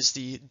one is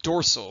the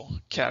dorsal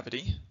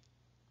cavity,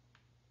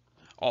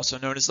 also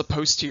known as the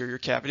posterior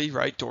cavity,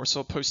 right?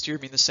 Dorsal, posterior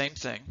mean the same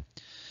thing.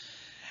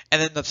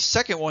 And then the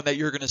second one that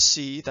you're going to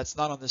see that's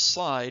not on this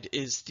slide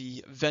is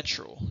the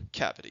ventral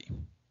cavity.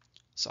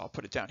 So I'll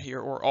put it down here,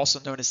 or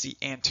also known as the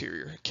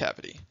anterior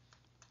cavity.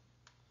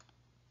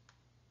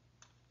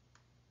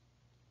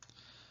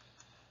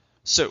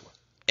 So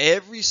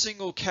every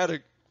single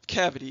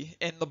cavity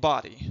in the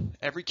body,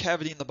 every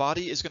cavity in the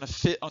body is going to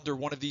fit under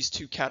one of these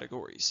two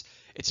categories.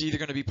 It's either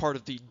going to be part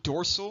of the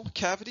dorsal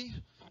cavity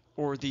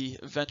or the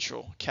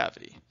ventral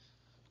cavity,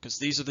 because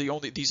these are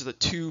the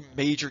two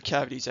major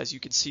cavities as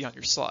you can see on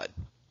your slide.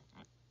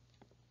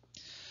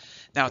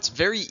 Now it's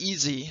very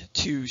easy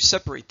to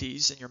separate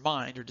these in your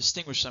mind or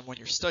distinguish them when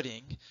you're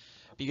studying,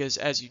 because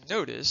as you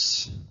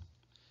notice,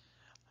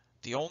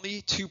 the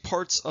only two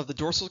parts of the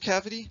dorsal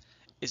cavity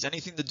is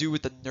anything to do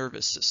with the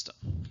nervous system.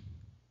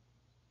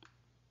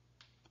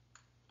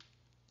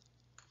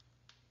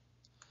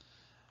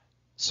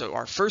 So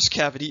our first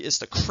cavity is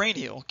the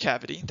cranial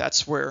cavity.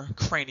 That's where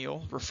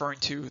cranial, referring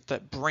to the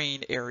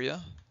brain area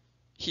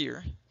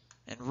here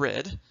in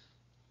red.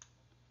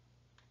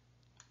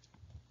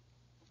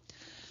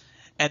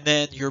 And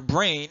then your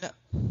brain,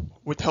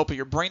 with the help of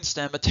your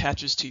brainstem,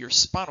 attaches to your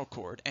spinal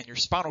cord, and your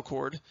spinal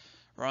cord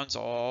runs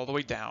all the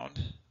way down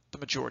the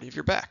majority of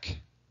your back.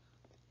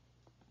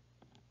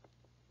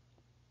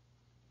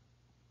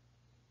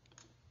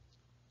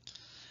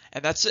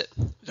 And that's it.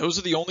 Those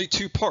are the only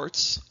two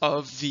parts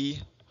of the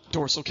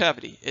dorsal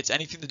cavity. It's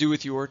anything to do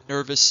with your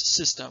nervous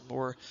system,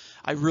 or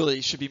I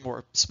really should be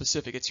more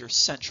specific, it's your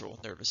central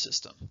nervous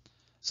system.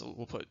 So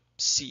we'll put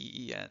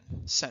CEN,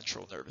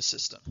 central nervous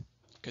system,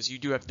 because you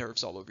do have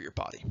nerves all over your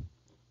body.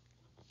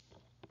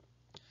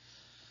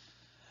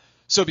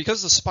 So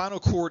because the spinal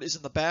cord is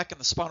in the back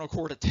and the spinal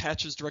cord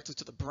attaches directly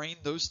to the brain,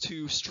 those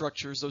two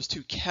structures, those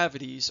two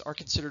cavities are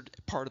considered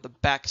part of the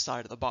back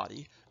side of the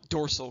body,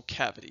 dorsal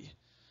cavity.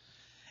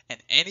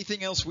 And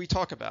anything else we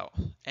talk about,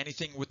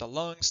 anything with the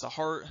lungs, the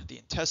heart, the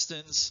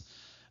intestines,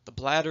 the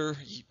bladder,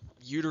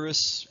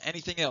 uterus,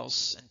 anything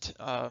else,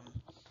 and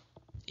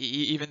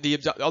even the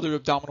other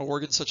abdominal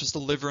organs such as the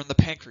liver and the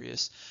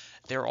pancreas,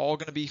 they're all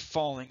going to be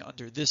falling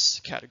under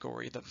this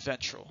category, the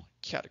ventral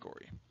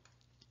category.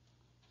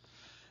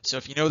 So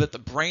if you know that the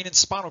brain and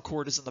spinal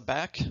cord is in the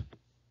back,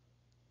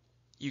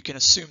 you can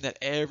assume that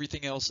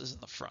everything else is in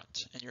the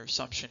front, and your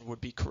assumption would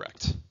be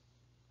correct.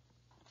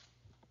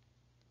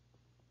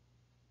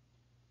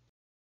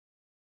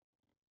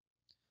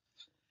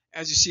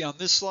 As you see on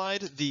this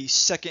slide, the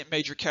second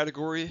major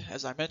category,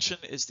 as I mentioned,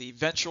 is the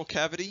ventral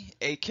cavity,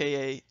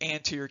 aka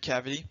anterior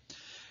cavity.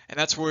 And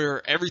that's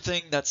where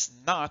everything that's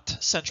not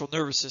central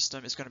nervous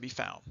system is going to be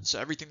found. So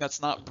everything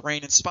that's not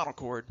brain and spinal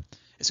cord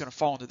is going to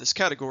fall into this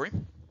category.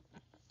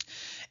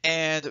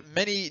 And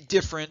many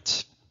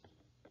different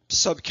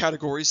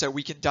subcategories that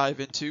we can dive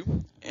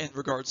into in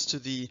regards to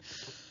the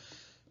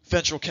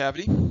ventral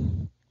cavity.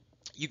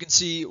 You can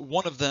see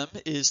one of them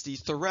is the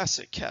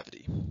thoracic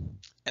cavity.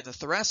 And the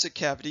thoracic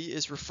cavity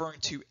is referring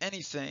to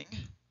anything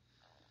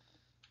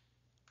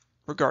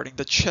regarding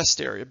the chest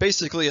area.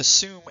 Basically,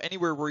 assume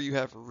anywhere where you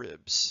have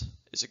ribs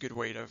is a good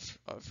way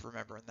of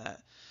remembering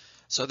that.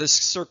 So this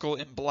circle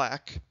in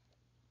black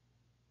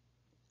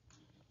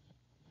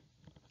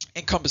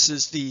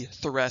encompasses the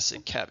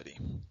thoracic cavity.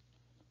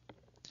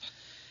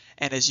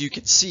 And as you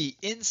can see,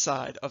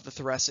 inside of the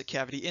thoracic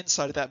cavity,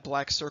 inside of that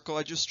black circle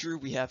I just drew,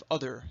 we have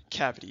other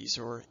cavities,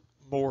 or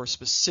more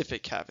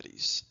specific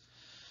cavities.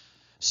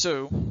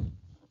 So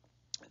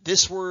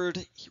this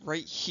word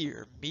right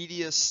here,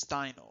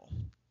 mediastinal,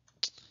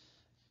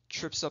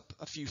 trips up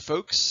a few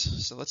folks,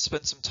 so let's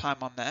spend some time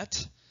on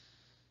that.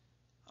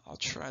 I'll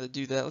try to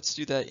do that. Let's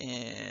do that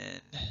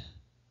in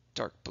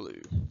dark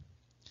blue.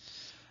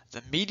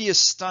 The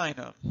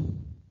mediastinum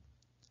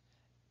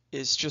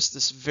is just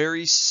this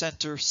very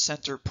center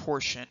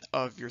portion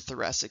of your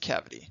thoracic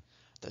cavity,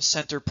 the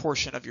center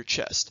portion of your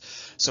chest.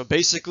 So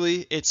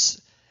basically,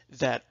 it's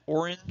that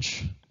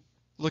orange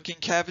looking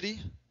cavity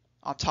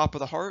on top of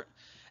the heart,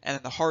 and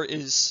then the heart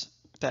is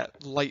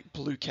that light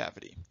blue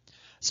cavity.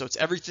 So it's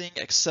everything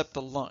except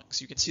the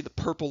lungs. You can see the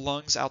purple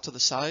lungs out to the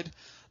side.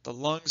 The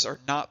lungs are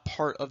not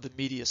part of the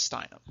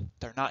mediastinum.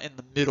 They're not in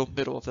the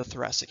middle of the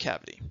thoracic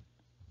cavity.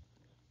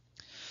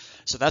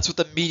 So that's what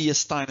the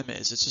mediastinum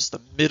is. It's just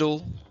the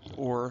middle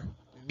or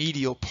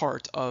medial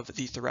part of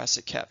the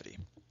thoracic cavity.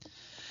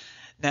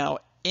 Now,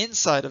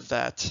 inside of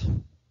that,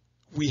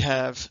 we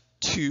have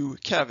two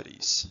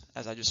cavities,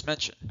 as I just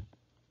mentioned.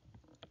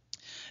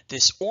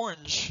 This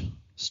orange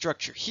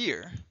structure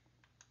here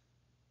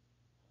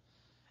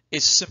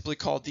is simply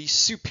called the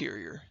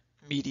superior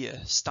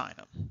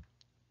mediastinum.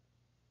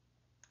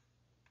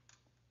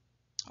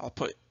 I'll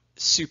put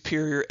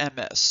superior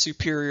MS,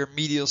 superior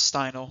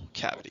mediastinal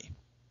cavity.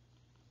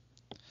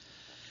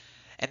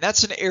 And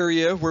that's an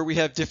area where we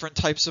have different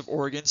types of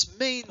organs.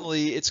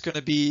 Mainly, it's going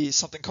to be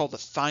something called the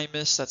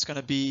thymus that's going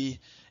to be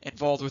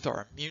involved with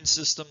our immune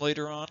system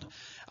later on.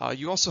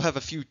 You also have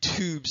a few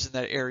tubes in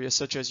that area,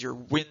 such as your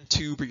wind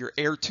tube or your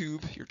air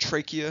tube, your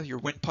trachea, your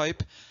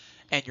windpipe,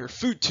 and your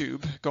food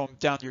tube going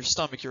down your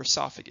stomach, your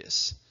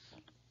esophagus.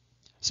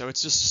 So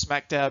it's just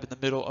smack dab in the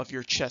middle of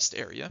your chest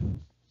area.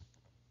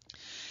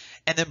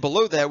 And then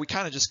below that, we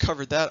kind of just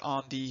covered that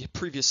on the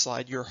previous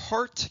slide. Your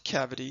heart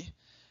cavity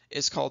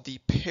is called the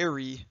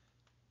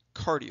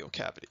pericardial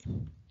cavity.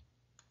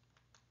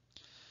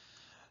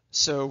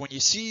 So when you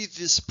see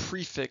this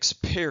prefix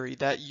peri,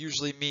 that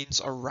usually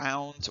means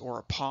around or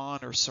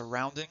upon or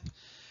surrounding.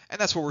 And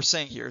that's what we're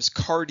saying here is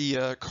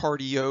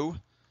cardio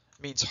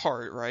means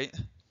heart, right?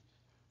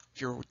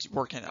 If you're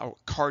working out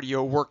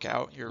cardio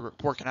workout, you're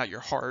working out your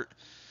heart.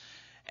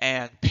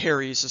 And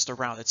peri is just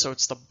around it. So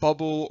it's the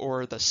bubble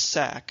or the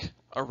sac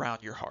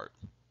around your heart.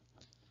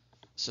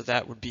 So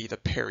that would be the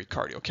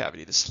pericardial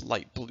cavity, this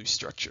light blue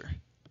structure.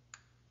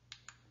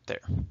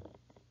 There.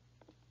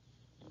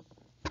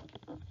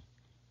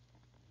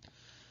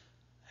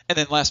 And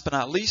then last but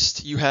not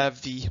least, you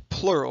have the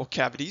pleural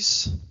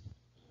cavities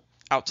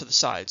out to the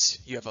sides.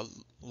 You have a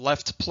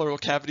left pleural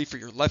cavity for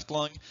your left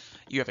lung.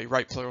 You have a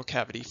right pleural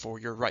cavity for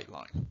your right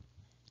lung.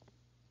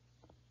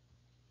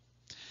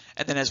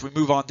 And then as we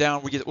move on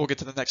down, we'll get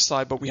to the next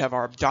slide, but we have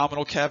our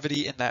abdominal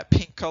cavity in that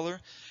pink color,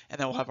 and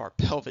then we'll have our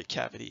pelvic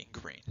cavity in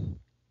green.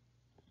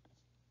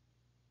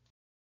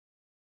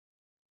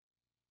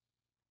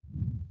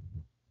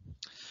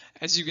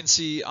 As you can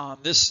see on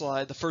this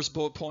slide, the first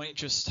bullet point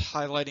just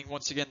highlighting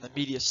once again the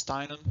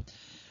mediastinum.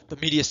 The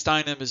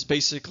mediastinum is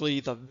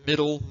basically the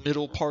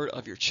middle part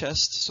of your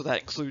chest, so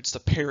that includes the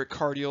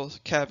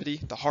pericardial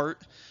cavity, the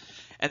heart,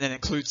 and then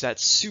includes that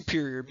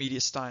superior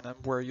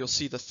mediastinum where you'll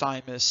see the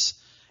thymus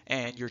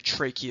and your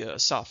trachea,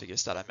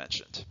 esophagus that I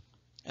mentioned.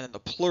 And then the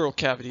pleural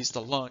cavity is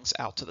the lungs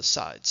out to the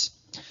sides.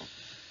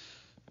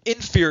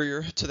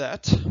 Inferior to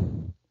that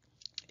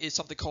is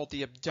something called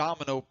the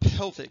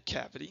abdominopelvic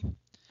cavity.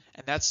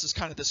 And that's just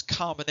kind of this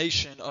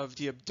combination of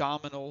the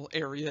abdominal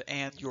area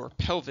and your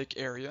pelvic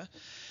area.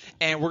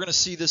 And we're going to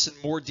see this in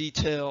more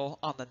detail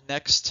on the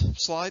next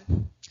slide.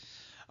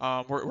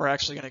 We're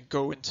actually going to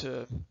go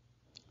into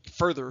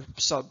further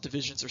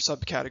subdivisions or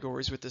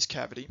subcategories with this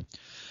cavity.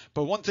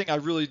 But one thing I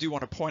really do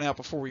want to point out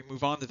before we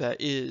move on to that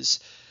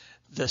is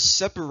the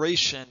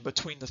separation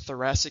between the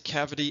thoracic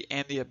cavity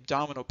and the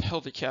abdominal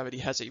pelvic cavity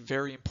has a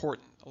very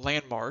important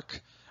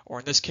landmark, or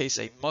in this case,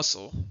 a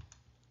muscle.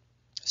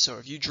 So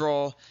if you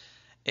draw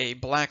a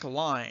black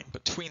line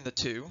between the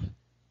two,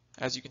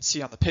 as you can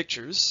see on the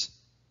pictures,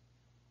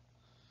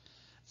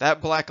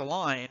 that black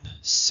line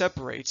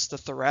separates the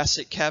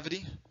thoracic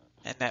cavity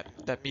and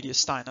that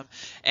mediastinum,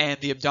 and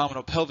the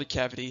abdominal pelvic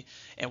cavity.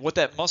 And what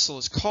that muscle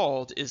is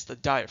called is the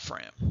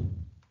diaphragm.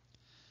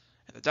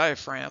 And the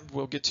diaphragm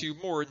we'll get to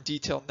more in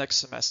detail next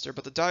semester,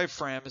 but the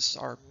diaphragm is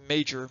our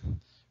major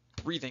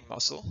breathing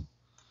muscle.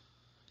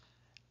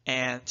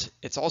 And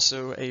it's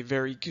also a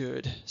very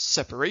good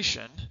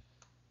separation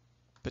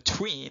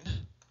between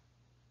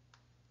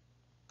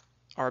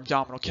our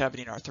abdominal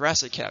cavity and our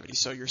thoracic cavity.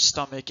 So your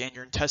stomach and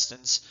your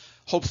intestines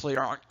hopefully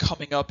aren't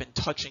coming up and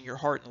touching your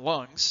heart and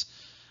lungs.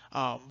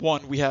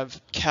 One, we have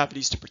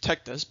cavities to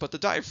protect us, but the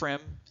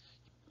diaphragm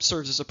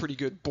serves as a pretty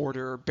good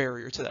border or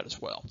barrier to that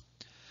as well.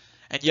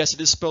 And yes,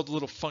 it is spelled a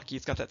little funky.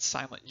 It's got that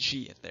silent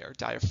G in there.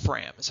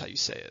 Diaphragm is how you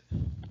say it.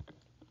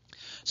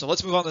 So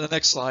let's move on to the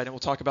next slide, and we'll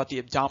talk about the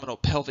abdominal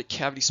pelvic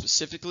cavity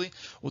specifically.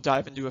 We'll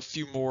dive into a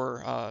few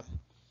more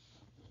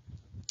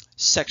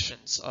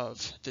sections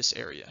of this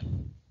area.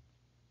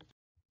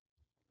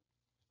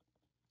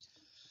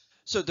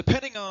 So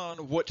depending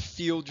on what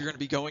field you're going to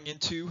be going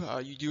into,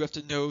 you do have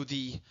to know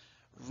the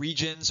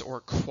regions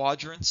or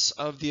quadrants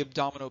of the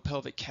abdominal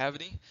pelvic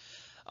cavity.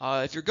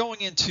 If you're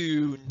going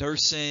into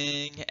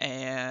nursing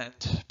and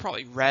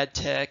probably rad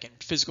tech and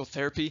physical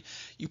therapy,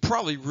 you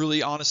probably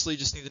really honestly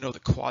just need to know the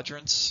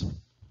quadrants,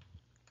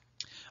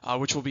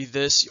 which will be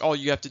this. All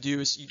you have to do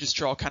is you just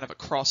draw kind of a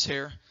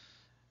crosshair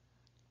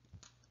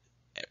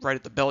right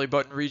at the belly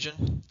button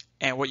region,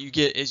 and what you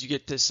get is you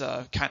get this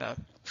kind of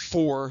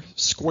 4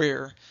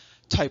 square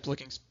type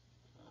looking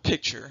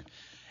picture,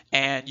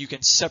 and you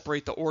can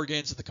separate the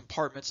organs and the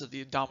compartments of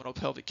the abdominal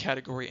pelvic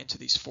category into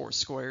these 4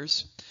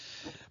 squares.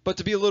 But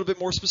to be a little bit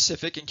more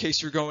specific, in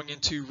case you're going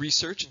into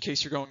research, in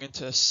case you're going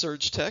into surg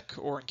tech,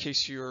 or in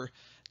case you're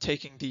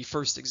taking the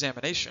first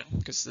examination,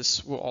 because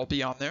this will all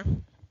be on there,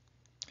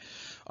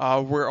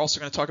 we're also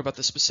going to talk about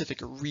the specific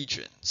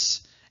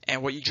regions.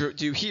 And what you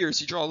do here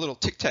is you draw a little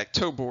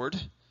tic-tac-toe board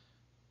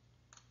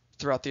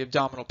throughout the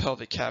abdominal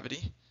pelvic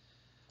cavity.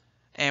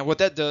 And what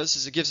that does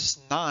is it gives us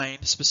 9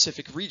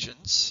 specific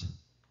regions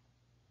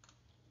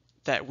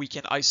that we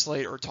can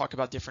isolate or talk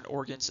about different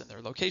organs and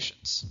their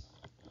locations.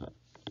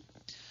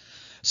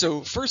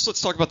 So first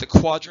let's talk about the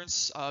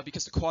quadrants,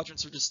 because the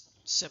quadrants are just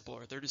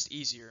simpler, they're just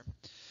easier.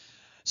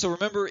 So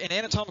remember, in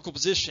anatomical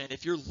position,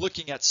 if you're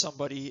looking at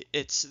somebody,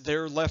 it's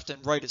their left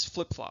and right is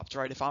flip-flopped,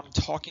 right? If I'm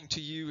talking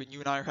to you and you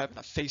and I are having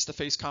a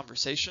face-to-face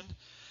conversation,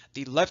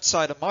 the left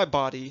side of my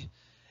body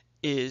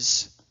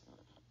is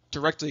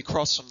directly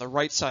across from the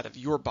right side of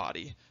your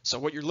body. So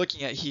what you're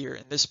looking at here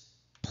in this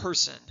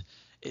person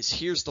is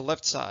here's the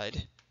left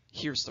side,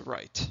 here's the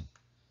right.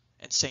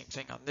 And same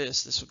thing on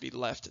this would be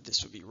left and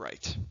this would be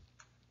right.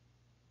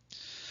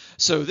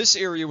 So this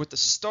area with the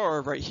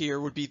star right here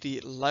would be the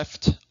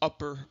left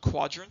upper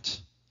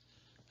quadrant.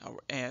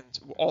 And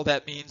all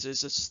that means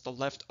is it's the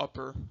left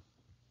upper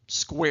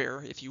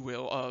square, if you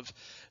will, of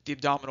the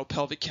abdominal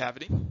pelvic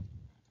cavity.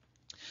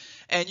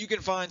 And you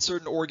can find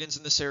certain organs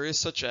in this area,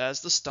 such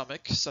as the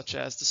stomach, such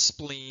as the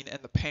spleen,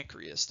 and the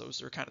pancreas.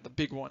 Those are kind of the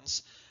big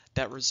ones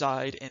that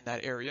reside in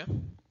that area.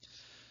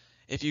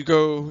 If you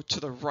go to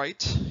the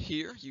right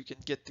here, you can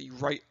get the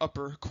right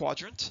upper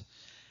quadrant.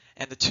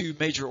 And the 2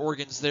 major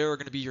organs there are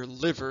going to be your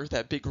liver,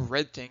 that big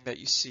red thing that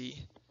you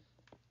see.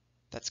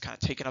 That's kind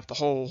of taking up the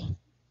whole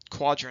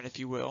quadrant, if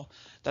you will.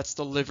 That's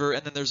the liver,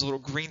 and then there's a little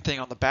green thing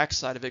on the back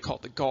side of it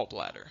called the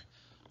gallbladder.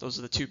 Those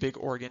are the 2 big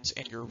organs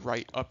in your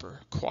right upper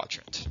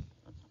quadrant.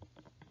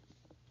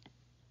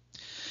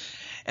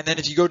 And then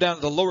if you go down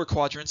to the lower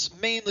quadrants,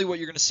 mainly what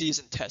you're going to see is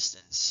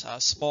intestines.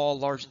 Small,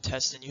 large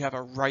intestine. You have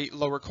a right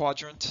lower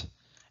quadrant,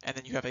 and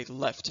then you have a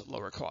left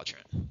lower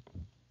quadrant.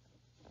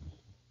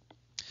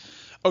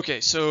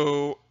 Okay,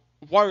 so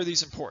why are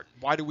these important?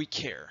 Why do we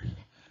care?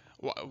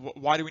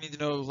 Why do we need to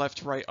know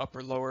left, right,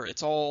 upper, lower?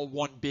 It's all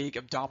one big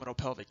abdominal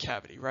pelvic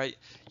cavity, right?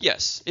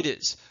 Yes, it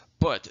is.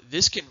 But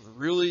this can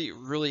really,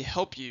 really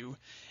help you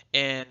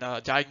in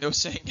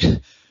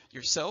diagnosing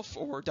yourself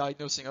or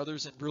diagnosing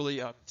others and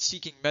really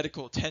seeking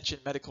medical attention,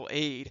 medical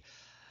aid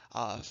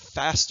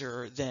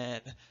faster than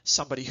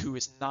somebody who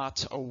is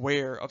not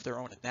aware of their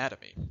own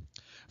anatomy.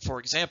 For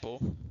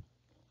example,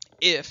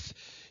 if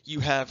you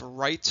have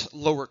right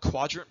lower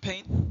quadrant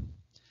pain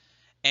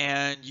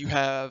and you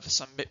have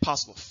some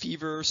possible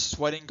fever,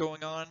 sweating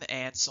going on,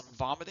 and some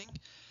vomiting,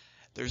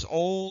 there's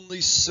only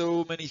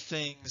so many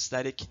things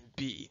that it can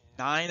be.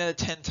 9 out of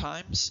 10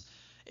 times,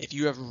 if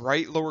you have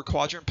right lower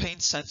quadrant pain,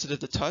 sensitive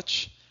to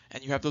touch,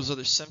 and you have those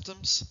other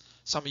symptoms,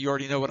 some of you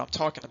already know what I'm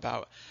talking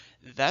about,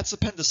 that's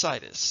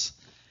appendicitis.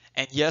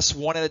 And yes,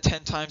 1 out of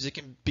 10 times it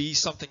can be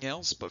something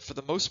else, but for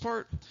the most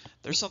part,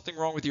 there's something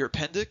wrong with your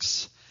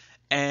appendix.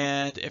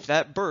 And if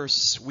that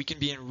bursts, we can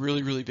be in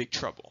really, really big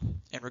trouble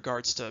in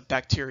regards to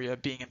bacteria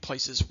being in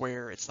places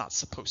where it's not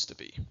supposed to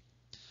be.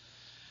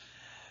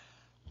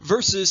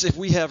 Versus if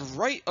we have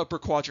right upper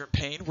quadrant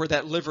pain, where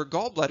that liver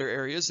gallbladder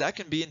areas, that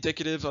can be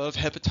indicative of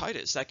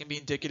hepatitis. That can be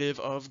indicative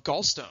of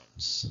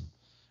gallstones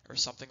or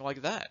something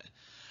like that.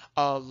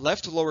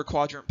 Left lower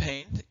quadrant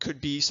pain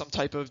could be some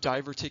type of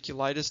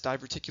diverticulitis,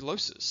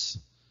 diverticulosis.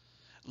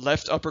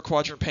 Left upper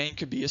quadrant pain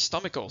could be a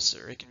stomach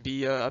ulcer. It can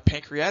be a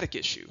pancreatic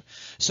issue.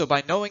 So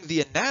by knowing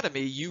the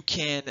anatomy, you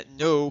can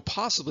know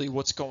possibly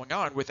what's going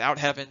on without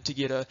having to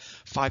get a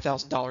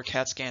 $5,000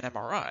 CAT scan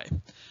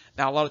MRI.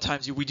 Now, a lot of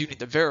times we do need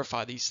to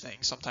verify these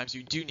things. Sometimes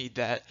you do need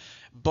that.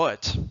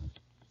 But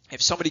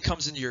if somebody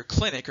comes into your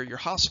clinic or your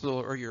hospital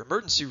or your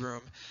emergency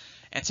room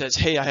and says,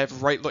 hey, I have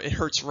it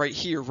hurts right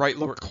here, right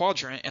lower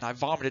quadrant, and I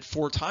vomited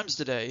 4 times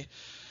today,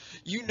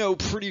 you know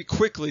pretty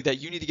quickly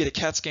that you need to get a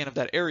CAT scan of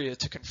that area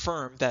to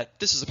confirm that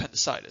this is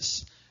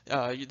appendicitis.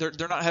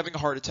 They're not having a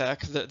heart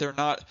attack. They're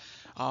not.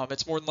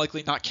 It's more than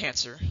likely not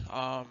cancer.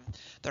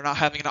 They're not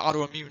having an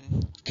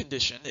autoimmune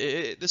condition.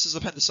 This is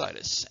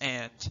appendicitis,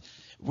 and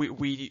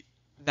we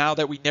now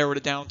that we narrowed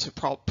it down to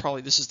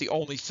probably this is the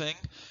only thing,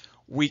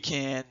 we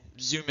can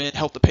zoom in,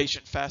 help the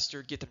patient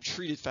faster, get them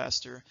treated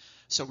faster,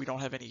 so we don't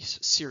have any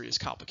serious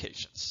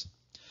complications.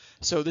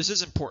 So this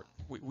is important.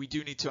 We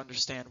do need to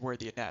understand where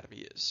the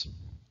anatomy is.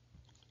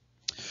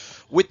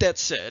 With that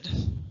said,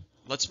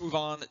 let's move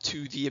on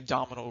to the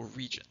abdominal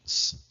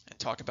regions and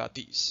talk about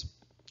these.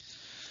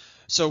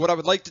 So what I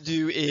would like to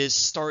do is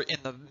start in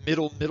the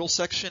middle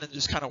section and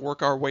just kind of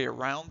work our way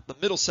around. The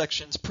middle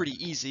section is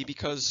pretty easy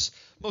because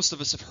most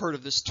of us have heard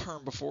of this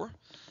term before.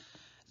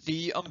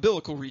 The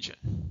umbilical region.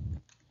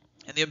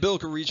 And the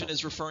umbilical region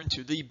is referring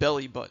to the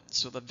belly button.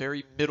 So the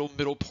very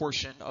middle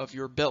portion of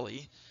your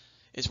belly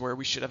is where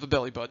we should have a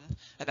belly button,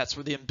 and that's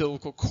where the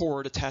umbilical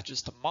cord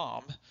attaches to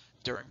mom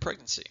during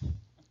pregnancy.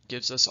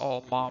 Gives us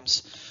all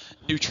mom's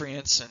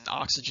nutrients and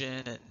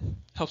oxygen and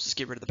helps us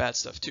get rid of the bad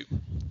stuff too.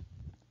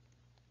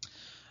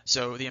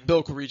 So the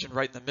umbilical region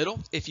right in the middle.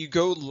 If you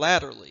go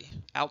laterally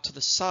out to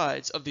the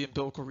sides of the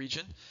umbilical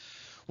region,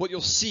 what you'll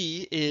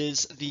see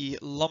is the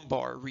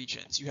lumbar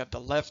regions. You have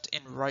the left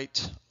and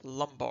right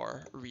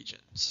lumbar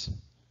regions.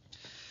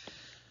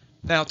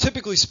 Now,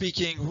 typically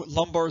speaking,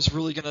 lumbar is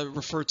really going to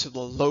refer to the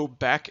low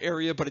back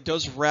area, but it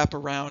does wrap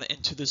around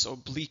into this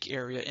oblique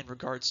area in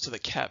regards to the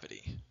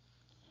cavity.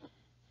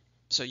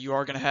 So you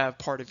are going to have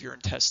part of your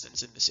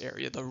intestines in this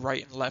area, the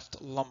right and left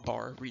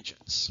lumbar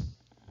regions.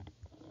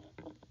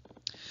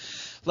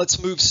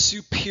 Let's move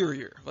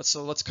superior.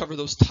 Let's cover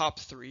those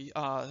top 3.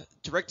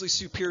 Directly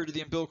superior to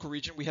the umbilical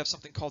region, we have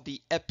something called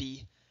the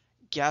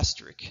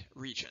epigastric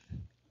region.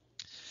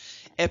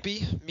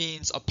 Epi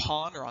means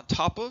upon or on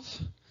top of.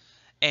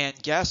 And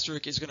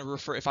gastric is going to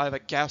refer, if I have a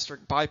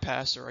gastric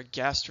bypass or a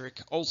gastric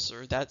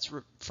ulcer, that's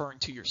referring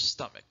to your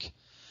stomach.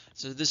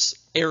 So this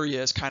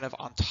area is kind of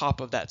on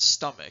top of that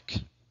stomach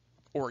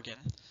organ,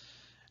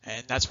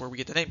 and that's where we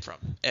get the name from,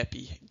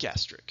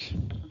 epigastric.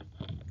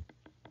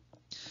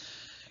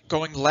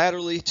 Going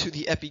laterally to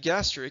the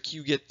epigastric,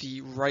 you get the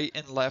right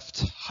and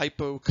left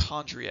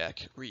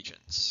hypochondriac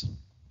regions.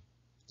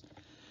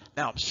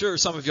 Now, I'm sure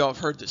some of y'all have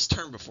heard this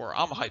term before.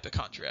 I'm a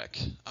hypochondriac.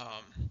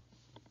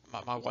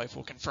 My wife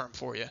will confirm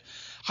for you.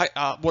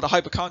 What a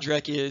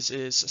hypochondriac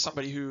is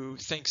somebody who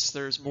thinks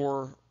there's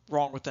more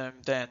wrong with them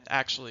than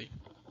actually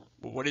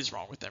what is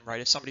wrong with them,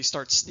 right? If somebody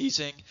starts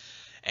sneezing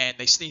and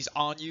they sneeze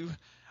on you,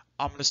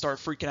 I'm going to start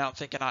freaking out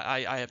thinking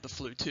I have the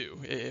flu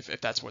too,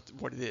 if that's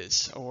what it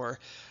is. Or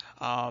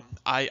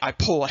I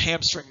pull a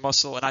hamstring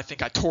muscle and I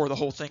think I tore the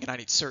whole thing and I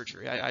need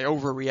surgery. I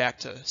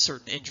overreact to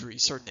certain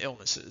injuries, certain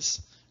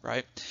illnesses,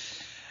 right?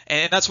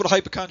 And that's what a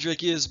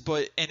hypochondriac is,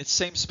 but in its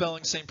same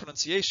spelling, same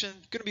pronunciation,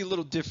 going to be a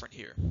little different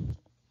here.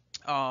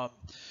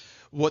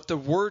 What the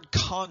word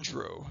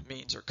chondro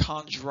means, or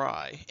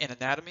chondri, in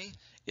anatomy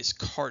is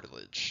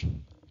cartilage.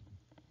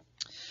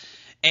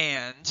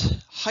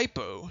 And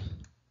hypo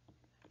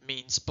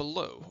means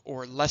below,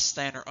 or less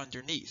than or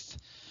underneath.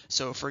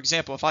 So, for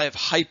example, if I have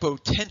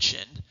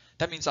hypotension,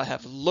 that means I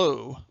have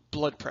low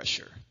blood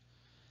pressure.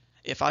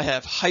 If I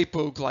have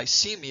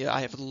hypoglycemia,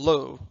 I have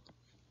low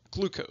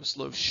glucose,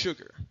 low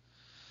sugar.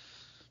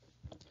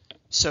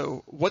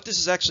 So what this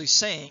is actually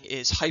saying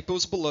is hypo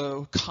is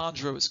below,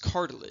 chondro is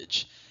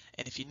cartilage.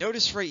 And if you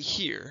notice right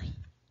here,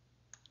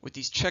 with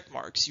these check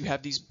marks, you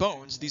have these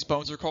bones. These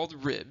bones are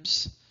called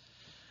ribs.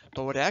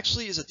 But what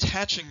actually is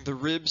attaching the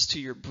ribs to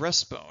your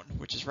breastbone,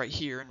 which is right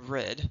here in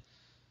red,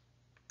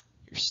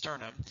 your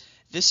sternum,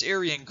 this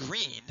area in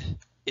green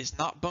is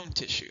not bone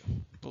tissue,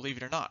 believe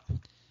it or not.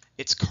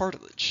 It's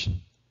cartilage.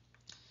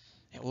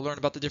 And we'll learn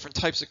about the different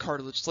types of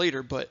cartilage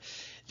later, but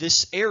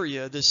this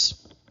area, this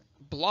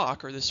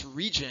block or this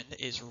region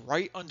is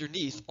right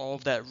underneath all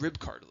of that rib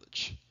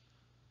cartilage.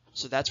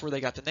 So that's where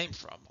they got the name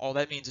from. All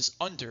that means is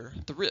under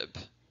the rib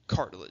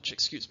cartilage,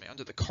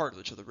 under the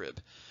cartilage of the rib.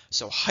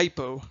 So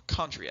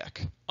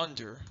hypochondriac,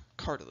 under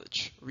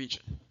cartilage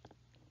region.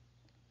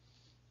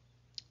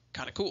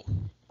 Kind of cool.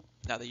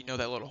 Now that you know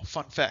that little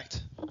fun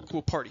fact,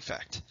 cool party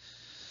fact.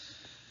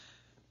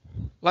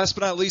 Last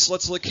but not least,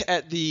 let's look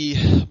at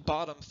the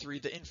bottom 3,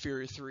 the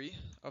inferior 3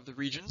 of the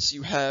regions.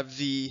 You have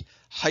the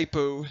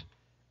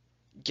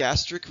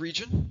hypogastric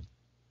region.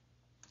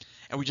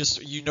 And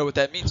you know what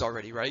that means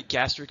already, right?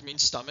 Gastric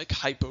means stomach,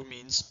 hypo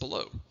means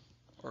below,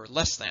 or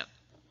less than,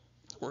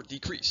 or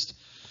decreased.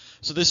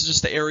 So this is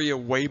just the area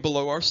way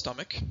below our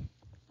stomach.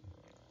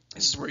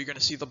 This is where you're going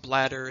to see the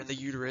bladder and the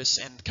uterus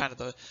and kind of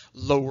the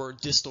lower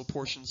distal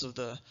portions of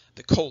the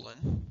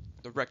colon,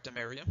 the rectum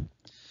area.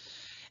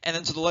 And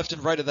then to the left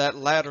and right of that,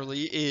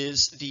 laterally,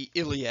 is the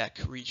iliac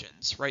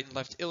regions, right and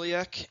left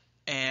iliac.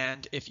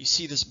 And if you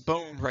see this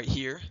bone right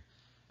here,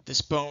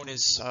 this bone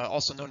is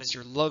also known as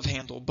your love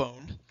handle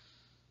bone.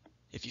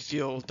 If you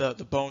feel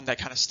the bone that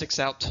kind of sticks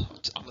out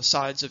on the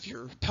sides of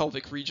your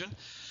pelvic region,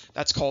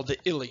 that's called the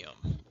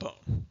ilium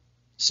bone.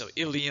 So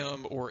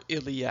ilium or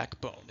iliac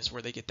bone is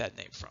where they get that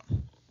name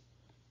from.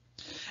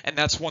 And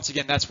that's, once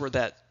again, that's where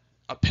that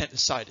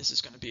appendicitis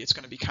is going to be. It's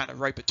going to be kind of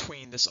right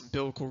between this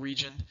umbilical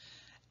region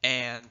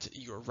and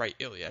your right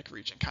iliac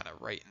region, kind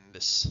of right in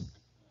this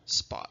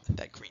spot,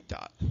 that green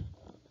dot.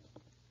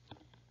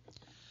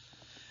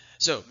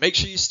 So make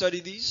sure you study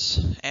these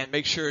and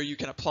make sure you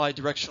can apply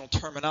directional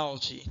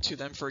terminology to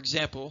them. For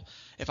example,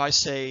 if I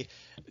say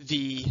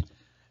the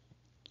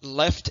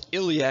left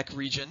iliac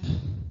region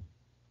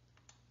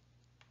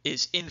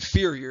is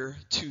inferior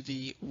to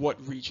the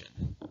what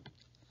region?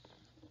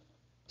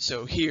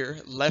 So here,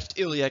 left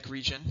iliac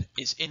region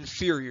is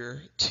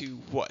inferior to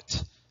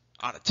what?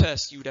 On a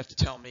test, you would have to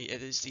tell me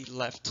it is the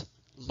left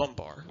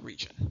lumbar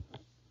region.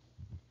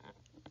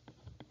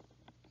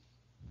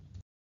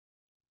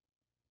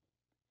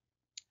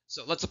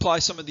 So let's apply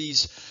some of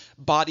these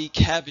body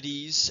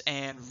cavities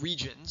and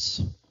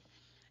regions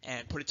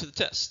and put it to the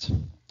test.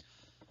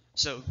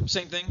 So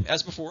same thing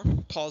as before,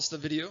 pause the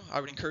video, I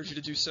would encourage you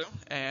to do so,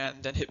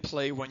 and then hit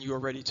play when you are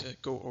ready to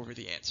go over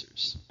the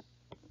answers.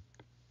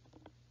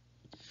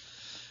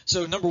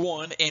 So number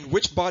one, in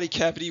which body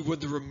cavity would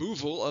the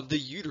removal of the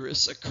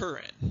uterus occur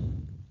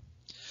in?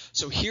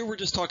 So here we're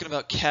just talking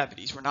about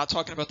cavities. We're not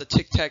talking about the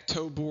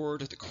tic-tac-toe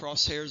board or the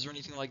crosshairs or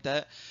anything like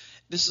that.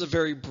 This is a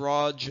very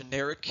broad,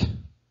 generic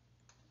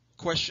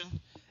question.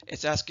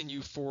 It's asking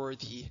you for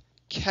the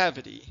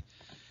cavity.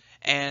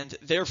 And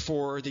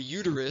therefore, the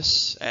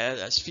uterus,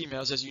 as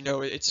females, as you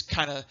know, it's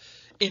kind of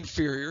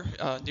inferior,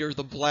 near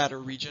the bladder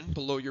region,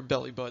 below your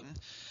belly button.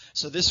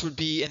 So this would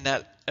be in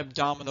that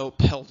abdominal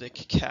pelvic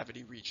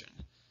cavity region.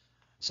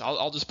 So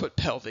I'll just put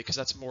pelvic because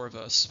that's more of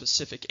a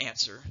specific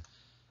answer.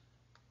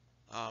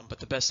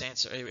 But the best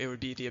answer, it would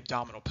be the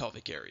abdominal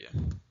pelvic area.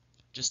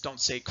 Just don't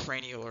say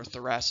cranial or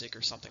thoracic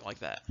or something like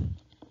that.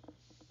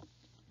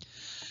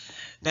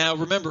 Now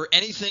remember,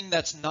 anything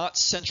that's not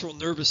central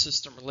nervous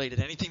system related,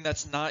 anything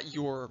that's not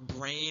your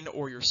brain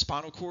or your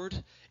spinal cord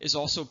is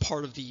also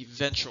part of the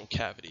ventral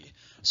cavity.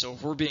 So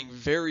if we're being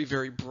very,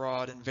 very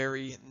broad and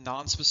very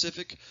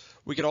non-specific,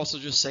 we could also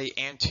just say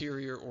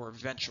anterior or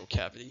ventral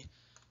cavity.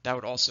 That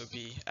would also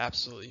be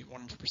absolutely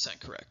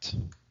 100% correct.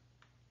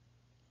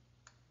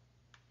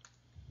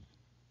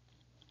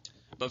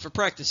 But for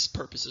practice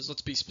purposes,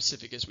 let's be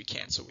specific as we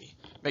can so we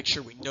make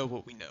sure we know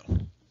what we know.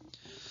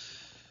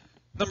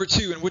 Number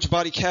two, in which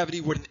body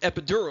cavity would an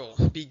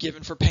epidural be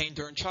given for pain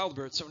during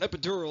childbirth? So an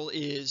epidural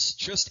is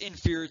just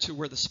inferior to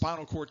where the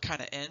spinal cord kind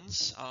of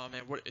ends,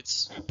 and what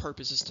its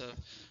purpose is to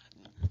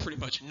pretty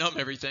much numb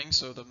everything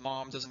so the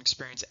mom doesn't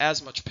experience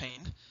as much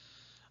pain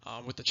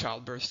with the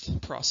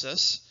childbirth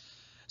process.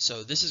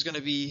 So this is going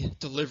to be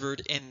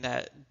delivered in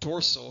that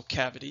dorsal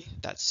cavity,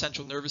 that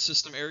central nervous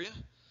system area.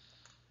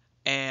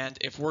 And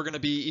if we're going to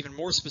be even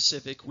more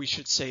specific, we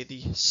should say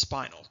the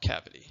spinal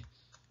cavity,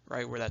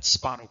 right, where that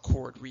spinal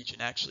cord region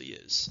actually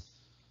is.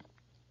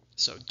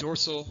 So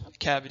dorsal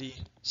cavity,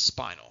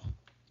 spinal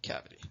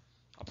cavity.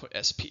 I'll put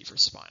SP for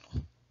spinal.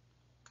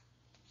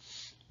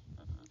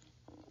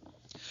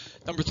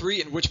 Number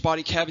three, in which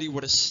body cavity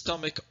would a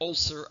stomach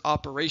ulcer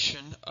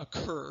operation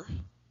occur?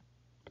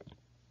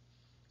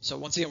 So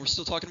once again, we're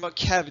still talking about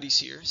cavities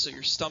here. So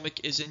your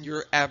stomach is in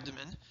your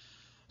abdomen.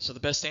 So the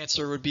best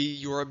answer would be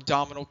your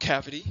abdominal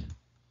cavity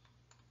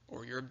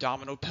or your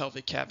abdominal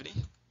pelvic cavity.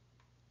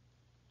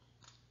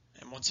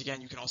 And once again,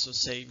 you can also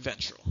say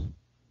ventral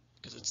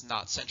because it's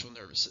not central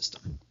nervous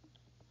system.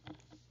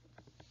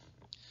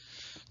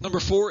 Number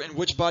four, in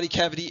which body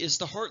cavity is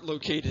the heart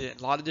located in?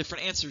 A lot of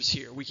different answers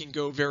here. We can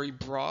go very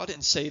broad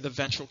and say the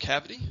ventral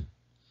cavity.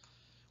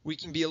 We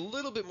can be a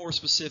little bit more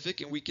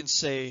specific and we can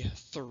say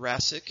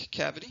thoracic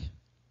cavity.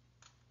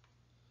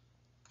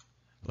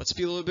 Let's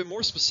be a little bit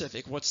more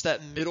specific. What's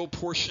that middle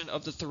portion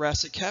of the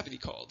thoracic cavity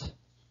called?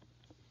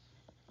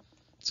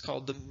 It's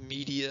called the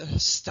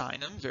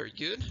mediastinum. Very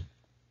good.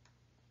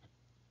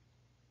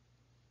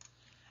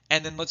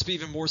 And then let's be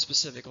even more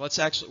specific.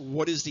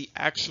 What is the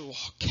actual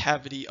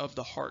cavity of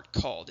the heart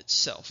called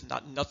itself,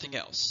 nothing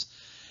else?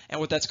 And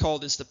what that's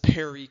called is the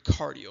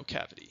pericardial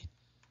cavity.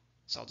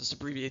 So I'll just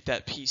abbreviate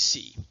that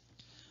PC.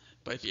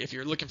 But if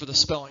you're looking for the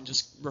spelling,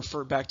 just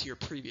refer back to your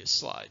previous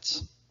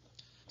slides.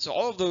 So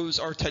all of those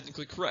are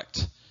technically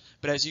correct.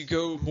 But as you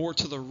go more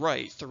to the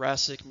right,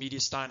 thoracic,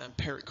 mediastinum,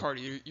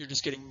 pericardial, you're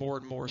just getting more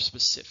and more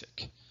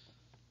specific.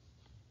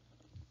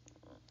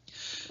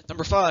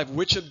 Number five,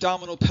 which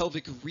abdominal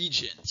pelvic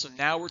region? So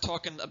now we're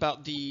talking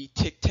about the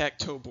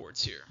tic-tac-toe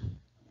boards here,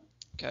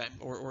 okay,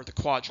 or the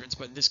quadrants,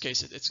 but in this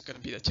case it's going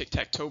to be the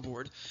tic-tac-toe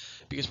board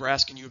because we're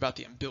asking you about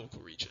the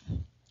umbilical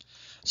region.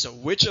 So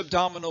which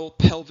abdominal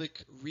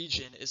pelvic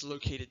region is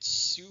located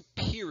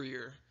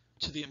superior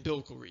to the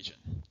umbilical region?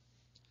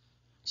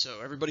 So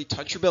everybody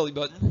touch your belly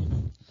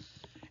button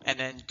and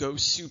then go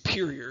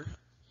superior,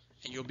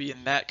 and you'll be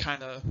in that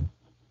kind of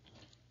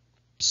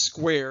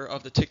square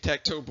of the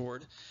tic-tac-toe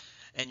board,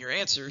 and your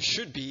answer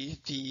should be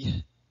the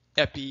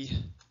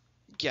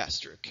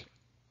epigastric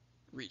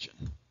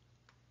region.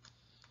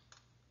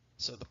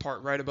 So the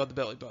part right above the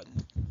belly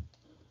button,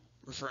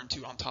 referring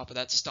to on top of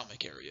that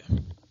stomach area.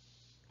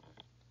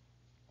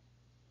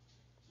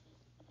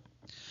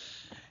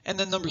 And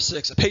then number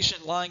 6, a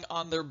patient lying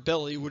on their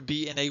belly would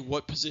be in a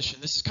what position?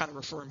 This is kind of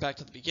referring back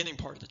to the beginning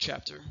part of the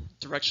chapter,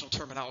 directional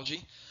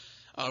terminology.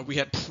 We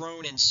had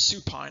prone and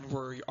supine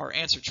were our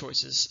answer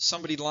choices.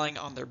 Somebody lying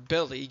on their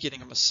belly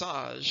getting a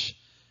massage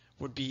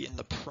would be in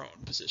the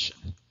prone position.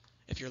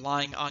 If you're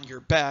lying on your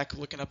back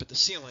looking up at the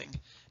ceiling,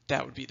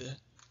 that would be the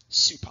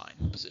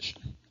supine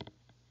position.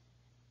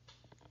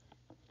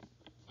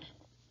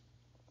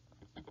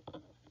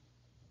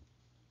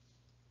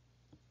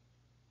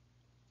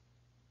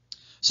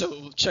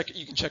 So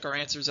you can check our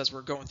answers as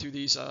we're going through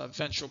these.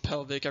 Ventral,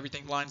 pelvic,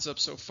 everything lines up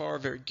so far.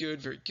 Very good,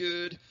 very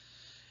good.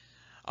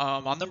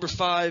 On number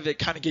 5, it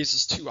kind of gives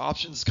us 2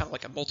 options. It's kind of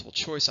like a multiple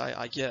choice,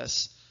 I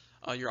guess.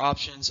 Your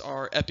options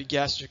are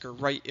epigastric or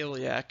right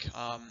iliac.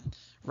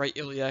 Right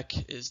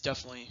iliac is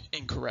definitely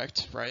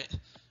incorrect, right?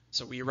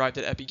 So we arrived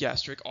at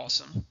epigastric,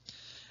 awesome.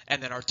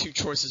 And then our 2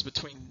 choices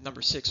between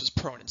number 6 was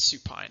prone and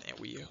supine, and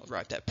we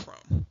arrived at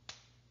prone.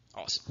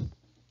 Awesome.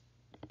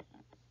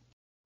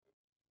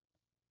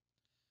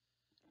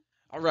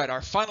 All right,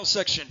 our final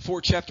section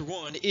for chapter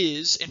 1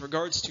 is in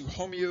regards to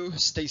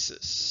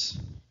homeostasis.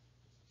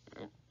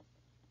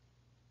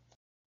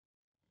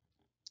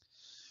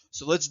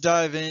 So let's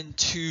dive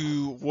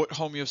into what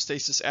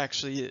homeostasis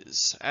actually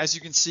is. As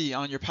you can see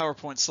on your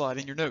PowerPoint slide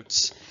in your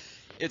notes,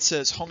 it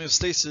says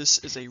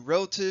homeostasis is a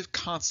relative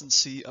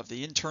constancy of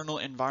the internal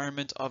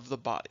environment of the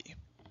body.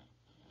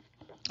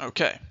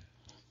 Okay,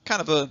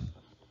 kind of a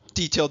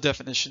detailed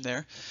definition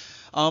there.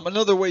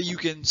 Another way you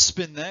can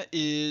spin that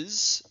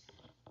is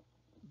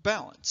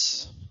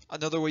balance.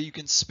 Another way you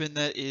can spin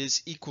that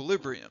is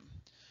equilibrium.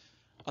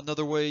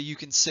 Another way you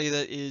can say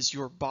that is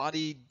your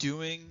body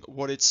doing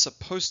what it's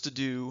supposed to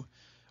do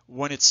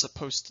when it's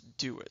supposed to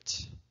do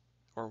it,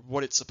 or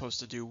what it's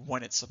supposed to do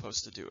when it's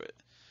supposed to do it.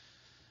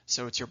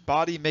 So it's your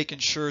body making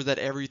sure that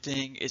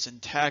everything is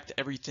intact,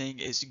 everything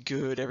is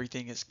good,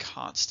 everything is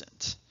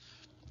constant.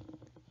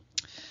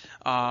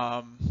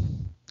 Kind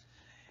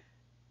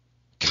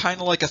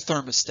of like a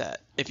thermostat,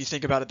 if you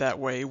think about it that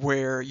way,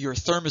 where your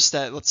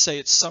thermostat, let's say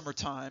it's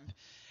summertime,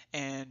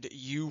 and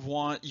you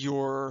want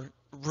your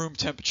room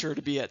temperature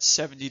to be at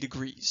 70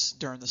 degrees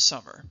during the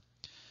summer.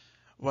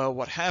 Well,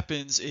 what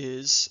happens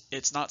is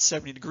it's not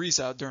 70 degrees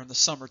out during the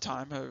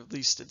summertime, or at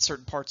least in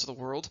certain parts of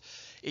the world.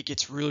 It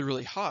gets really,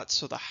 really hot,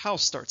 so the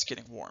house starts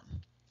getting warm.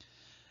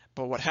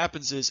 But what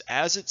happens is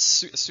as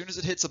soon as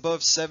it hits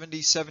above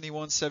 70,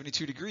 71,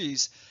 72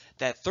 degrees,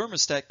 that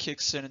thermostat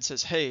kicks in and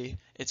says, hey,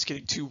 it's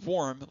getting too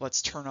warm,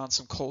 let's turn on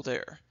some cold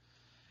air.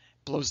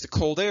 Blows the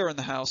cold air in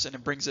the house and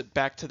it brings it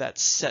back to that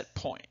set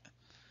point.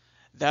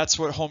 That's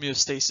what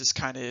homeostasis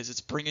kind of is.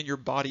 It's bringing your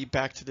body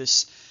back to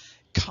this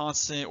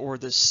constant or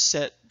this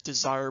set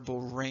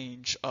desirable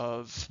range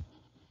of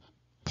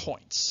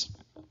points.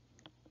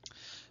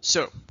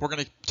 So we're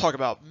going to talk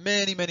about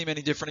many, many,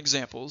 many different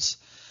examples,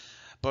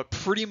 but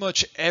pretty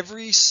much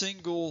every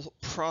single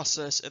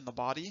process in the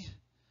body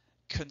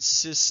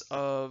consists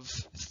of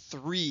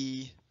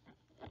 3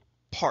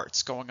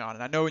 parts going on.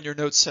 And I know in your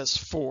notes says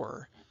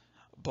 4,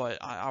 but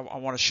I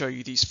want to show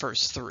you these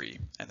first 3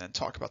 and then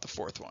talk about the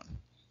 4th one.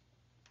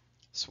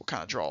 So we'll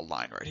kind of draw a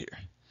line right here.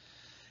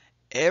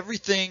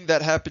 Everything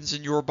that happens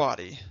in your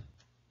body,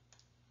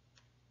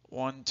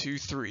 1, 2,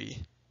 3,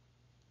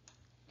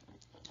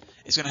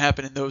 is going to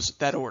happen in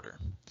that order.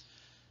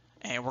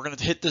 And we're going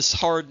to hit this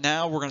hard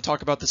now. We're going to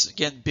talk about this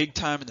again big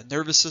time in the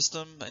nervous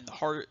system, in the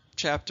heart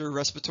chapter,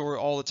 respiratory,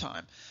 all the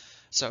time.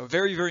 So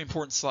very, very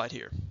important slide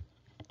here.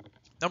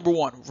 Number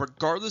 1,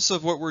 regardless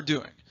of what we're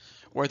doing,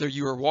 whether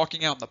you are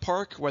walking out in the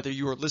park, whether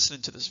you are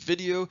listening to this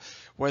video,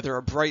 whether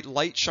a bright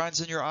light shines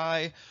in your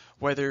eye,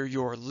 whether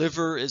your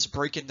liver is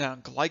breaking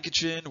down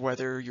glycogen,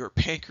 whether your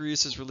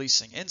pancreas is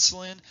releasing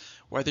insulin,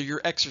 whether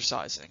you're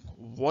exercising,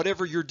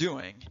 whatever you're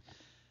doing,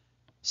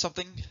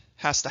 something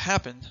has to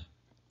happen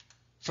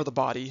for the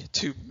body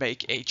to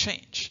make a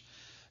change.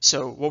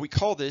 So what we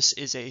call this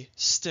is a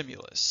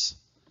stimulus.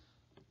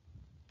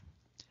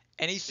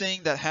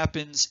 Anything that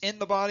happens in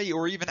the body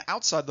or even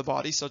outside the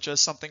body, such as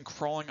something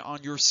crawling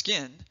on your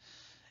skin,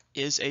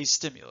 is a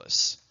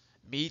stimulus.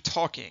 Me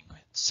talking,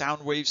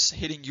 sound waves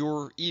hitting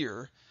your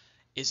ear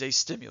is a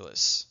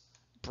stimulus.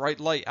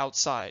 Bright light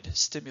outside,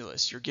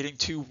 stimulus. You're getting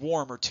too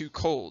warm or too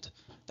cold,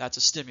 that's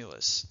a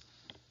stimulus.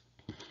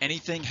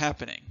 Anything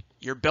happening,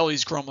 your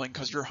belly's grumbling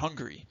because you're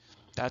hungry,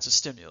 that's a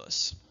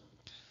stimulus.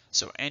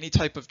 So any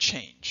type of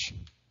change.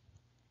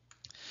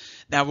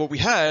 Now what we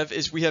have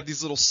is we have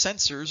these little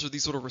sensors or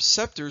these little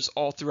receptors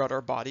all throughout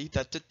our body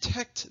that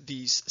detect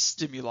these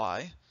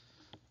stimuli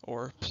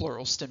or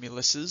plural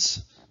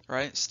stimuluses,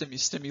 right?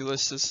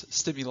 Stimulus is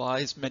stimuli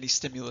is many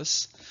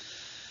stimulus.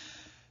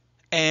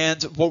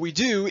 And what we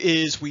do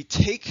is we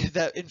take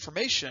that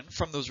information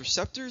from those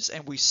receptors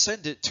and we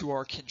send it to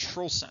our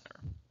control center.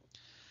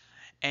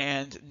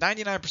 And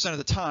 99% of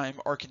the time,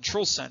 our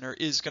control center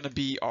is going to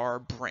be our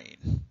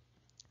brain,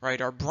 right?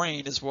 Our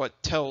brain is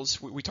what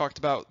tells, we talked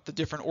about the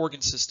different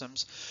organ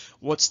systems,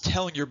 what's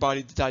telling your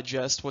body to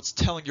digest, what's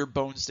telling your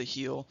bones to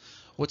heal,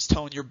 what's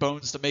telling your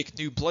bones to make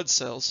new blood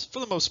cells, for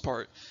the most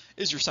part,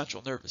 is your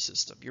central nervous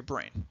system, your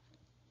brain,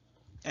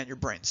 and your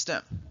brain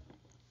stem.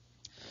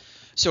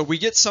 So we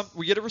get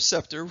a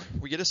receptor,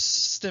 we get a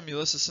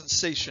stimulus, a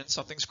sensation,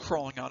 something's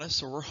crawling on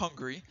us, or we're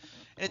hungry,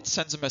 and it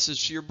sends a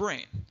message to your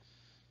brain.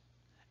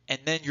 And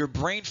then your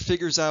brain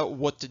figures out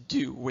what to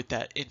do with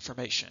that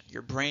information.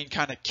 Your brain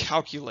kind of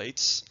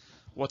calculates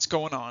what's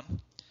going on.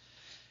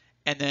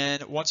 And then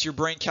once your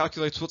brain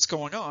calculates what's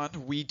going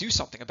on, we do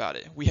something about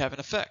it. We have an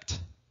effect.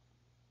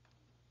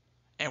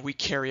 And we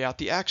carry out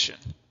the action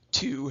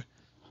to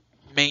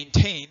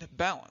maintain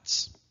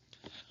balance.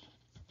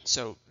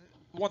 So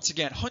once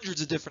again,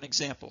 hundreds of different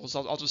examples.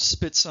 I'll just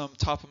spit some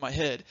top of my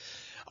head.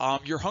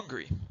 You're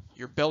hungry.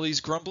 Your belly's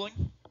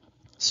grumbling.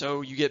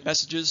 So you get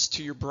messages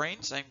to your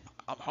brain saying,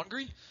 I'm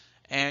hungry,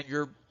 and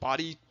your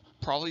body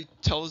probably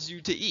tells you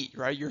to eat,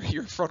 right?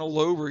 Your frontal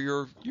lobe or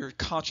your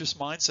conscious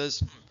mind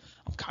says,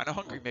 I'm kind of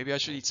hungry, maybe I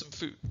should eat some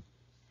food.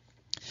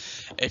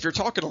 If you're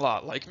talking a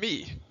lot, like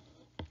me,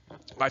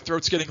 my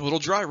throat's getting a little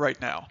dry right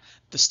now.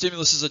 The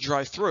stimulus is a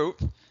dry throat,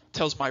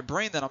 tells my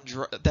brain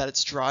that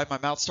it's dry. My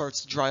mouth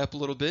starts to dry up a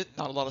little bit,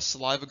 not a lot of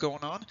saliva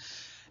going on.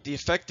 The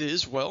effect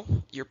is, well,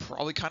 you're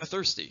probably kind of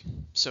thirsty.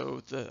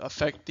 So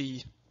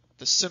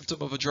the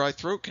symptom of a dry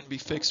throat can be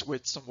fixed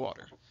with some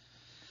water.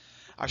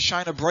 I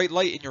shine a bright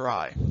light in your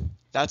eye.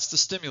 That's the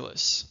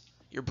stimulus.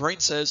 Your brain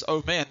says,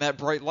 oh man, that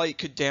bright light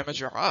could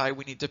damage our eye.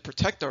 We need to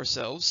protect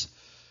ourselves.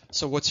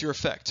 So what's your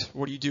effect?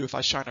 What do you do if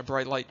I shine a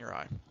bright light in your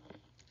eye?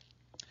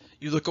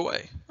 You look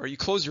away, or you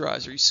close your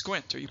eyes, or you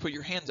squint, or you put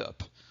your hand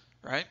up,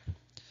 right?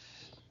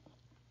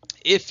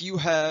 If you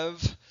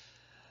have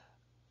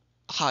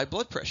high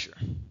blood pressure,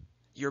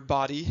 your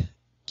body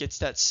gets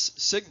that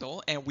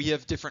signal, and we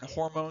have different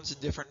hormones and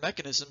different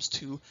mechanisms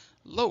to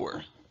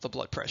lower the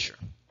blood pressure.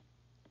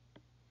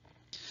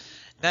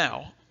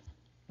 Now,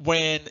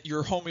 when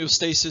your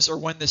homeostasis or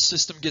when the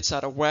system gets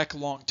out of whack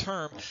long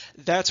term,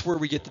 that's where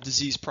we get the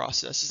disease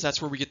processes.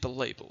 That's where we get the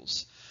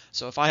labels.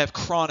 So if I have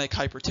chronic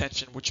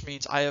hypertension, which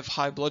means I have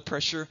high blood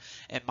pressure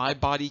and my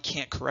body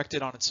can't correct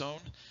it on its own,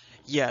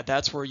 yeah,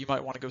 that's where you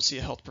might want to go see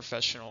a health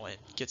professional and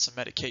get some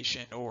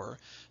medication or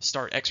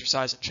start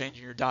exercising,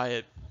 changing your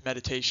diet,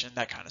 meditation,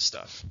 that kind of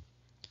stuff.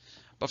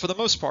 But for the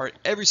most part,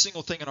 every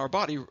single thing in our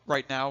body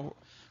right now,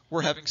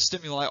 we're having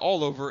stimuli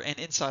all over and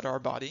inside our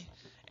body,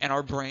 and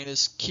our brain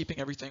is keeping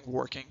everything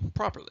working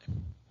properly.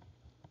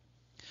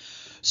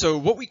 So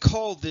what we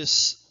call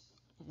this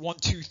 1,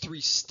 2,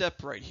 3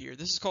 step right here,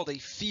 this is called a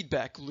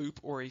feedback loop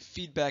or a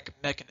feedback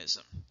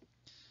mechanism.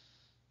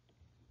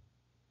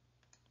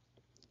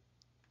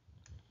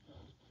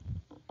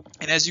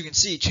 And as you can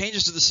see,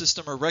 changes to the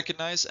system are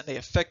recognized and they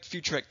affect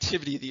future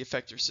activity of the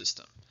effector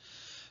system.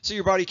 So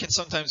your body can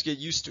sometimes get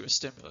used to a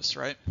stimulus,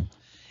 right?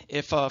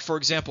 If, for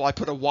example, I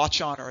put a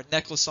watch on or a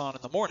necklace on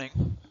in the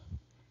morning,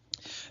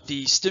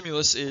 the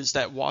stimulus is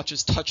that watch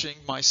is touching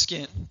my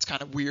skin. It's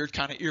kind of weird,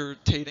 kind of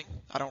irritating.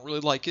 I don't really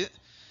like it.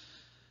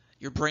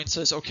 Your brain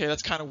says, okay,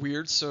 that's kind of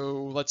weird,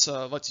 so let's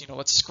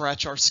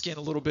scratch our skin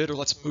a little bit, or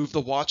let's move the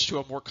watch to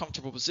a more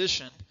comfortable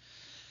position.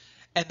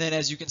 And then,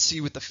 as you can see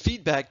with the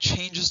feedback,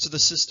 changes to the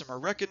system are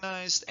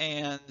recognized,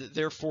 and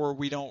therefore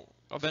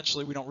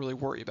eventually we don't really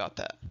worry about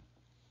that.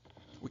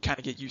 We kind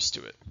of get used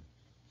to it.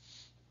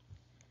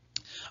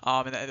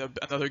 And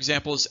another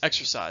example is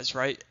exercise,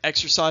 right?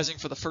 Exercising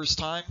for the first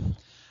time.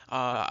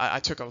 I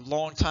took a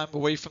long time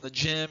away from the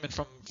gym and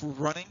from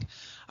running.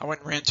 I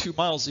went and ran 2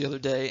 miles the other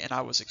day, and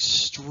I was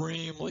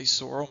extremely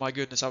sore. Oh my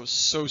goodness, I was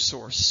so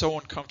sore, so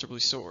uncomfortably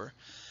sore.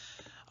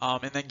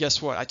 And then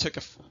guess what? I took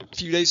a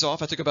few days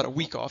off. I took about a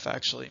week off,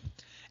 actually.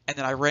 And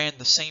then I ran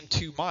the same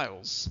 2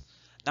 miles.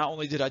 Not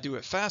only did I do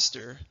it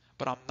faster,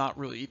 but I'm not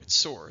really even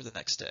sore the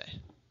next day.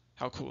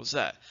 How cool is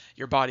that?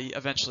 Your body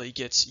eventually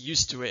gets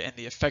used to it, and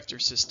the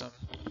effector system,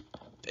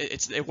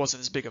 it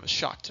wasn't as big of a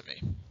shock to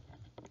me.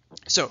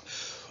 So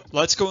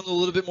let's go into a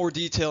little bit more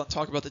detail and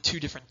talk about the 2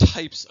 different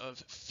types of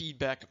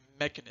feedback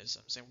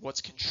mechanisms and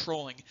what's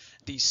controlling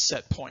these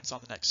set points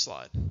on the next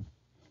slide.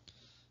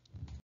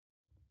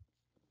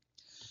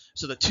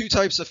 So the 2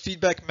 types of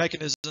feedback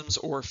mechanisms,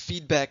 or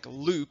feedback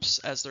loops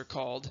as they're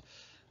called,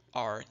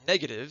 are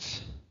negative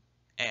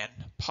and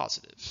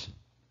positive.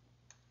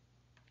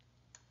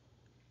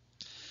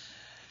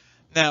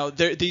 Now,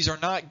 these are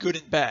not good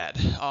and bad.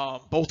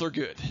 Both are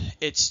good.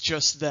 It's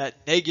just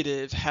that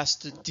negative has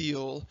to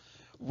deal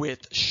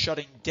with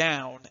shutting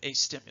down a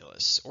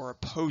stimulus or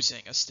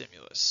opposing a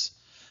stimulus.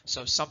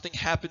 So something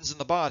happens in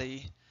the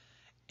body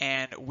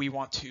and we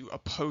want to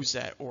oppose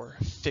that or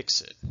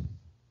fix it.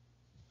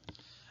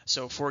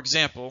 So for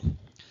example,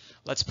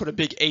 Let's put a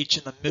big H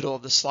in the middle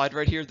of the slide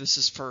right here. This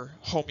is for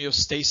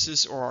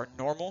homeostasis, or our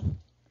normal.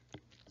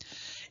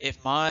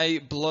 If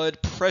my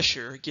blood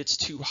pressure gets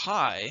too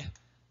high,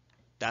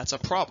 that's a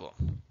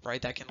problem,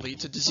 right? That can lead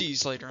to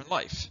disease later in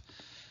life.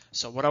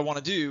 So what I want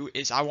to do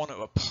is I want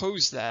to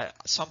oppose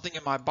that. Something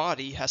in my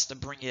body has to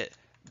bring it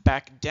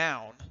back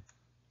down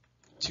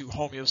to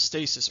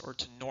homeostasis, or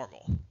to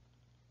normal.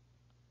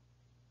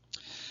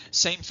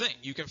 Same thing,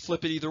 you can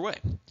flip it either way.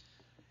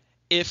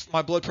 If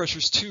my blood pressure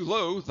is too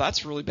low,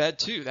 that's really bad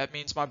too. That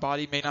means my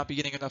body may not be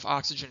getting enough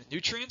oxygen and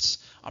nutrients.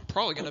 I'm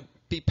probably going to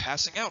be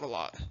passing out a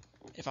lot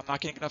if I'm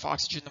not getting enough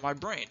oxygen to my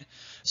brain.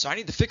 So I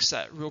need to fix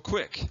that real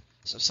quick.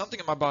 So something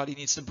in my body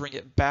needs to bring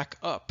it back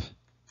up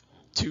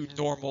to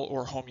normal,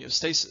 or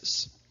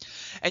homeostasis.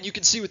 And you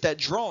can see with that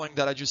drawing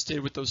that I just did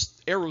with those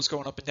arrows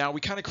going up and down,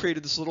 we kind of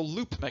created this little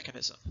loop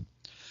mechanism.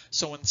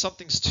 So when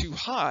something's too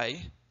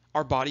high,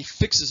 our body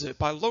fixes it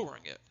by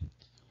lowering it.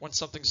 When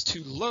something's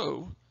too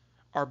low,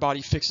 our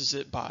body fixes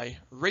it by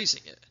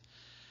raising it.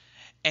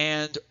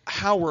 And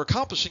how we're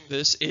accomplishing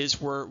this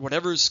is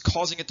whatever's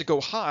causing it to go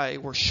high,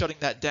 we're shutting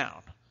that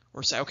down.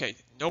 We're saying, okay,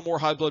 no more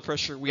high blood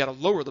pressure, we got to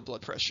lower the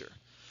blood pressure.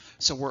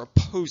 So we're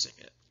opposing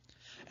it.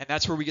 And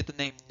that's where we get the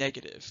name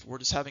negative. We're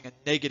just having a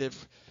negative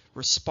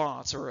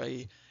response, or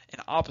an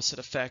opposite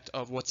effect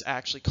of what's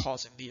actually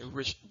causing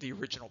the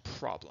original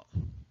problem.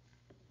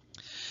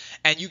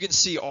 And you can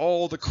see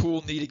all the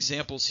cool, neat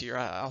examples here.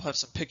 I'll have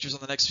some pictures on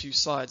the next few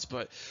slides,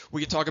 but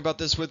we can talk about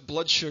this with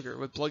blood sugar,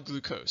 with blood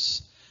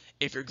glucose.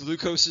 If your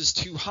glucose is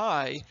too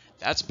high,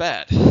 that's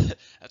bad.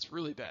 That's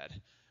really bad.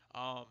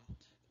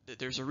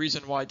 There's a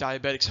reason why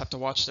diabetics have to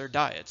watch their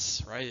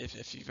diets, right?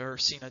 If you've ever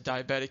seen a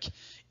diabetic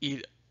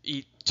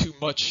eat too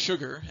much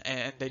sugar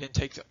and they didn't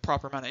take the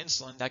proper amount of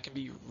insulin, that can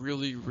be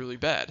really, really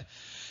bad.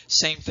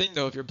 Same thing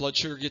though, if your blood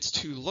sugar gets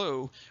too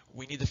low,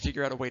 we need to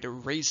figure out a way to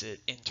raise it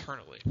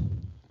internally.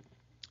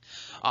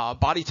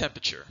 Body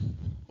temperature,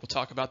 we'll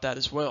talk about that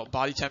as well.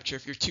 Body temperature,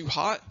 if you're too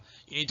hot,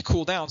 you need to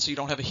cool down so you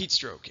don't have a heat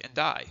stroke and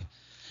die.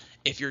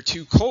 If you're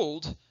too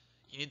cold,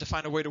 you need to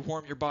find a way to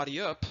warm your body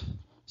up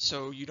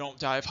so you don't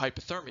die of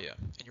hypothermia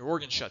and your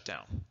organs shut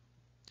down.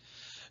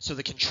 So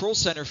the control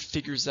center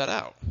figures that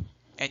out.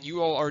 And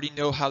you all already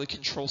know how the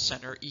control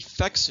center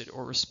effects it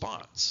or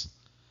responds,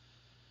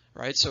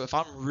 right? So if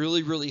I'm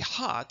really, really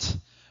hot,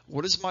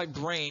 what does my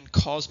brain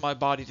cause my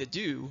body to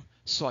do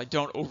so I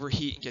don't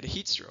overheat and get a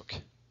heat stroke?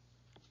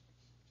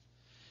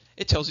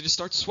 It tells you to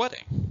start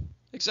sweating.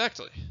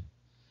 Exactly.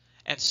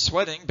 And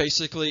sweating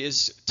basically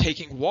is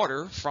taking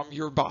water from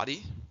your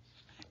body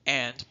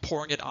and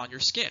pouring it on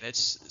your skin.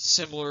 It's a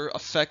similar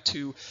effect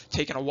to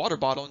taking a water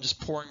bottle and just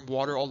pouring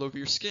water all over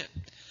your skin.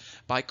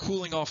 By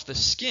cooling off the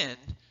skin,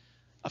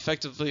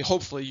 effectively,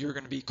 hopefully, you're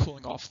going to be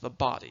cooling off the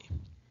body.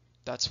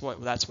 That's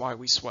why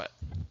we sweat.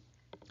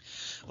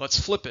 Let's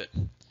flip it.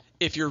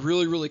 If you're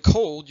really, really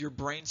cold, your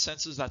brain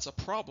senses that's a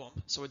problem,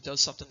 so it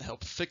does something to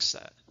help fix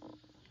that.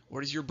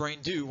 What does your brain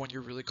do when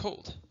you're really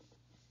cold?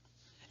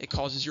 It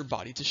causes your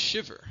body to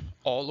shiver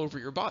all over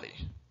your body,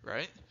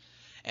 right?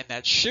 And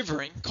that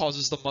shivering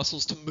causes the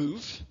muscles to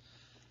move,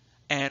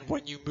 and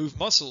when you move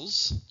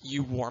muscles,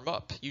 you warm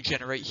up, you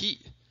generate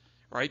heat.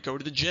 Right? Go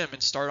to the gym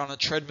and start on a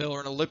treadmill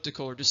or an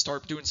elliptical, or just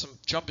start doing some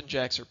jumping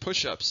jacks or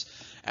push-ups.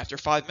 After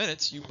 5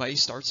 minutes, you may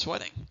start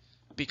sweating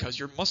because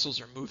your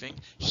muscles are moving.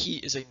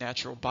 Heat is a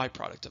natural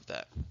byproduct of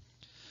that.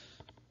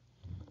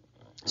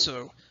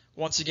 So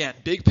once again,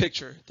 big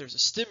picture, there's a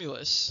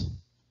stimulus.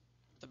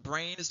 The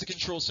brain is the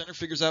control center,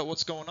 figures out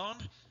what's going on,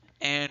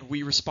 and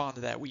we respond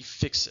to that. We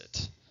fix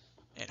it.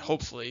 And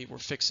hopefully we're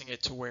fixing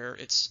it to where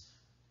it's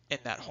in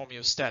that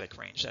homeostatic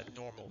range, that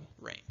normal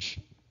range.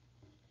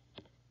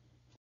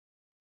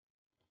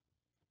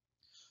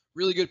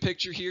 Really good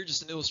picture here,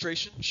 just an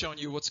illustration showing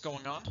you what's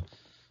going on,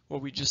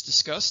 what we just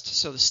discussed.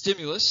 So the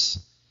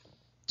stimulus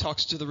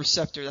talks to the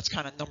receptor, that's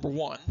kind of number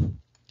one. And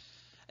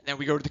then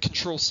we go to the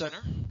control center.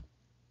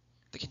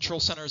 The control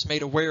center is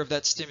made aware of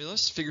that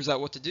stimulus, figures out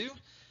what to do,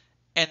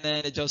 and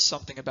then it does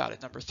something about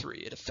it, number three,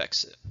 it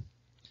affects it.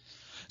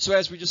 So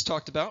as we just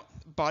talked about,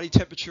 body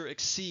temperature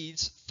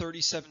exceeds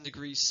 37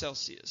 degrees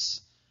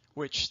Celsius,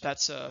 which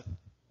that's a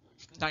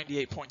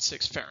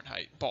 98.6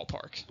 Fahrenheit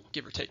ballpark,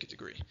 give or take a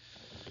degree.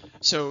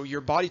 So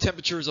your body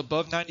temperature is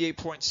above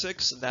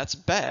 98.6, that's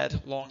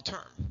bad long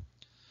term.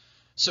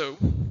 So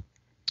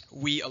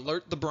we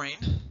alert the brain.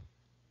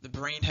 The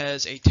brain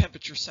has a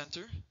temperature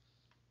center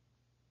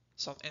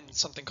and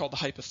something called the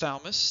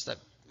hypothalamus that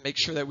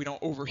makes sure that we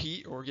don't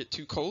overheat or get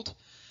too cold.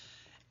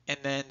 And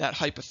then that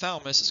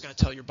hypothalamus is going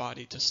to tell your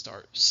body to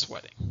start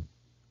sweating.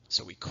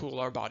 So we cool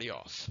our body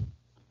off.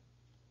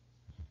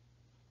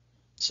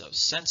 So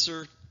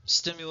sensor,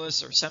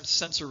 stimulus, or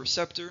sensor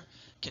receptor,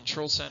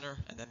 control center,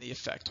 and then the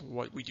effect,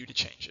 what we do to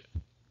change it.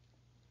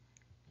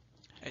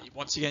 And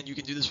once again, you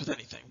can do this with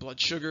anything. Blood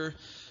sugar,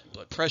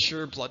 blood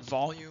pressure, blood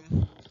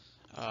volume,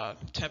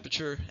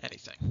 temperature,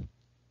 anything.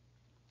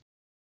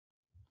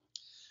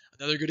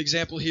 Another good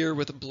example here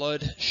with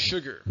blood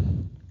sugar.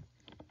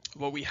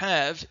 What we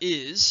have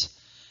is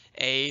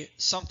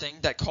something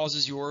that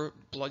causes your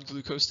blood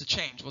glucose to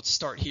change. Let's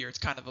start here. It's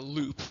kind of a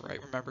loop,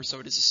 right? Remember, so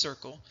it is a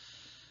circle.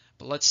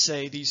 But let's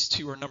say these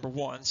two are number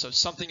one. So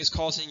something is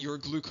causing your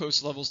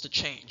glucose levels to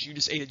change. You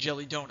just ate a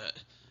jelly donut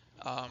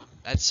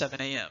at 7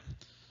 a.m.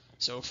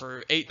 So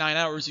for 8-9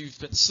 hours you've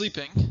been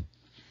sleeping,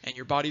 and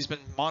your body's been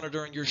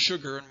monitoring your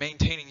sugar and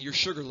maintaining your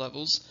sugar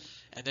levels,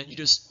 and then you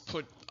just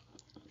put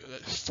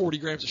 40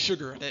 grams of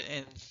sugar in it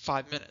in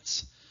 5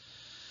 minutes.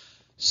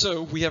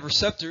 So we have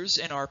receptors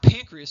in our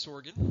pancreas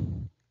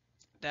organ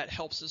that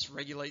helps us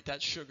regulate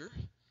that sugar.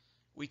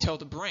 We tell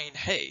the brain,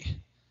 hey,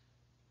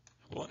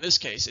 well, in this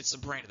case, it's the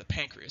brain of the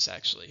pancreas,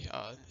 actually.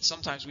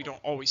 Sometimes we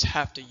don't always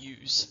have to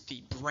use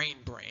the brain,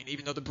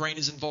 even though the brain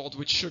is involved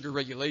with sugar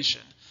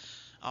regulation.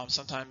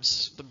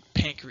 Sometimes the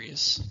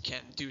pancreas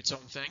can do its own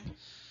thing.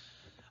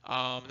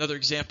 Another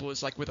example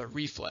is like with a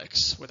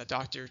reflex. When a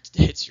doctor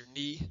hits your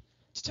knee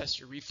to test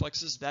your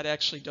reflexes, that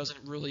actually doesn't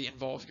really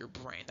involve your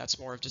brain. That's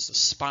more of just a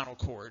spinal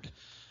cord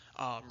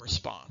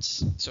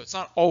response. So it's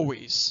not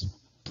always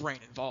brain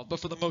involved,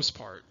 but for the most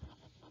part,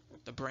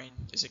 the brain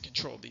is in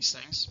control of these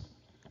things.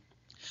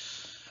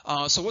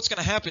 So what's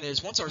going to happen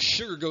is once our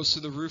sugar goes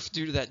through the roof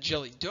due to that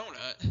jelly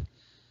donut,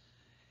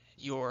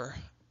 your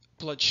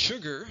blood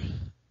sugar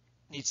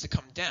needs to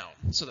come down.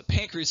 So the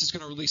pancreas is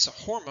going to release a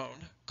hormone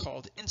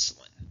called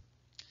insulin.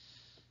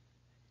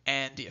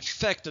 And the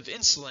effect of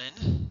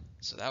insulin,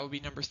 so that would be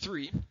number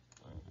 3,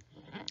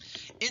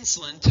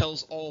 insulin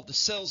tells all the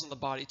cells in the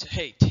body to,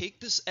 hey, take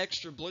this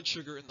extra blood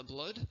sugar in the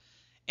blood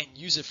and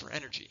use it for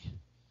energy.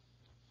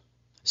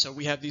 So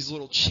we have these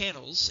little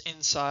channels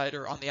inside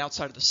or on the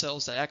outside of the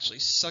cells that actually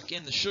suck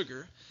in the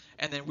sugar,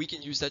 and then we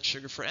can use that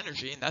sugar for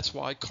energy, and that's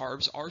why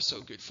carbs are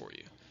so good for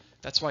you.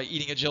 That's why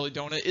eating a jelly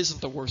donut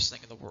isn't the worst thing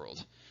in the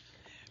world.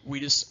 We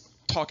just,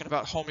 talking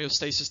about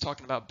homeostasis,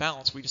 talking about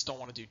balance, we just don't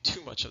want to do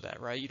too much of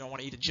that, right? You don't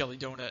want to eat a jelly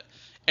donut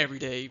every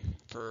day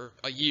for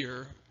a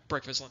year,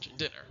 breakfast, lunch, and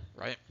dinner,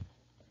 right?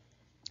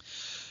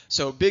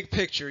 So big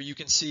picture, you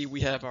can see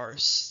we have our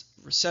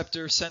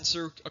receptor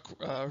sensor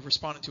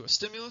responding to a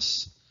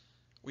stimulus.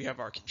 We have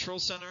our control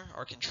center.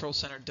 Our control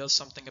center does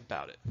something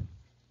about it.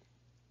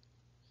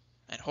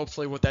 And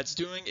hopefully what that's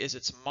doing is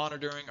it's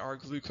monitoring our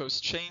glucose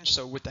change.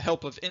 So with the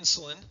help of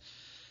insulin,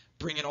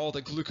 bringing all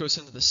the glucose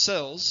into the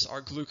cells,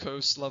 our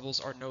glucose levels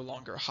are no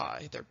longer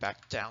high. They're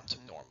back down to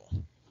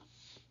normal.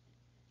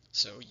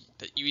 So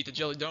that you eat the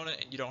jelly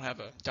donut and you don't have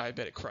a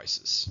diabetic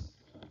crisis.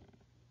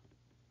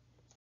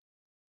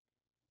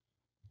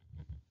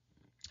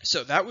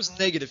 So that was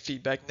negative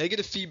feedback.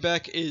 Negative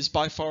feedback is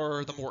by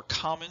far the more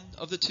common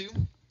of the two.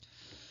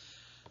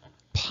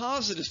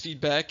 Positive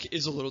feedback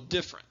is a little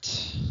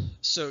different.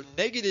 So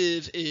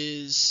negative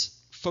is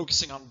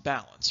focusing on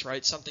balance,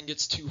 right? Something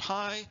gets too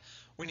high,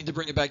 we need to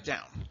bring it back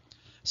down.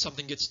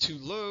 Something gets too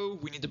low,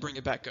 we need to bring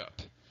it back up.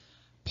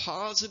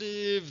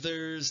 Positive,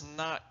 there's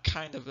not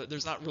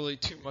really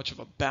too much of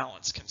a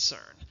balance concern.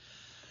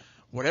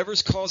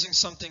 Whatever's causing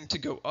something to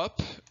go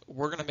up,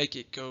 we're going to make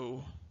it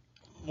go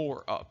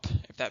more up,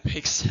 if that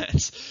makes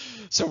sense.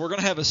 So we're going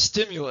to have a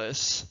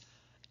stimulus,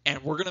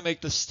 and we're going to make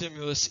the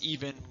stimulus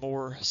even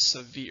more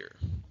severe.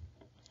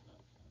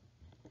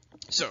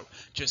 So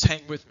just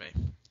hang with me.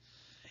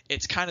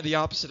 It's kind of the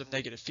opposite of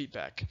negative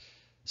feedback.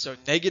 So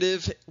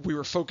negative, we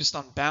were focused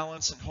on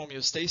balance and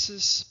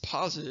homeostasis.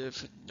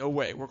 Positive, no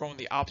way. We're going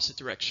the opposite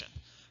direction.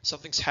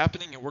 Something's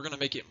happening, and we're going to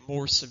make it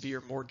more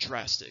severe, more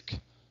drastic,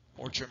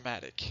 more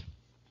dramatic.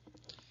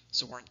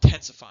 So we're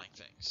intensifying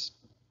things.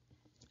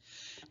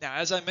 Now,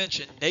 as I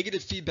mentioned,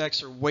 negative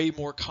feedbacks are way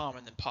more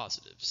common than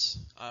positives.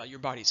 Your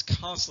body's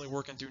constantly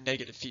working through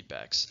negative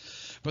feedbacks.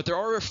 But there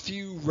are a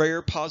few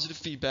rare positive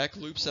feedback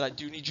loops that I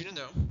do need you to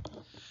know.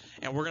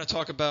 And we're going to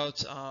talk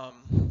about a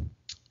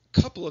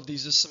couple of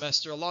these this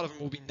semester. A lot of them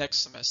will be next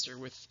semester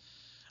with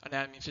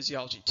Anatomy and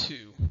Physiology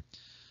 2.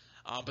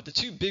 But the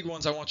two big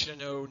ones I want you to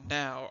know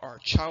now are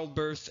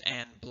childbirth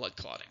and blood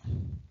clotting.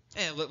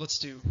 And let's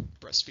do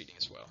breastfeeding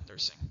as well,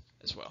 nursing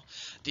as well.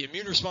 The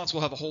immune response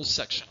will have a whole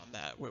section on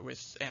that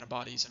with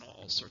antibodies and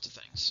all sorts of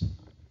things.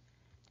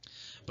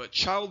 But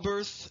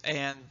childbirth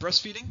and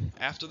breastfeeding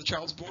after the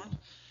child's born,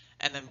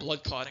 and then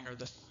blood clotting are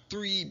the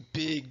three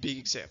big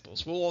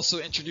examples. We'll also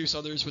introduce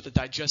others with the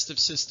digestive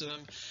system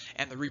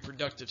and the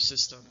reproductive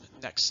system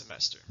next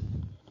semester.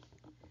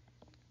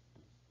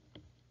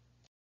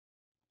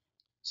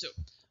 So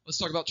let's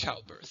talk about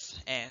childbirth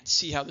and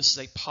see how this is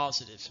a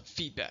positive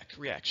feedback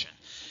reaction.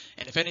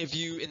 And if any of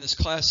you in this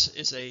class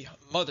is a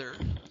mother,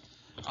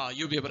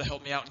 you'll be able to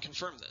help me out and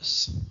confirm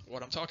this,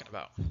 what I'm talking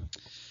about.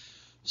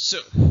 So,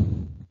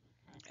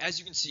 as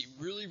you can see,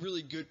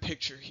 really good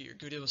picture here,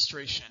 good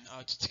illustration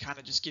to kind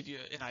of just give you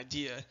an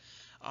idea.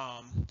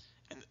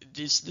 And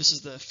this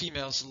is the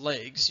female's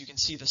legs. You can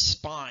see the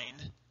spine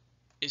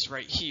is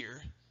right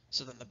here.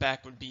 So then the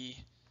back would be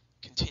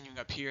continuing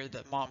up here.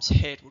 The mom's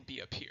head would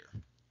be up here.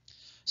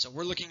 So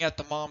we're looking at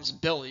the mom's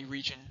belly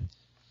region,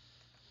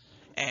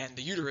 and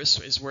the uterus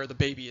is where the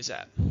baby is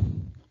at.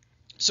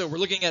 So we're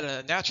looking at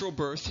a natural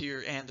birth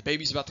here, and the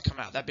baby's about to come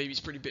out. That baby's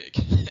pretty big.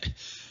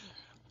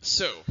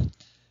 So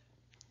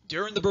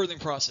During the birthing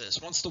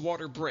process, once the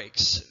water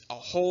breaks, a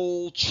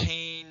whole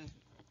chain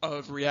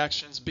of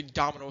reactions, big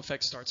domino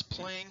effect starts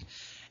playing,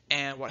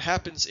 and what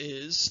happens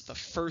is the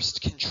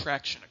first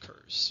contraction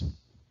occurs.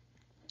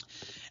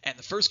 And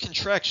the first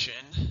contraction,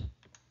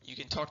 you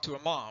can talk to a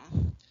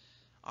mom,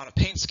 on a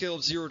pain scale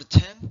of 0 to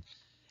 10,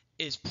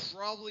 is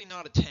probably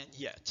not a 10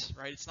 yet,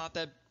 right? It's not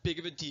that big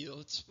of a deal.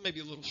 It's maybe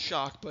a little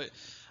shock, but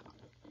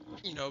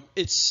you know,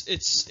 it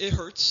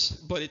hurts,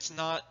 but it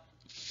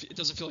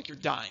doesn't feel like you're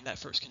dying that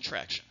first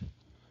contraction.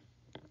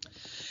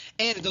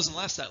 And it doesn't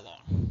last that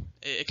long.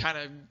 It kind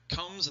of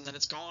comes and then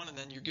it's gone and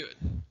then you're good.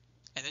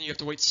 And then you have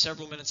to wait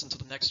several minutes until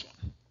the next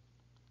one.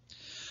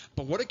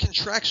 But what a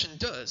contraction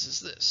does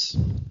is this.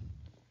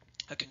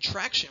 A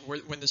contraction,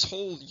 when this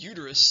whole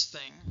uterus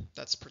thing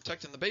that's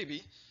protecting the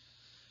baby,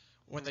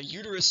 when the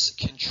uterus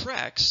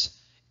contracts,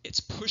 it's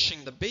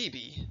pushing the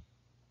baby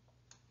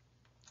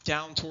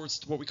down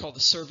towards what we call the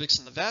cervix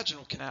and the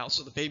vaginal canal,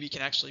 so the baby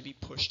can actually be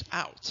pushed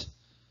out.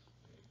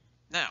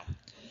 Now,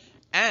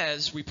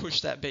 as we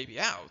push that baby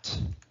out,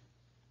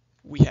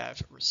 we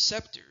have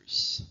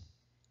receptors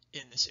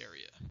in this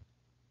area.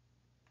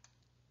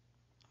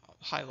 I'll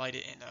highlight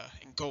it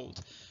in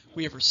gold.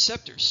 We have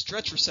receptors,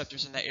 stretch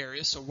receptors in that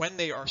area, so when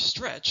they are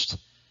stretched,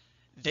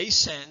 they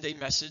send a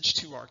message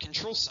to our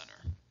control center.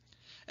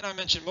 And I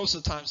mentioned most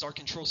of the times our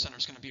control center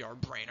is going to be our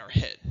brain, our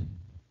head.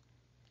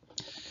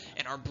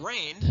 And our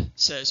brain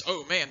says,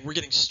 oh man, we're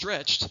getting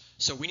stretched,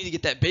 so we need to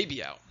get that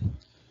baby out.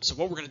 So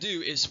what we're going to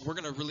do is we're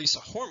going to release a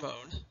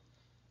hormone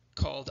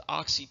called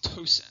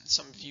oxytocin.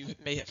 Some of you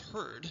may have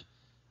heard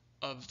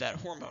of that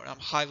hormone. I'm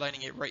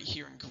highlighting it right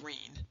here in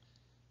green.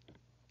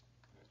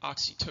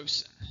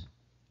 Oxytocin.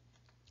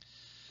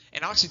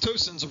 And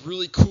oxytocin is a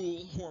really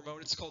cool hormone.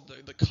 It's called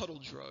the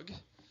cuddle drug.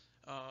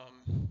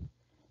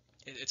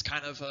 It's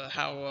kind of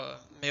how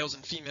males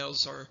and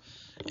females are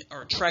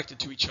attracted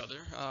to each other,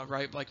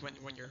 right? Like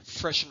when you're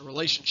fresh in a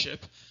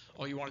relationship,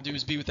 all you want to do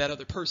is be with that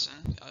other person.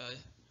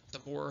 The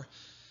more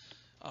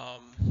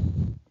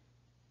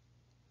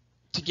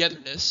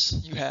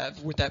togetherness you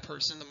have with that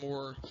person, the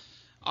more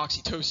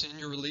oxytocin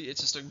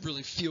it's just a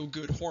really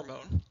feel-good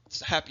hormone.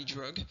 It's a happy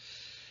drug.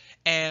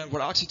 And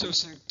what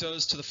oxytocin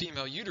does to the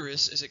female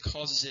uterus is it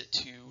causes it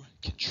to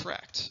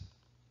contract.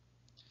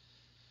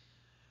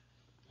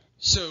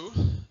 So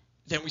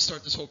then we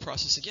start this whole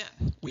process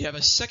again. We have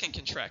a second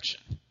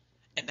contraction,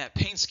 and that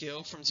pain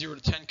scale from 0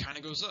 to 10 kind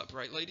of goes up,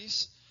 right,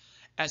 ladies?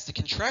 As the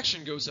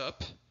contraction goes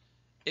up,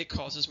 it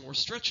causes more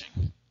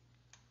stretching.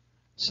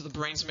 So the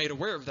brain's made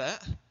aware of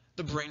that.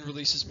 The brain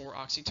releases more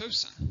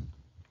oxytocin.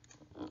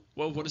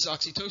 Well, what does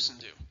oxytocin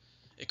do?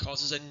 It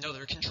causes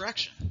another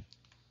contraction.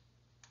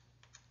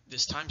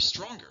 This time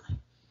stronger.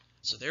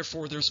 So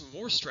therefore there's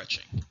more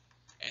stretching.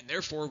 And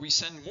therefore we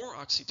send more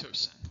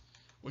oxytocin,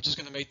 which is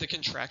going to make the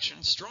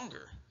contraction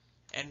stronger.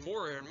 And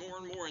more and more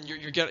and more, and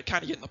you're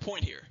kind of getting the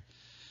point here.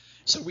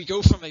 So we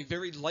go from a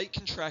very light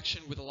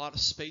contraction with a lot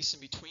of space in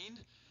between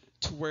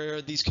to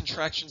where these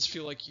contractions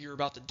feel like you're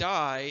about to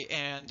die,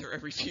 and they're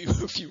every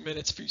few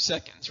minutes, few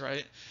seconds,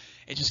 right?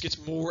 It just gets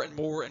more and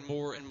more and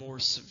more and more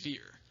severe.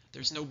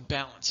 There's no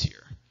balance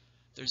here.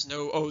 There's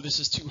no, oh, this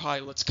is too high,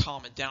 let's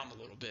calm it down a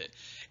little bit.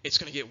 It's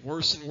going to get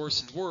worse and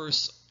worse and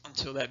worse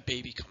until that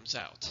baby comes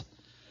out.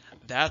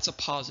 That's a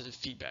positive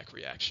feedback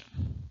reaction.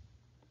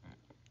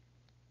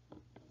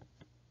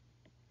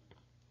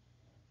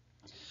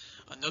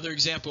 Another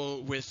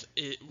example with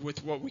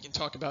what we can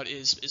talk about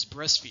is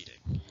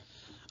breastfeeding.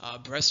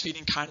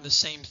 Breastfeeding, kind of the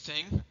same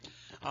thing.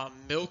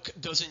 Milk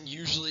doesn't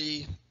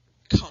usually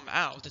come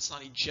out, it's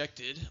not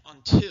ejected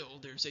until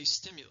there's a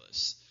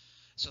stimulus.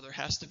 So there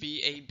has to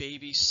be a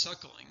baby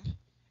suckling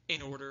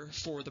in order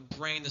for the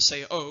brain to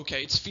say, oh,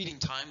 okay, it's feeding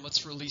time,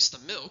 let's release the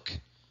milk.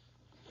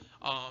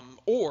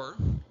 Or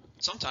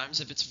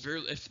sometimes if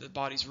the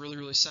body's really,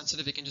 really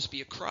sensitive, it can just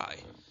be a cry.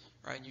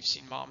 Right? And you've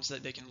seen moms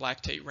that they can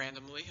lactate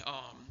randomly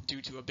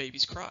due to a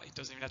baby's cry. It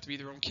doesn't even have to be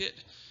their own kid.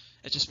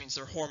 It just means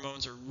their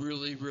hormones are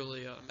really,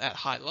 really at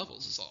high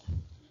levels is all.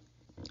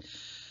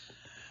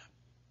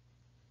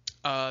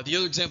 The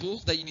other example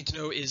that you need to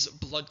know is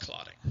blood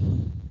clotting.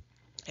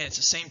 And it's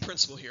the same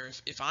principle here.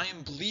 If I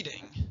am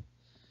bleeding,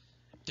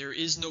 there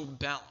is no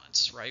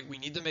balance, right? We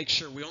need to make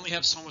sure we only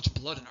have so much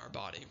blood in our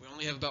body. We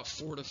only have about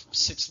 4 to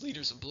 6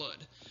 liters of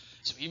blood.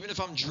 So even if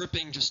I'm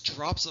dripping just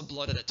drops of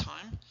blood at a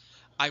time,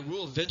 I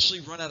will eventually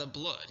run out of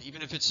blood,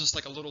 even if it's just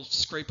like a little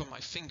scrape on my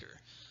finger.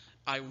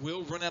 I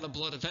will run out of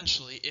blood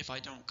eventually if I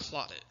don't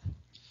clot it.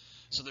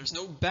 So there's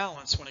no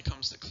balance when it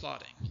comes to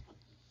clotting.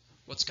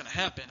 What's going to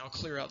happen, I'll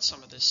clear out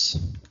some of this,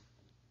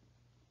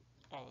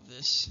 all of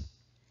this.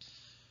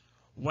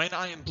 When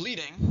I am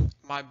bleeding,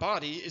 my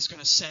body is going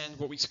to send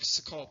what we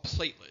call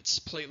platelets.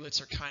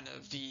 Platelets are kind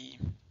of the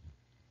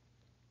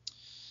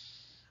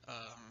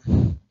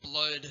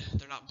blood,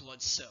 they're not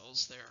blood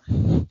cells,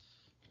 they're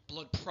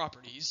blood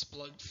properties,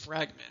 blood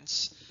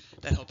fragments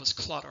that help us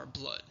clot our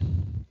blood.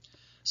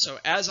 So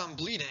as I'm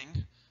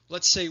bleeding,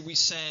 let's say we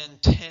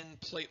send 10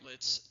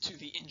 platelets to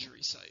the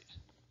injury site.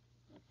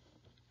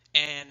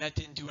 And that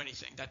didn't do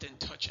anything. That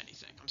didn't touch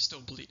anything. I'm still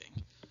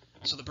bleeding.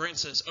 So the brain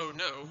says, oh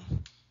no,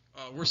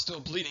 we're still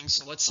bleeding,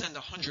 so let's send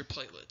 100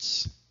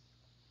 platelets.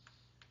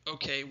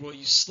 Okay, well,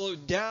 you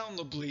slowed down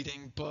the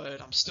bleeding,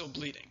 but I'm still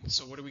bleeding.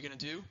 So what are we going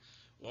to do?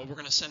 Well, we're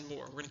going to send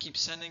more. We're going to keep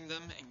sending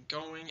them and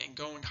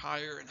going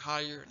higher and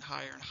higher and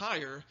higher and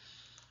higher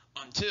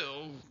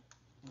until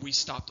we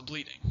stop the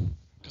bleeding,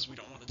 because we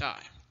don't want to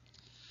die.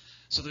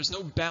 So there's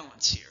no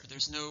balance here.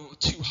 There's no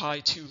too high,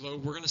 too low.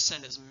 We're going to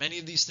send as many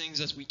of these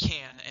things as we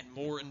can and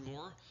more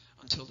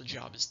until the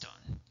job is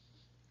done.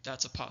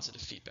 That's a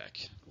positive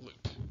feedback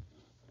loop.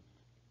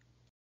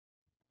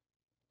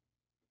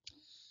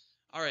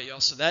 All right, y'all,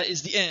 so that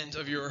is the end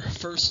of your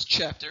first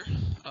chapter.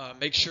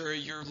 Make sure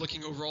you're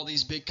looking over all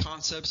these big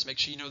concepts. Make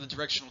sure you know the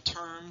directional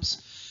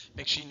terms.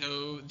 Make sure you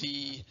know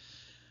the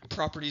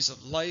properties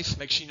of life.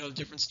 Make sure you know the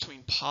difference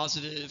between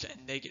positive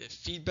and negative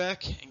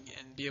feedback,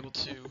 and be able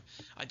to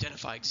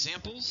identify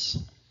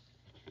examples.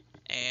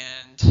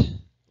 And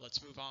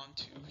let's move on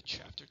to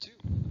chapter 2.